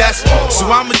tell me that's,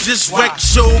 so I'ma just wreck the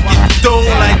show, get the dough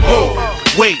like, whoa,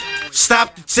 wait,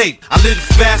 stop the tape, I live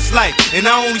a fast life, and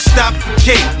I only stop for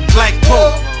cake, like,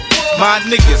 whoa, my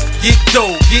niggas, get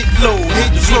dough, get low,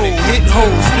 hit the road, hit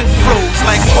hoes, spit flows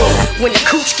like, whoa. When the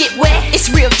cooch get wet,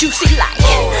 it's real juicy like,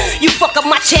 you fuck up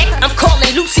my check, I'm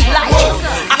calling Lucy like,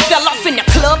 I fell off in the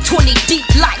club 20 deep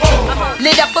like,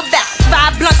 lit up about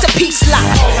 5 blunts a piece like,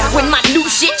 when my new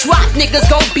shit drop, niggas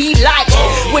gon' be like,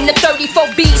 when the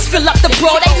 34 B's fill up the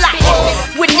bro they like,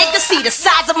 when niggas see the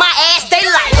size of my ass they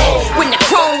like, when the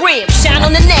chrome rims shine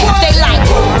on the neck they like,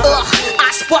 I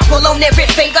sparkle on every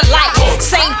finger like,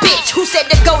 same bitch who said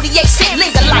the Goldie ain't shit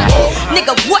linger like,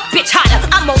 nigga what bitch hotter,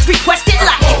 I'm most requested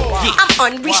like, I'm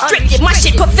unrestricted, my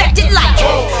shit perfected like,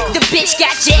 the bitch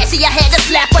got jazzy, I had to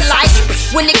slap her like,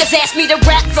 When niggas ask me to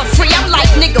rap for free, I'm like,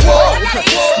 nigga, whoa.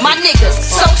 My niggas,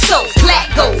 so, black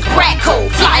gold, crack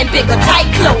cold, flying bigger, tight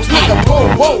clothes, nigga,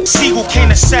 whoa. Siegel came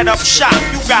to set up shop,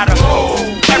 you gotta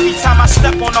every time I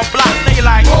step on a block, they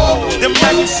like them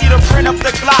young, you see the print of the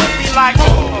Glock, be like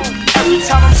every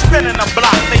time I'm spinning a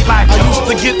block, they like I used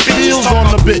to get pills on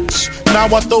the bitch. Now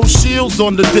I throw shields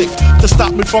on the dick to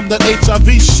stop me from that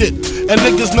HIV shit. And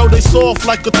niggas know they soft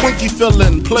like a Twinkie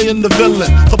fillin', playing the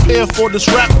villain, prepare for this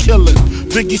rap killing.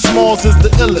 Biggie Smalls is the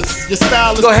illest. Your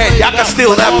style is go ahead, y'all can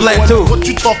steal that blend too. What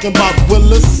you talking about,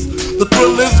 Willis? The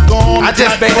thrill is gone. I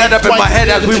just made that up in my head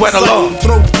as we went along.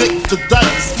 Throw dick to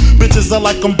dice. Bitches are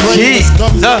like I'm brainless,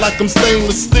 guns are like I'm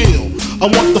stainless steel.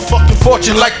 I want the fucking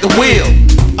fortune like the wheel.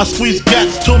 I squeeze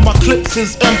gats till my clips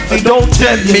is empty. Don't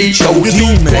tempt me,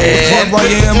 OD man. Fuck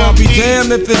I am, I'll be damned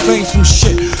if this ain't some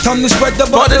shit. Time to spread the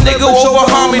butter, nigga over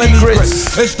harmony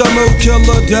grits. It's the Mo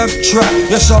Killer Death Trap.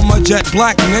 Yes, I'm a jet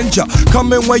black ninja.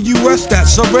 Coming where you rest at,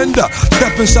 surrender.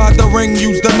 Step inside the ring,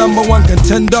 use the #1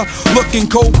 contender.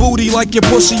 Looking cold booty like your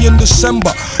pussy in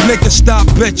December. Nigga, stop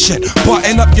bitching,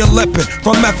 button up your lippin'.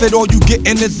 From method, all you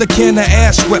gettin' is the can of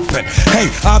ass whipping.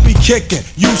 Hey, I be kicking.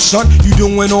 You son, you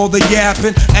doing all the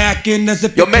yapping, acting as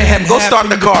if yo, Mayhem, go start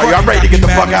the car. Y'all ready to get the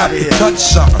fuck out of here? Touch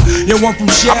something. You want from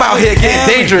shit. I'm out here getting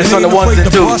dangerous on the ones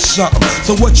and twos.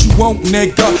 So what you want,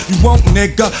 nigga? You want,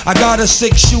 nigga? I got a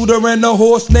 6-shooter and a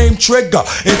horse named Trigger.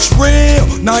 It's real,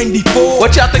 94.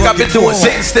 What y'all think I've been doing?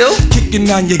 Sitting still?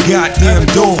 Kicking on your goddamn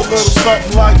doors. Fuck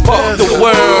the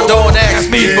world, don't ask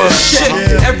me for shit.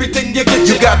 Everything you get,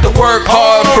 you got to work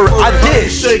hard for it. I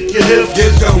did. Shake your hips, you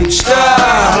don't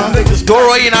stop.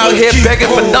 Doru ain't out here begging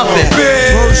for nothing.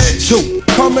 Verse 2.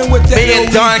 Coming with that me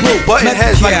and Don keep butting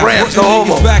heads like Rams, no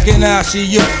homo. Back in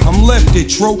ICU, I'm lifted,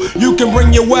 true. You can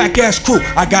bring your whack ass crew.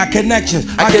 I got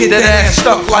connections. I get that ass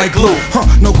stuck like glue.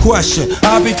 No question.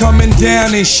 I be coming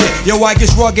down and shit. Yo, I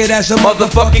get rugged as a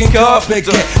motherfucking carpet.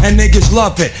 And niggas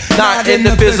love it. Not in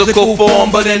the physical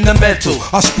form, but in the mental.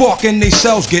 I spark and they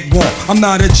cells get warm. I'm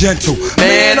not a gentle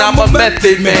man. I'm a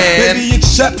method man. Baby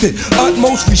accepted,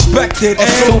 utmost respected.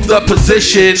 Assume the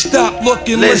position. Stop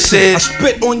looking, listen. I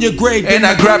spit on your grave. And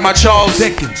I grab my Charles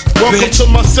Dickens. Welcome to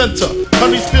my center.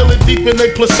 Honey's feeling deep in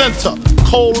their placenta.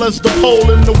 Cold as the pole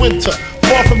in the winter.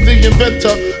 Far from the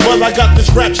inventor, well I got this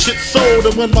rap shit sold.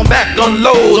 And when my back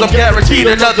unloads, I'm guaranteed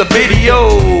another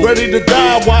video. Ready to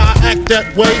die while I act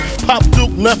that way. Pop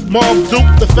Duke left Mom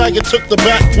Duke, the faggot took the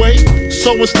back way.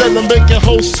 So instead of making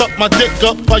hoes suck my dick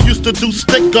up, I used to do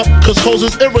stick up, cause hoes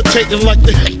is irritating like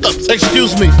the hiccups.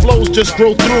 Excuse me, flows just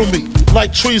grow through me.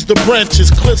 Like trees to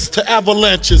branches, cliffs to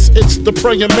avalanches. It's the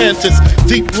praying mantis,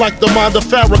 deep like the mind of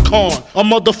Farrakhan. A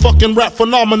motherfucking rap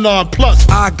phenomenon. Plus,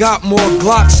 I got more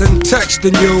Glocks and text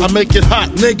than you. I make it hot.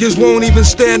 Niggas won't even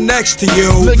stand next to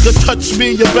you. Nigga touch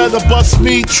me, you better bust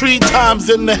me 3 times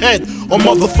in the head, or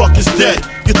motherfuckers dead.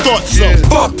 You thought so?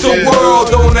 Fuck the world,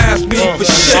 don't ask me for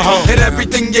shit. And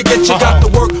everything you get, you got to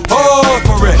work hard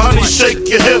for it. Honey, shake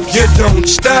your hips. You don't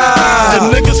stop.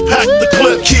 And niggas pack the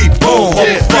clip. Keep on.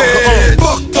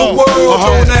 Fuck the world,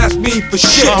 don't ask me for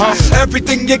shit.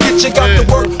 Everything you get, you got to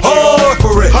work hard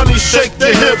for it. Honey, shake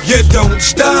the hips. You don't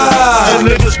stop. And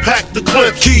niggas pack the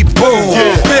clip. Keep on.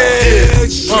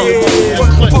 Bitch.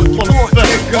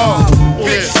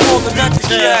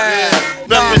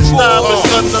 Nothing style is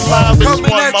unalive. It's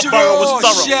Coming one, at my you borough raw, was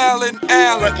thorough. Shallon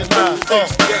Allen.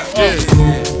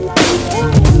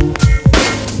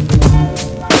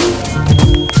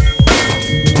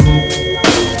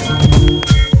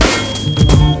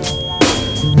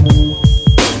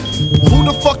 Who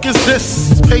the fuck is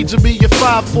this? Paging me at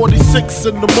 5:46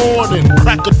 in the morning.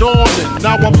 Crack of dawning,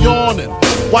 now I'm yawning.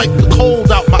 Wipe the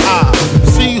cold out my eye.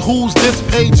 See who's this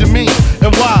paging me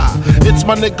and why. It's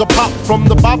my nigga Pop from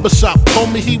the barber shop.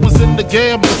 Told me he was in the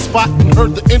gambling spot and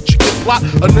heard the intricate plot.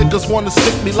 A niggas wanna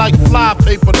stick me like fly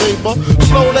paper, neighbor.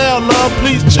 Slow down, love,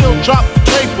 please chill, drop the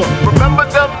caper. Remember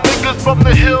them niggas from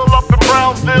the hill up in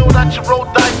Brownsville that you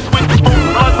rolled dice with? Smoke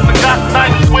blunts and got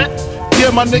nice with? Yeah,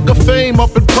 my nigga Fame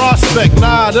up in Prospect.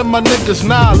 Nah, them my niggas,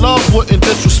 nah, love wouldn't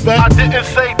disrespect. I didn't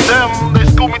say them, they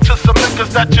schooled me to some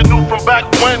niggas that you knew from back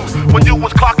when you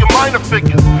was clocking minor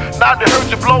figures. Now they heard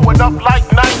you blowing up like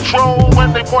nitro,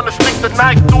 when they wanna stick the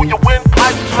knife through your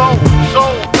windpipe slow. So,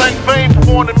 thank Fame for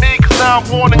warning me, cause now I'm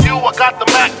warning you. I got the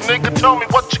Mac, nigga, tell me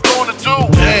what you gonna do.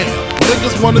 Damn,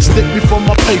 niggas wanna stick me for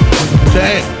my paper.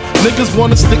 Damn, niggas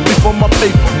wanna stick me for my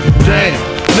paper. Damn,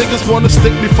 niggas wanna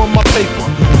stick me for my paper.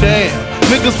 Damn.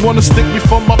 Niggas wanna stick me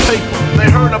for my paper. They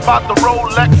heard about the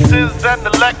Rolexes and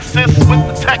the Lexus with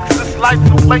the Texas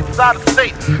license plates out of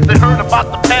state. They heard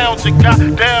about the pounds you got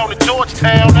down in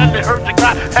Georgetown, and they heard you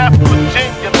got half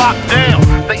Virginia locked down.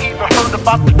 They even heard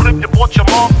about the clip you bought your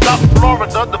mom South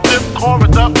Florida, the 5th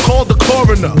corridor. Call the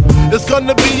coroner. It's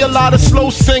gonna be a lot of slow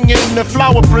singing and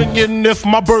flower bringing if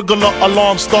my burglar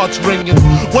alarm starts ringing.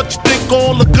 What you think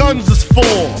all the guns is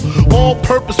for?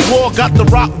 All-purpose war, got the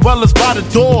Rockwellers by the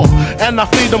door, and I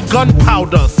feed them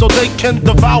gunpowder so they can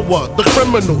devour the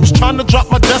criminals trying to drop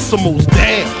my decimals.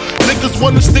 Damn, niggas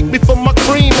wanna stick me for my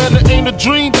cream, and it ain't a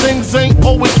dream. Things ain't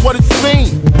always what it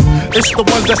seems. It's the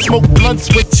ones that smoke blunts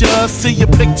with ya, see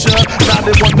your picture. Now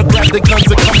they wanna grab their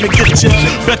guns and come and get ya.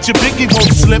 Bet your Biggie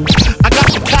won't slip. I got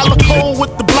the calico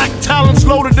with the black talons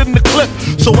loaded in the clip,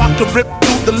 so I can rip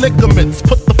through the ligaments.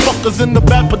 Put the fuckers in the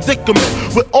bad predicament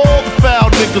where all the foul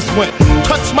niggas went.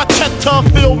 Touch my cheddar,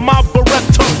 feel my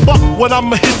Beretta. Fuck when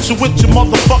I'ma hit you with your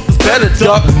motherfuckers. Better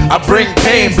duck. I bring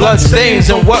pain, blood stains,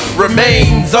 and what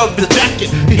remains of the jacket.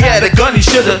 He had a gun, he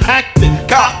should've packed it,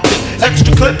 cocked it.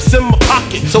 Extra clips in my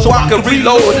pocket, so I can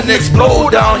reload and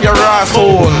explode down your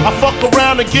asshole. I fuck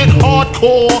around and get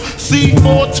hardcore.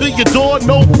 C4 to your door,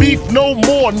 no beef, no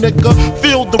more, nigga.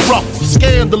 Feel the rough,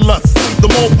 scandalous. The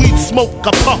more weed smoke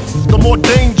I puff, the more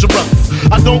dangerous.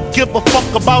 I don't give a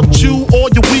fuck about you or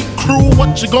your weak crew.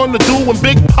 What you gonna do when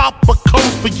Big Papa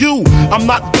comes for you? I'm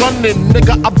not gunning,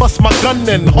 nigga, I bust my gun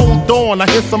in. Hold on, I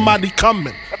hear somebody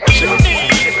coming.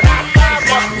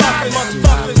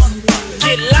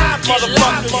 Get live,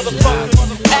 motherfucker.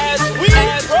 As we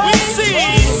proceed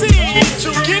to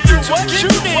give you what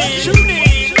you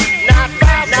need.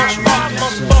 9-5,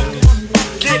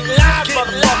 motherfucker. Get live,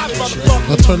 motherfucker.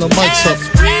 Now turn the mics up.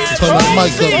 Turn that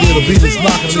mic up. Yeah, the beat is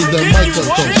knocking. Leave that mic up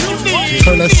though.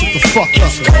 Turn that shit the fuck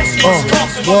up.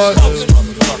 What?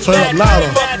 Turn up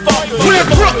louder. Where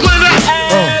Brooklyn at?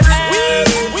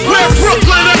 Where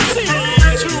Brooklyn at?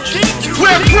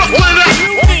 Where Brooklyn at?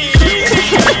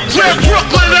 Where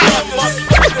Brooklyn at?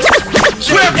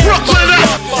 Where Brooklyn at?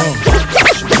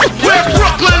 Where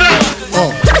Brooklyn at?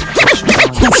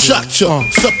 Who shot ya?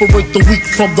 Separate the weak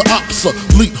from the opsa.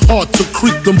 Leap hard to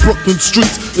creep them Brooklyn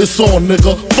streets. It's on,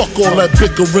 nigga. Fuck all that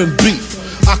bickering beef.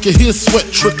 I can hear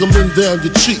sweat trickling down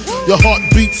your cheek. Your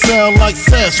heartbeat sound like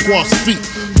Sasquatch feet.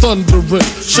 Thundering,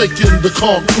 shaking the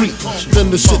concrete.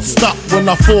 Then the shit stopped when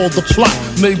I fall the plot.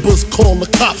 Neighbors call the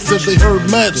cops, said they heard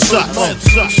mad shots.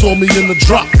 Saw me in the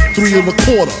drop, 3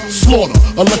 1/4. Slaughter,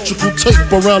 electrical tape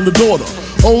around the daughter.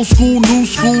 Old school, new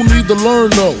school, need to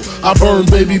learn though. I burn,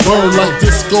 baby, burn like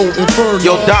disco inferno.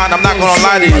 Yo, Don, I'm not gonna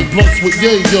lie to you.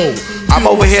 I'm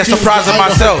over here surprising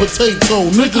myself.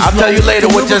 I'll tell you later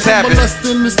what just happened.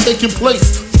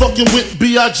 Fucking with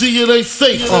B.I.G. it ain't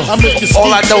safe.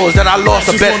 All I know is that I lost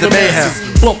a bet to Mayhem.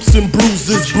 Bumps and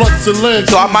bruises, blunts and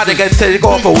legs. So I might have got to take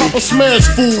off a week.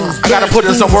 I gotta put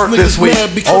in some work this week.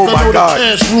 Oh my God.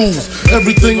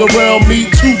 Everything around me,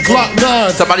 2 Glock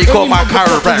 9. Somebody called my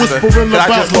chiropractor, but I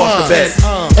just lost the bet.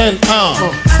 And I'm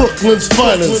Brooklyn's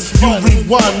finest. You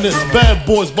rewind this, bad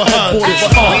boys behind this.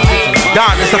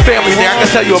 Don, it's a family thing. I can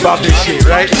tell you about this shit,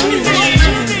 right?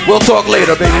 We'll talk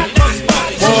later, baby.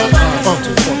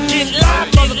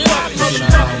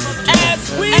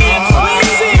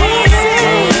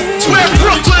 Where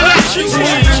Brooklyn at?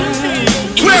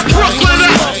 Where Brooklyn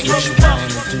at?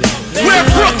 Where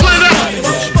Brooklyn at?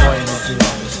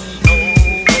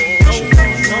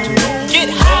 Get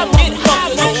high,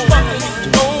 motherfucker.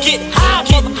 Get high,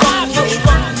 motherfucker.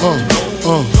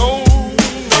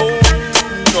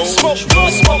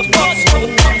 Smoke,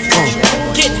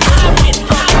 get high,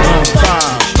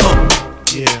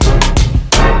 Yeah.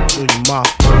 Do your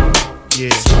mouth.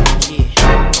 Yeah.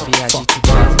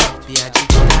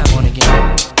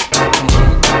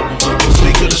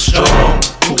 Speak of the strong,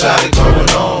 who got it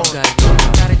going on?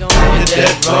 You're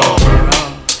dead wrong.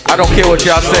 I don't care what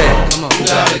y'all say.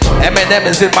 Eminem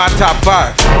is in my top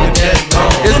 5.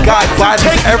 This guy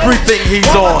bodies everything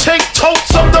he's on. Take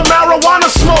totes of the marijuana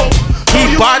smoke.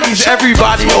 He bodies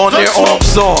everybody on their own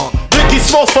song. Biggie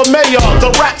Smoke for mayor, the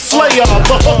rap slayer,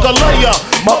 the hooker layer.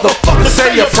 Motherfucker,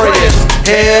 say your prayers.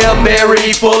 Hail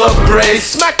Mary, full of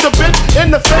grace. Smack the bitch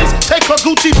in the face, take her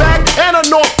Gucci bag and a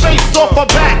North Face off her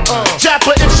back. Jab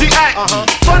her if she act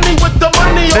funny with the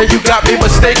money. Man, you got me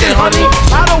mistaken, honey.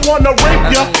 I don't wanna rape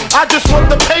ya, I just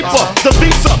want the paper, the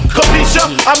visa, capisha.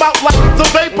 ya. I'm out like the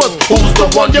vapors. Who's the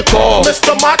one you call?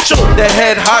 Mr. Macho, the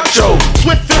head honcho.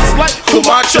 Swiftest like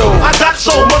Camacho. I got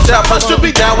so much that must to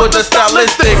be down with the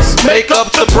stylistics.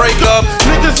 Makeup to break up.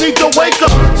 Niggas need to wake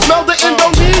up. Smell the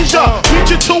Indonesia. Beat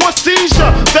you to a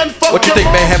seizure. Then fuck. What you think,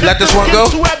 Mayhem? Let this one go?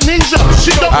 To amnesia.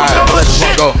 She don't Alright, remember let this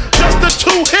one shit. go. Just the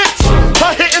 2 hits.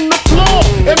 Her hitting the floor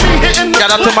and me hitting the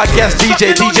Shout out to my guest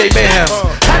DJ Mayhem.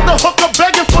 Had the hooker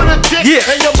begging for the dick. Yeah.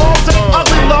 And your mom said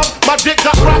ugly love. My dick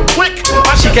got rocked quick.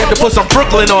 She came to put some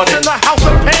Brooklyn on it. In the house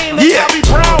of pain. Yeah. Bobby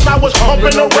Brown. I was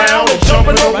humping around and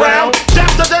jumping around.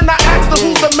 After then I asked her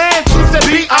who's the man. She said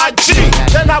B.I.G.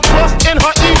 Then I bust in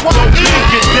her E.Y.E.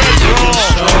 You're dead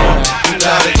wrong. You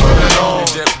got it going on.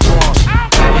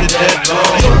 You're dead wrong.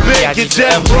 You're big, you're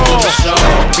dead wrong.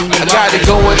 I got it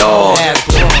going on.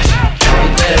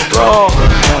 You're dead wrong.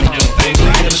 Baby,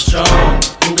 you're strong.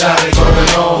 You got it going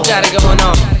on. Got it going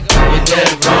on. You're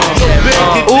dead wrong.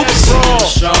 Oops. You're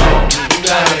strong. You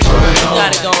got it going on.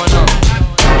 Got it going on.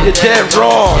 You're dead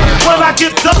wrong. When I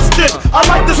get dusted, I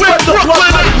like to spread the blood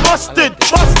like mustard.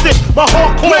 Trust it, my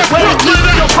hardcore way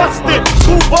leave you rusted.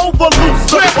 Move over loose,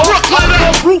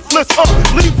 I'm ruthless.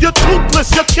 Leave you toothless,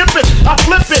 you kip it, I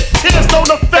flip it. Tears don't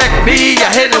affect me.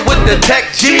 I hit it with the tech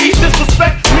G.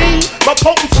 Disrespect me, my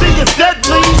potency is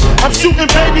deadly. I'm shooting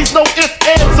babies, no ifs,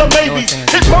 ands, or maybes.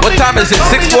 What time is it?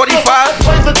 6:45?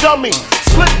 Play the dummy.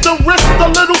 Slip the wrist a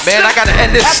little. Man, I gotta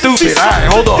end this stupid. Alright,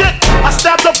 hold on. I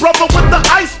stabbed a brother with the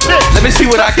ice pick. Let me see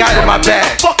what I got in my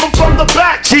bag. Fuck him from the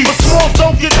back. Jeez. But smalls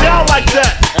don't get down like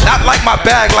that. Not like my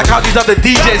bag, like how these other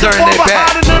DJs are in their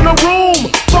bag. In the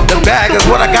room. The bag is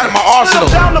what I got in my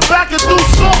arsenal. Down the back and threw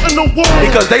salt in the wound.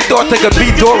 Because they thought they could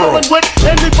beat Doru.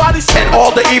 And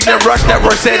all the evening rush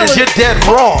network said is you're dead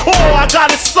wrong. Cool, I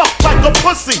got it sucked like a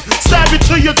pussy. Stab it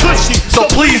to your gushy. So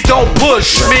please don't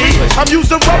push me. I'm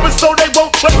using rubber so they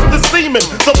won't trace the semen.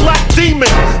 The black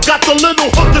demon got the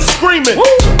little hooker screaming.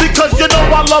 Because you know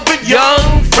I love it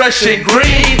young, fresh and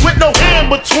green. With no hand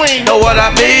between. Know what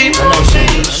I mean?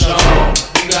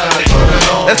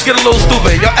 Let's get a little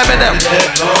stupid. Yo, Eminem.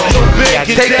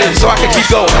 Take this so I can keep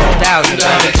going.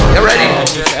 You ready?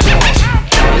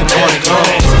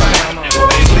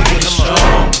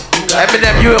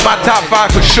 Eminem, you in my top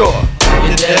 5 for sure.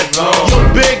 You're dead wrong.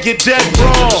 You're big, you're dead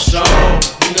wrong.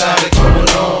 You got it going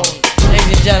on. Ladies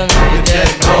and gentlemen, you're dead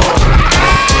wrong.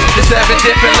 The 7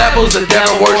 different levels of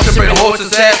devil worshiping,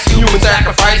 horses, ass, human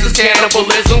sacrifices,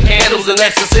 cannibalism, candles and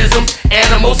exorcism,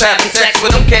 animals having sex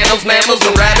with them, candles, mammals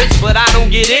and rabbits. But I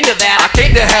don't get into that. I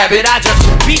can't the habit. I just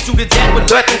beat you to death with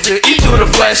weapons to eat through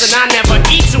the flesh. And I never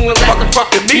eat you unless the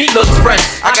fucking meat looks fresh.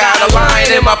 I got a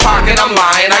lion in my pocket, I'm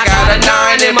lying. I got a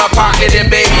 9 in my pocket, and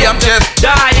baby, I'm just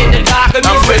dying in the dark.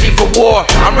 I'm ready for war.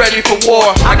 I'm ready for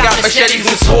war. I got machetes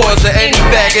and swords to any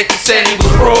faggot that said he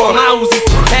was raw. My Uzi's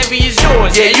heavy as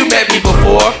yours. Yeah, you met me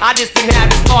before. I just didn't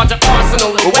have this larger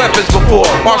arsenal of weapons before.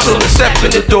 Marshal the step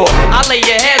in the door. I lay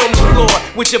your head on the floor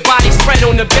with your body spread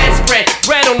on the bedspread.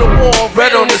 Red on the wall,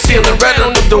 red on the ceiling, red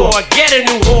on the door. Get a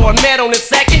new whore. Met on the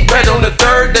second, red on the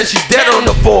third, then she's dead on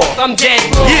the fourth. I'm dead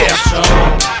wrong. Yeah.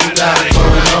 You got it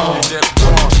going on.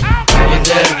 You're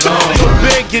dead wrong. You're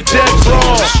big, you're dead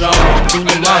wrong. You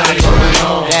got it going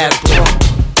on.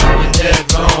 You're dead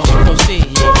wrong.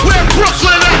 Where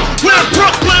Brooklyn at? Where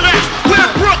Brooklyn at? Where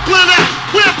Brooklyn at?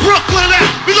 Where Brooklyn at?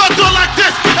 We gonna do it like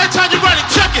this. Every time you ready,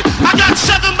 check it. I got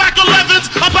 7 Mac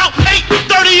 11s, about 8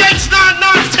 38s, 9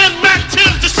 9s, 10 Mac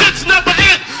 10s. The shit's never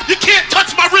in. You can't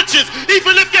touch my riches,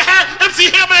 even if you had MC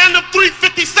Hammer and the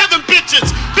 357 bitches.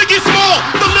 Biggie Small,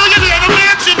 the millionaire, the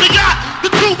mansion, the yacht,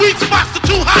 the 2 weed spots, the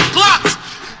 2 hot Glocks.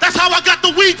 That's how I got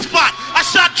the weed spot. I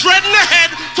shot Dread in the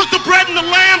head, took the bread and the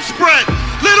lamb spread.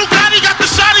 Little Gotti got the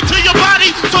shotty to your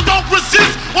body, so don't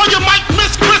resist or you might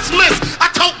miss Christmas. I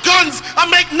tote guns, I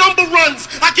make number runs,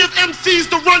 I give MCs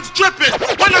the runs dripping.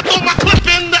 When I throw my clip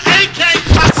in the AK,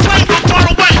 I slay from far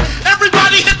away.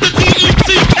 Everybody hit the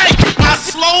DECK. My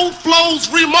slow flow's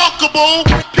remarkable.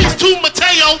 Peace to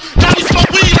Mateo. Johnny smoke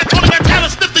weed like Tony Montana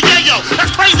sniff the yayo. That's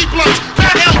crazy blunts.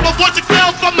 Bad hell, my voice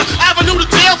excels from the avenue to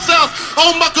jail cells.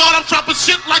 Oh my God, I'm dropping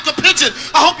shit like a pigeon.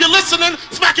 I hope you're listening,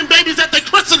 smacking babies at they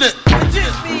christening. I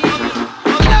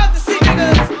love to see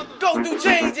niggas go through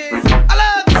changes. I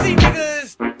love to see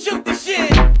niggas shoot the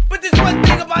shit. But there's one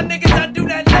thing about niggas I do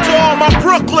not know. To all my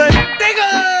Brooklyn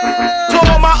niggas, to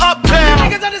all my Uptown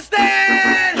niggas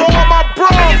understand. To all my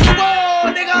Bronx,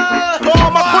 nigga, to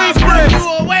all my Queensbridge. You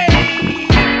away.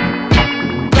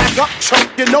 Back up,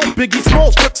 Trump, you know Biggie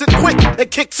Smalls flips it quick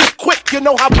and kicks it quick. You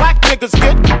know how black niggas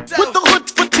get. With the hood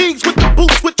fatigues, with the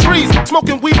boots, with trees.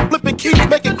 Smoking weed, flipping keys,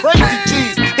 making crazy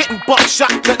G's. Hitting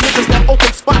buckshot. That niggas that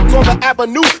open spots on the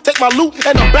avenue. Take my loot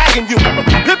and I'm bagging you.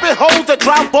 Pimpin' hoes that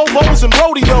drive Bobos and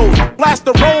rodeos. Blast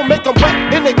the roll, make them wet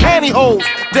in their pantyhose.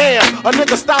 Damn, a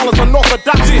nigga style is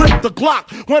unorthodox. Grip the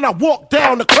Glock when I walk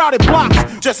down the crowded blocks.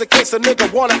 Just in case a nigga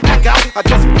wanna act out, I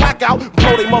just black out,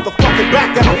 blow they motherfucking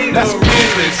back out. That's real.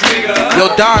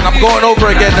 Yo, Don, I'm going over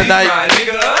again tonight.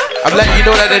 I'm letting you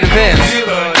know that in advance.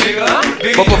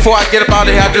 But before I get up out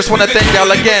of here, I just want to thank y'all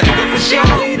again.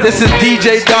 This is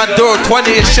DJ Don Doru,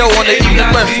 20th show on the Evening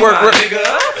Rush Network.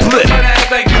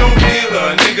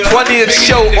 20th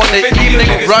show on the Evening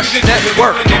Rush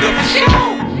Network.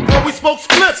 When we smoke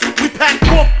spliffs, we pack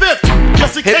 4/5.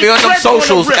 Hit me on them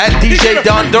socials at DJ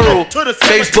Don Doru,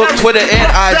 Facebook, Twitter,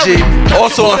 and IG.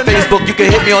 Also on Facebook, you can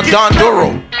hit me on Don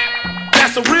Doru.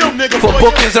 That's a real nigga. For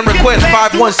bookings and requests,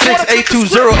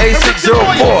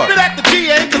 516-820-8604.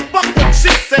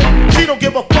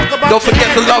 Don't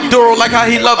forget to love Doru like how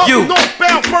he loved you. Yeah,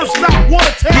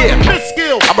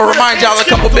 I'ma remind y'all in a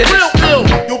couple minutes.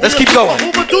 Let's keep going.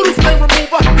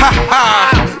 Ha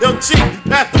ha.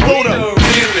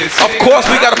 Of course,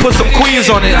 we gotta put some Queens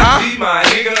on it, huh?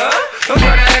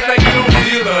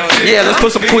 Yeah, let's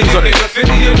put some Queens on it.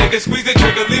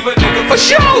 For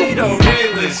sure.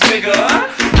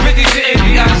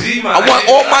 I want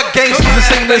all my gangsters to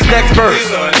sing this next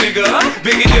verse.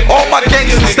 All my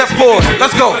gangsters step forward.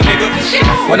 Let's go.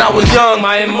 When I was young,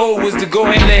 my MO was to go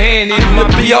hand in hand. Even my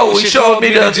PO, he showed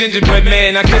me the gingerbread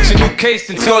man. I catch a new case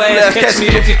and tell ass catch me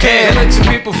if you can. Let your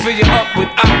people fill you up with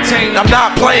octane. I'm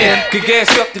not playing. Get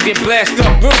gas up to get blasted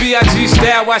up. Real B.I.G.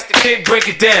 style, watch the kid break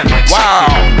it down. Wow.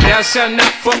 Thou shall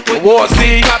not fuck with War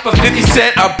Z. Papa 50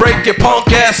 Cent, I break your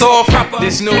punk ass off.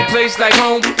 There's no place like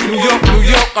home. New York,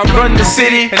 I run the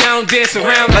city. And I don't dance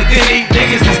around like Diddy.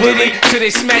 Niggas is willy till they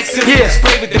smack silly. Yeah.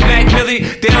 Spray with the Mac Millie.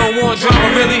 They don't want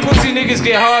drama really. Pussy niggas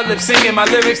get hard lip singing my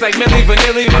lyrics like Millie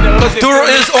Vanilli. Doru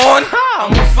is on.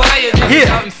 I'm on fire. Niggas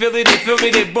out in Philly, they feel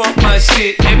me, they bump my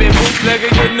shit. Every bootlegger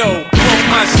you know, bump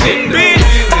my shit. Bitch.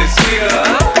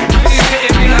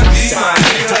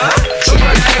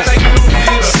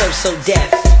 So deaf,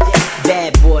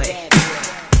 bad boy,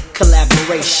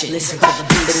 collaboration. Listen to the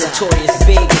beat. The notorious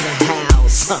big in the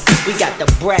house. We got the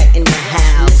brat in the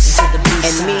house.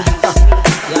 And me,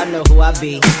 y'all know who I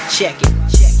be. Check it.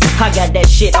 I got that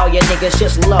shit all your niggas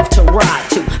just love to ride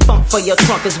to. Funk for your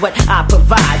trunk is what I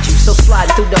provide you. So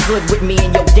slide through the hood with me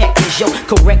and your deck is your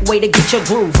correct way to get your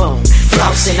groove on.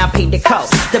 Flossing, I paid the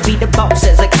cost to be the boss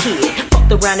as a kid. Fucked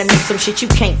around and make some shit you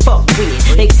can't fuck with.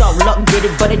 They thought luck did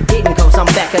it, but it didn't. Cause I'm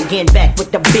back again, back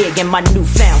with the big and my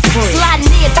newfound friend.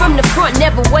 Sliding in from the front,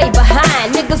 never way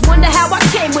behind. Niggas wonder how I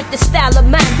came with the style of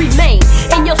mine. Remain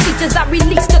in your seats as I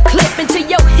release the clip into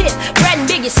your hip. Brad and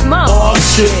Biggie Small. Oh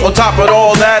shit. On top of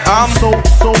all that, I'm so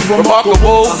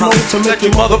remarkable. To make you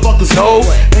motherfuckers know.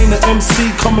 Ain't an MC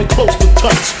coming close to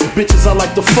touch. Bitches I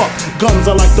like to fuck, guns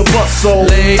I like to bust. So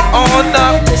lay on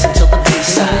up. Listen to the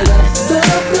B-side.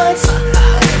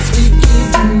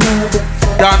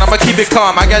 Don, I'ma keep it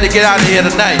calm. I gotta get out of here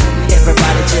tonight.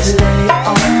 Everybody just lay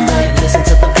on and listen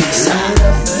to the B-side.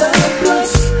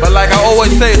 But like I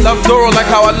always say, love Doru like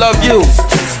how I love you.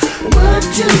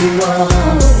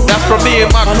 That's from me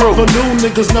and my crew. I never knew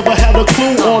niggas never had a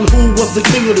clue on who was the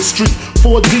king of the street.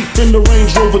 4 deep in the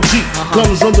Range Rover Jeep,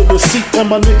 guns under the seat,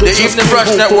 and my nigga. The Evening Rush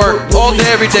Network, all day,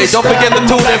 every day. Don't forget to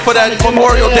tune in for that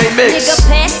Memorial Day mix.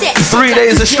 3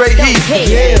 days of straight heat.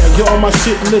 Yeah, you're on my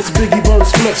shit list. Biggie Bird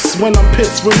spliffs. When I'm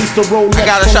pissed, release the roll. I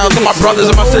gotta shout out to my brothers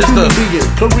and my sister.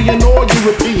 Korean or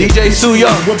European. DJ Soo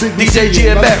Young, DJ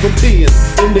GMF,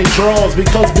 in their drawers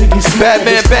because Biggie Smart.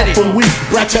 Batman Benny,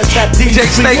 DJ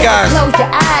Snake Eyes.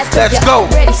 Let's go.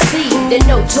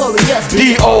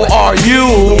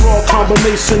 DORU.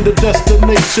 Combination, the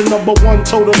destination. #1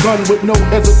 total gun with no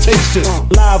hesitation.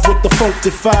 Live with the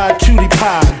funkified cutie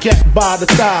pie. Get by the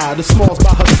thigh, the smalls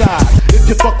by her side. If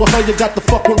you fuck with her, you got to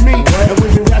fuck with me. And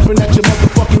when you rapping at your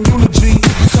motherfucking eulogy.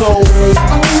 So,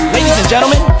 ladies and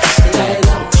gentlemen,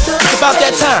 it's about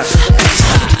that time.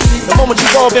 The moment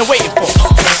you've all been waiting for.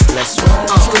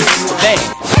 Damn.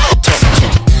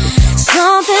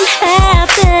 Something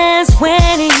happens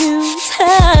when you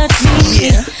touch me.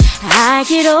 Yeah. I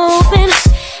get open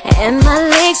and my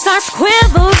legs start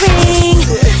quivering.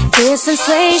 This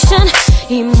sensation,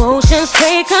 emotions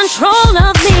take control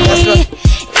of me.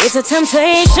 It's a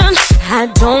temptation, I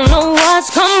don't know what's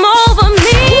come over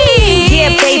me. Yeah,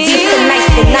 baby,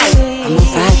 tonight's the night. I'ma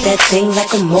ride that thing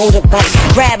like a motorbike.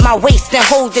 Grab my waist and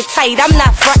hold it tight. I'm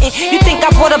not frontin'. You think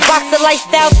I bought a box of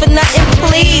lifestyle for nothing?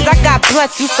 Please, I got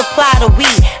blunts, you supply the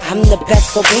weed. I'm the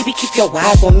best, so baby, keep your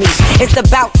eyes on me. It's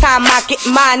about time I get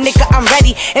mine, nigga, I'm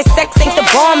ready. And sex ain't the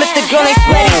bomb if the girl ain't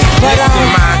sweaty. But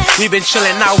we've been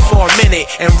chillin' out for a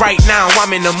minute, and right now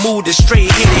I'm in the mood to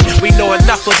straight hit it. We know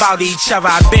enough about each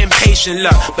other, I've been patient,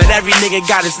 look, but every nigga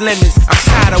got his limits. I'm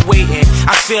tired of waiting.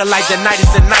 I feel like the night is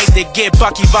the night to get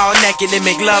Bucky ball naked and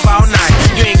make love all night.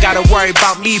 You ain't gotta worry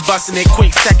about me busting in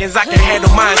quick seconds. I can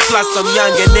handle mine, plus I'm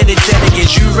young and energetic.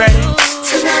 Is you ready?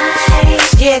 tonight.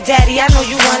 Yeah, daddy, I know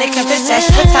you want it cause it's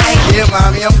extra tight. Yeah,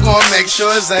 mommy, I'm gonna make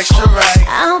sure it's extra right.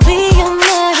 I'll be your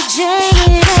Mary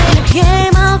Jane. It ain't a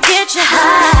game, I'll get you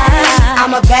high.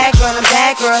 I'm a bad girl and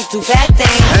bad girls do bad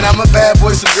things. And I'm a bad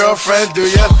boy, so girlfriend, do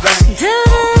your thing. So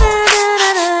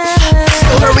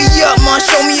hurry up, ma,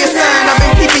 show me a sign. I've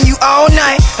been peeping you all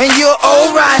night, and you're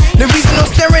alright. The reason I'm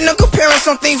staring and comparing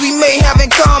some things we may have in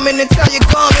common. Until you're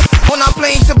coming on our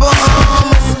plane to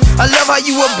Bahamas. I love how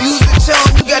you abuse the charm.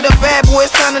 You got a bad boy,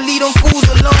 it's time to leave them fools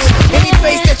alone. Any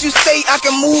place that you stay, I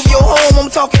can move your home. I'm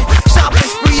talking shopping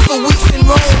sprees for weeks in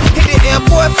Rome. Hit the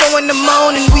airport 4 in the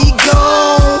morning, we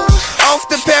gone. Off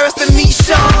to Paris to meet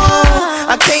Sean.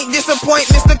 I can't disappoint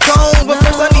Mr. Combs, but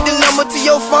first I need the number to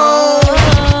your phone.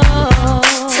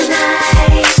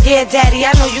 Tonight. Yeah, daddy,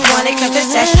 I know you want it cause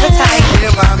it's extra tight.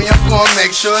 Yeah, mommy, I'm gonna make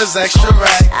sure it's extra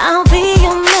right. I'll be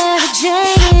your Mary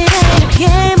Jane. It ain't a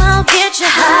game, I'll get you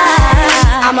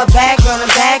high. I'm a bad girl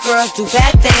and bad girls do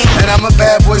bad things. And I'm a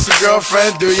bad boy, so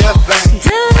girlfriend, do your thing.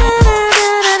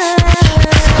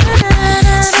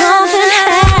 Something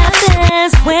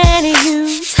happens when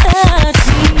you touch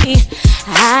me.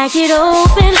 I get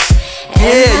open.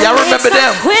 Yeah, y'all remember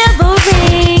them?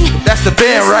 Quivering. That's the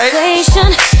band, right?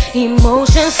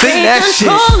 Emotions sing that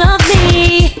shit. Control of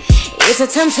me. It's a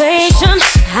temptation.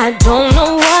 I don't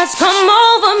know what's come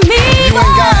over me. You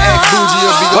ain't got act bougie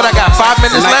or be. What, I got 5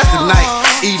 minutes left?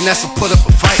 Tonight, eating that's a put up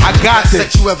a fight. I got this.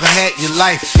 That you ever had in your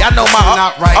life. Y'all know my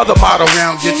other motto.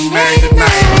 Around getting married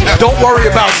tonight. Don't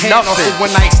worry about nothing.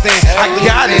 One night stand. I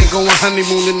got it. Going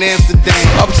honeymoon in Amsterdam.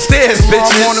 Upstairs, bitches.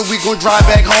 Tomorrow morning we gon' drive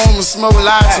back home and smoke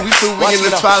lots. So we feel we in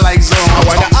the twilight zone. I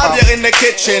wanna have you in the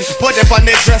kitchen, put it on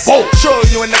the dresser, show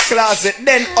you in the closet,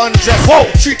 then undress. Whoa.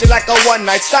 Treat it like a one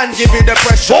night stand, give you the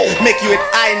pressure. Whoa. Make you hit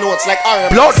high notes like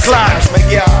R&B. Blood clots.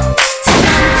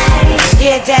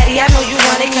 Yeah, daddy, I know you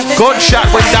want it cause it's gunshot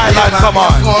when Dylan come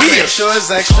on. Make sure it's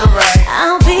extra right.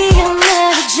 I'll be your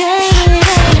Mary Jane. It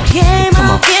ain't a game,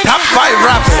 I'll get Top 5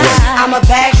 rappers. I'm a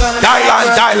bad girl and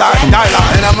Dylan.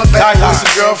 And I'm a bad boy, so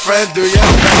girlfriend, do your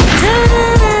thing.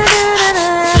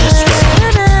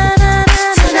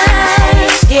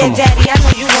 Yeah, daddy, I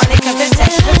know you want it cause it's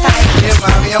extra tight. Yeah,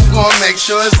 mommy, I'm gonna make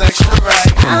sure it's extra right.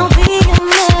 I'll be your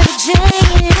Mary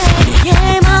Jane. It ain't a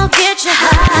game, I'll get you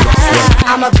high.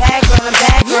 I'm a bad girl and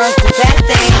bad girls do bad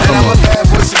things. And I'm a bad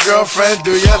boy, so girlfriend,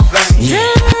 do your thing.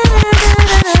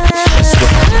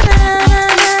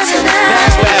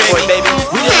 That's bad boy, baby.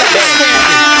 We just let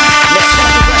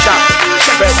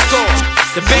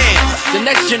the band, the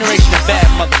next generation of bad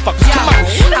motherfuckers. Come on.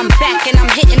 I'm back and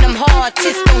I'm hitting them hard.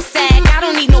 Tits don't sag. I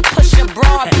don't need no pusher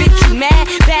bra. Bitch, you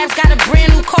mad? Babs got a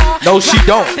brand new car. No, she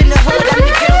don't. In the hood, I'm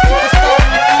the ghetto superstar.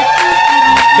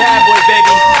 Bad boy,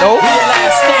 baby. No. We the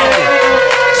last standing.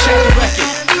 Check the record.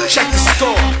 Check the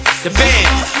score. The band,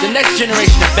 the next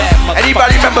generation of bad motherfuckers.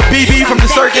 Anybody remember BB from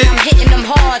the circuit? I'm hitting them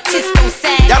hard. Tits don't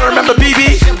sag. Y'all remember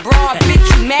BB? Bitch,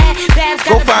 you mad? Babs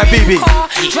got Go find BB.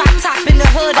 Drop top in the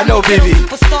hood. I know BB.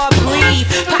 Superstar breathe.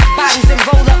 Pop bottles and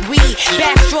roll up weed.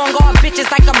 Bad strong all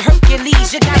bitches like I'm Hercules.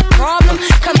 You got a problem?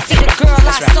 Come see the girl,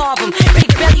 I solve them.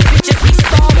 Big belly bitches, we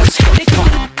starve them.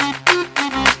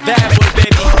 Bad boy,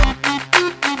 baby.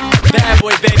 Bad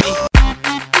boy, baby.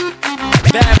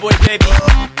 Bad boy, baby.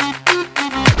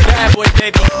 Bad boy,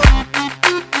 baby.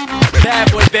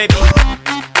 Bad boy, baby.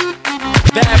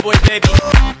 Bad boy, baby.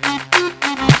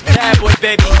 Bad boy,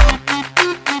 baby.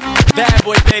 Bad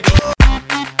boy, baby.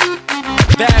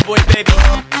 Bad boy, baby.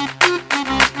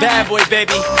 Bad boy,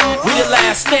 baby. We the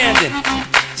last standing.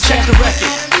 Check the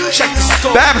record. Check the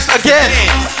score. Babs again.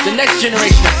 The next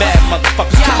generation of bad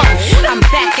motherfuckers. Come on. I'm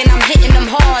back and I'm hitting them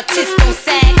hard. Tits don't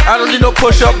sag. I don't need no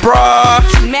push-up bra.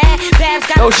 Mad? Babs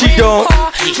got No, she don't.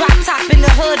 Drop top in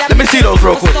the hood. Let me see those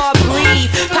real quick.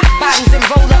 Breathe. Pop bottles and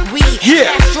roll up weed.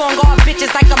 Yeah. Bad strong all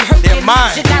bitches like I'm Hercules. They're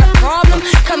mine. You got a problem?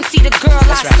 Come see the girl,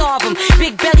 I solve them.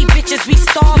 Big belly bitches, we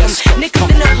starve them. Niggas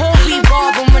in the hood, we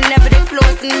rob them. Whenever they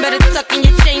flossing, better tuck in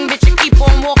your chain, bitch, and keep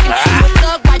on walking. You a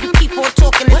thug while you keep on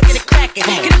talking. Let's get it cracking.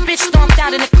 Get a bitch stomped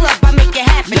out in the club, I make it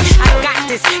happen. I got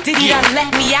this. Did he done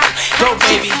let me out? Go,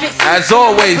 baby. As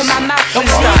always,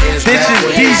 this is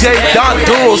DJ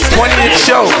Doru's 20th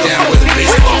show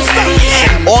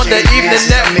on the Evening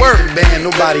Network.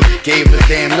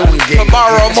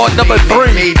 Tomorrow I'm on number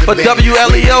 3 for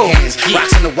WLEO.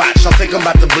 Rocks in the watch, I think I'm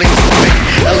about to blink.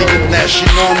 Elegant Ness, you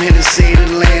know I'm here to say the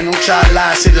land. Don't try to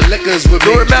lie, say the liquors with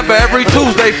me. You remember every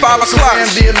Tuesday, 5 o'clock.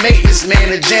 Be a maintenance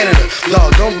man, a janitor.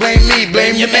 Dog, don't blame me,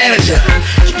 blame your manager.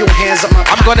 Keep your hands up my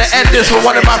I'm gonna end this with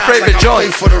one of my favorite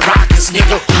joints. For the Rockets,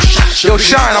 nigga. Yo,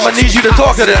 Shine, I'm gonna need you to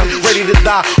talk to them. Ready to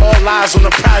die, all lies on the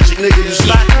project, nigga. You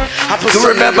slot. You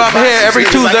remember I'm here every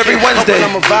Tuesday, every Wednesday.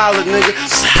 I'm a violent nigga.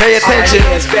 Pay attention.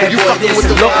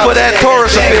 Look for that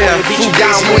Taurus affair.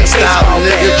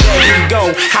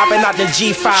 Go, hopping out the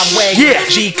G5 wagon.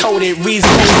 G-coded,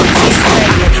 reasonable,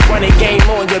 running game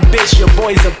on your bitch. Your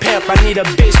boy's a pimp. I need a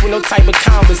bitch with no type of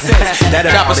common sense.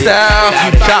 Chopper style,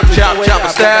 chopper style,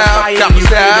 chopper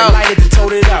style.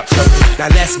 Now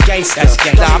that's gangsta.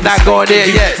 Nah, I'm not going there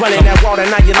yet. I'm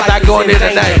not going there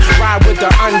tonight.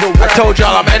 I told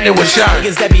y'all I'm ending with Shine.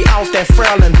 Niggas that be off that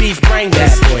frail and beef brain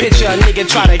gas. Picture a nigga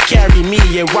try to carry me.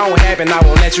 It won't happen. I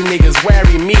won't let you niggas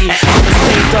worry me. I'ma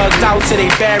stay thugged out till they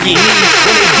bury me.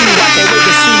 When they do, I can't wait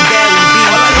to see Barry B.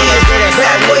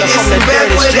 Bad boy, this is bad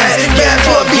boy, that bad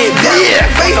boy, get down.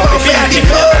 Face off, family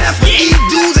club. These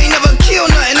dudes ain't never kill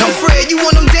nothing. I'm afraid you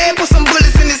want them dead, put some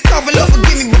bullets in his coffin. Don't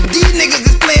forgive me, but these niggas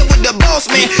is playing with the boss,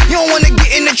 man. You don't wanna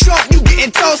get in the trunk, you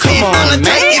getting tossed, man. On the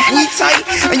tight, if we tight,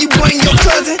 and you bring your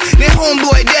cousin, then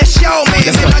homeboy, that's y'all, man.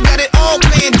 Man, I got it all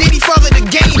playing. Diddy father the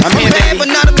game. I'm bad,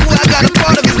 but not a boy, I got a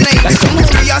part of his name. I'm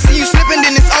hungry, I see you slipping,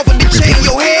 then it's off of the chain.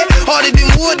 Your head harder than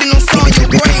wood, then I'm sawing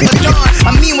your brain. But John,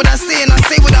 I mean what I say, and I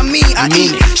say what I mean. I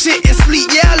eat shit and sleep,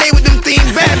 yeah, I lay with them things.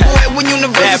 Bad boy, when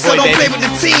universal, so don't play with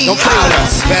the team. Don't play with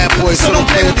us. Bad boy, so don't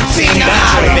play with the team.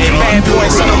 Bad boy,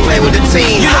 so don't play with the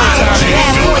team.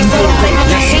 Bad boy, so don't play with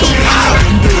the team.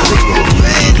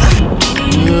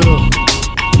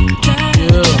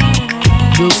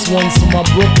 This one's for my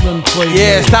Brooklyn playboys.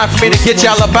 Yeah, it's time for me to get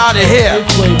y'all up out of here.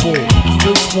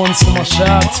 This one's for my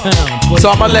Chi-Town. So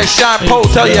I'ma let Shine Poe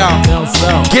tell y'all,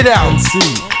 get out.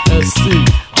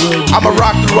 I'ma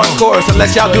rock through one chorus and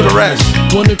let y'all do the rest.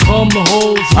 When it come to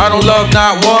hoes, I don't love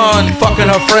not one. Fucking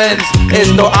her friends,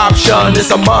 it's no option, it's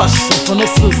a must.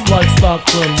 Like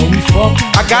Stockton, when we fuck,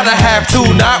 I gotta have two,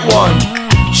 not one.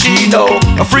 She know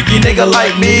a freaky nigga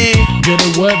like me. Get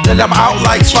it wet, then I'm out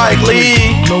like Spike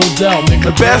Lee. No doubt, make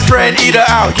the best friend eat her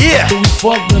out, yeah. We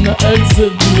fuck, then the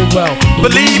exit be the route.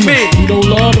 Believe me, we don't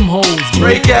love them hoes.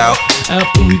 Break out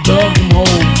after we dug them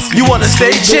hoes. You wanna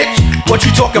stay chick? What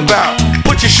you talking about?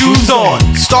 Put your shoes on,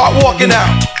 start walking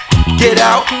out. Get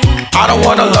out, I don't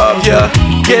wanna love ya.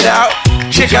 Get out,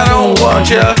 chick, I don't want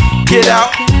ya. Get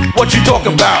out, what you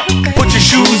talking about? Put your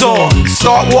shoes on,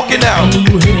 start walking out.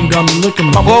 You hitting, got me licking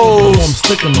my woes. I'm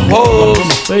sticking my woes. Put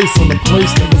my face on the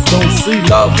place niggas don't see.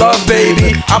 Love,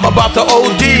 baby, I'm about to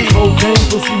OD. Cocaine,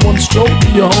 pussy, one stroke,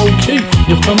 your whole key.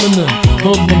 You're feminine,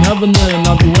 hood from heaven, and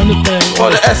I'll do anything for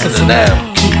the S and the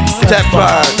M. Tap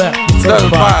pride,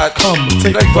 certified, come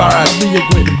take pride. I'll be a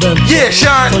great adventure. Yeah,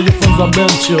 Shine. Tell your friends I've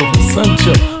been chill, sent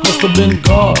you. Must have been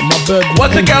God, my bed.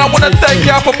 Once again, I wanna thank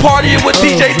y'all for partying with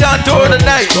DJ Doru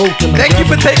tonight. Thank you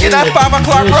for taking that 5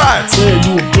 o'clock ride. Say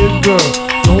you a big girl,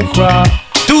 don't cry.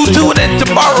 Do tune in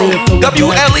tomorrow,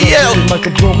 WLEL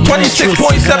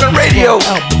 26.7 radio.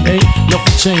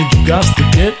 Nothing changed, you got to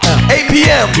get out. 8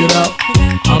 p.m. Get out.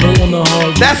 I don't wanna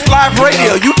hug. That's live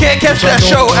radio. You can't catch that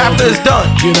show after it's done.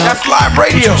 That's live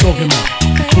radio.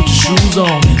 Put your shoes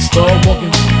on and start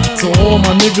walking. To all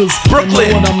my niggas, Brooklyn.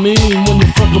 You know what I mean when you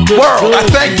fuck a bitch. World, I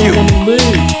thank you.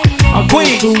 I go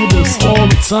through this all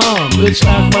the time. Bitch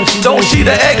act like she don't see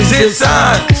the exit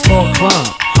sign. Start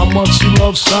crying. How much she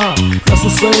loves Shine. That's the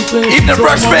same thing. Even the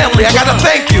Rush family, I gotta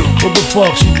thank you. What the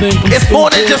fuck she think? It's more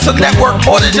than just a network,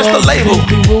 more than just a label.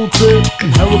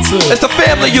 It's a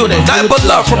family unit, nothing but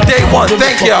love from day one.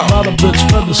 Thank y'all.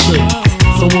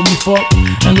 So when we fuck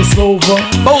and it's over,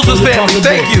 Moses family,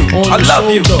 thank you. I love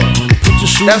you.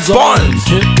 That's Barnes,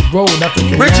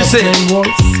 Richardson,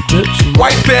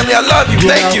 White family, I love you.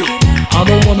 Thank you. I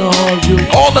don't wanna hug you.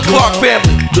 All the Clark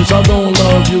family. Bitch, I don't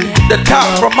love you. The top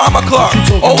from Mama Clark,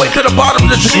 all the way to the bottom of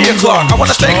the Tia Clark. I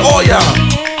wanna thank all y'all.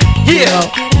 Yeah.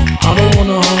 I don't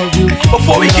wanna hug you.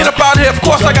 Before we get up out of here, of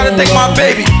course I gotta thank my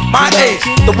baby, my ace,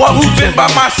 the one who's been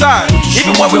by my side.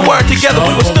 Even when we weren't together,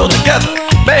 we were still together.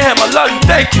 Mayhem, I love you.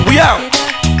 Thank you. We out.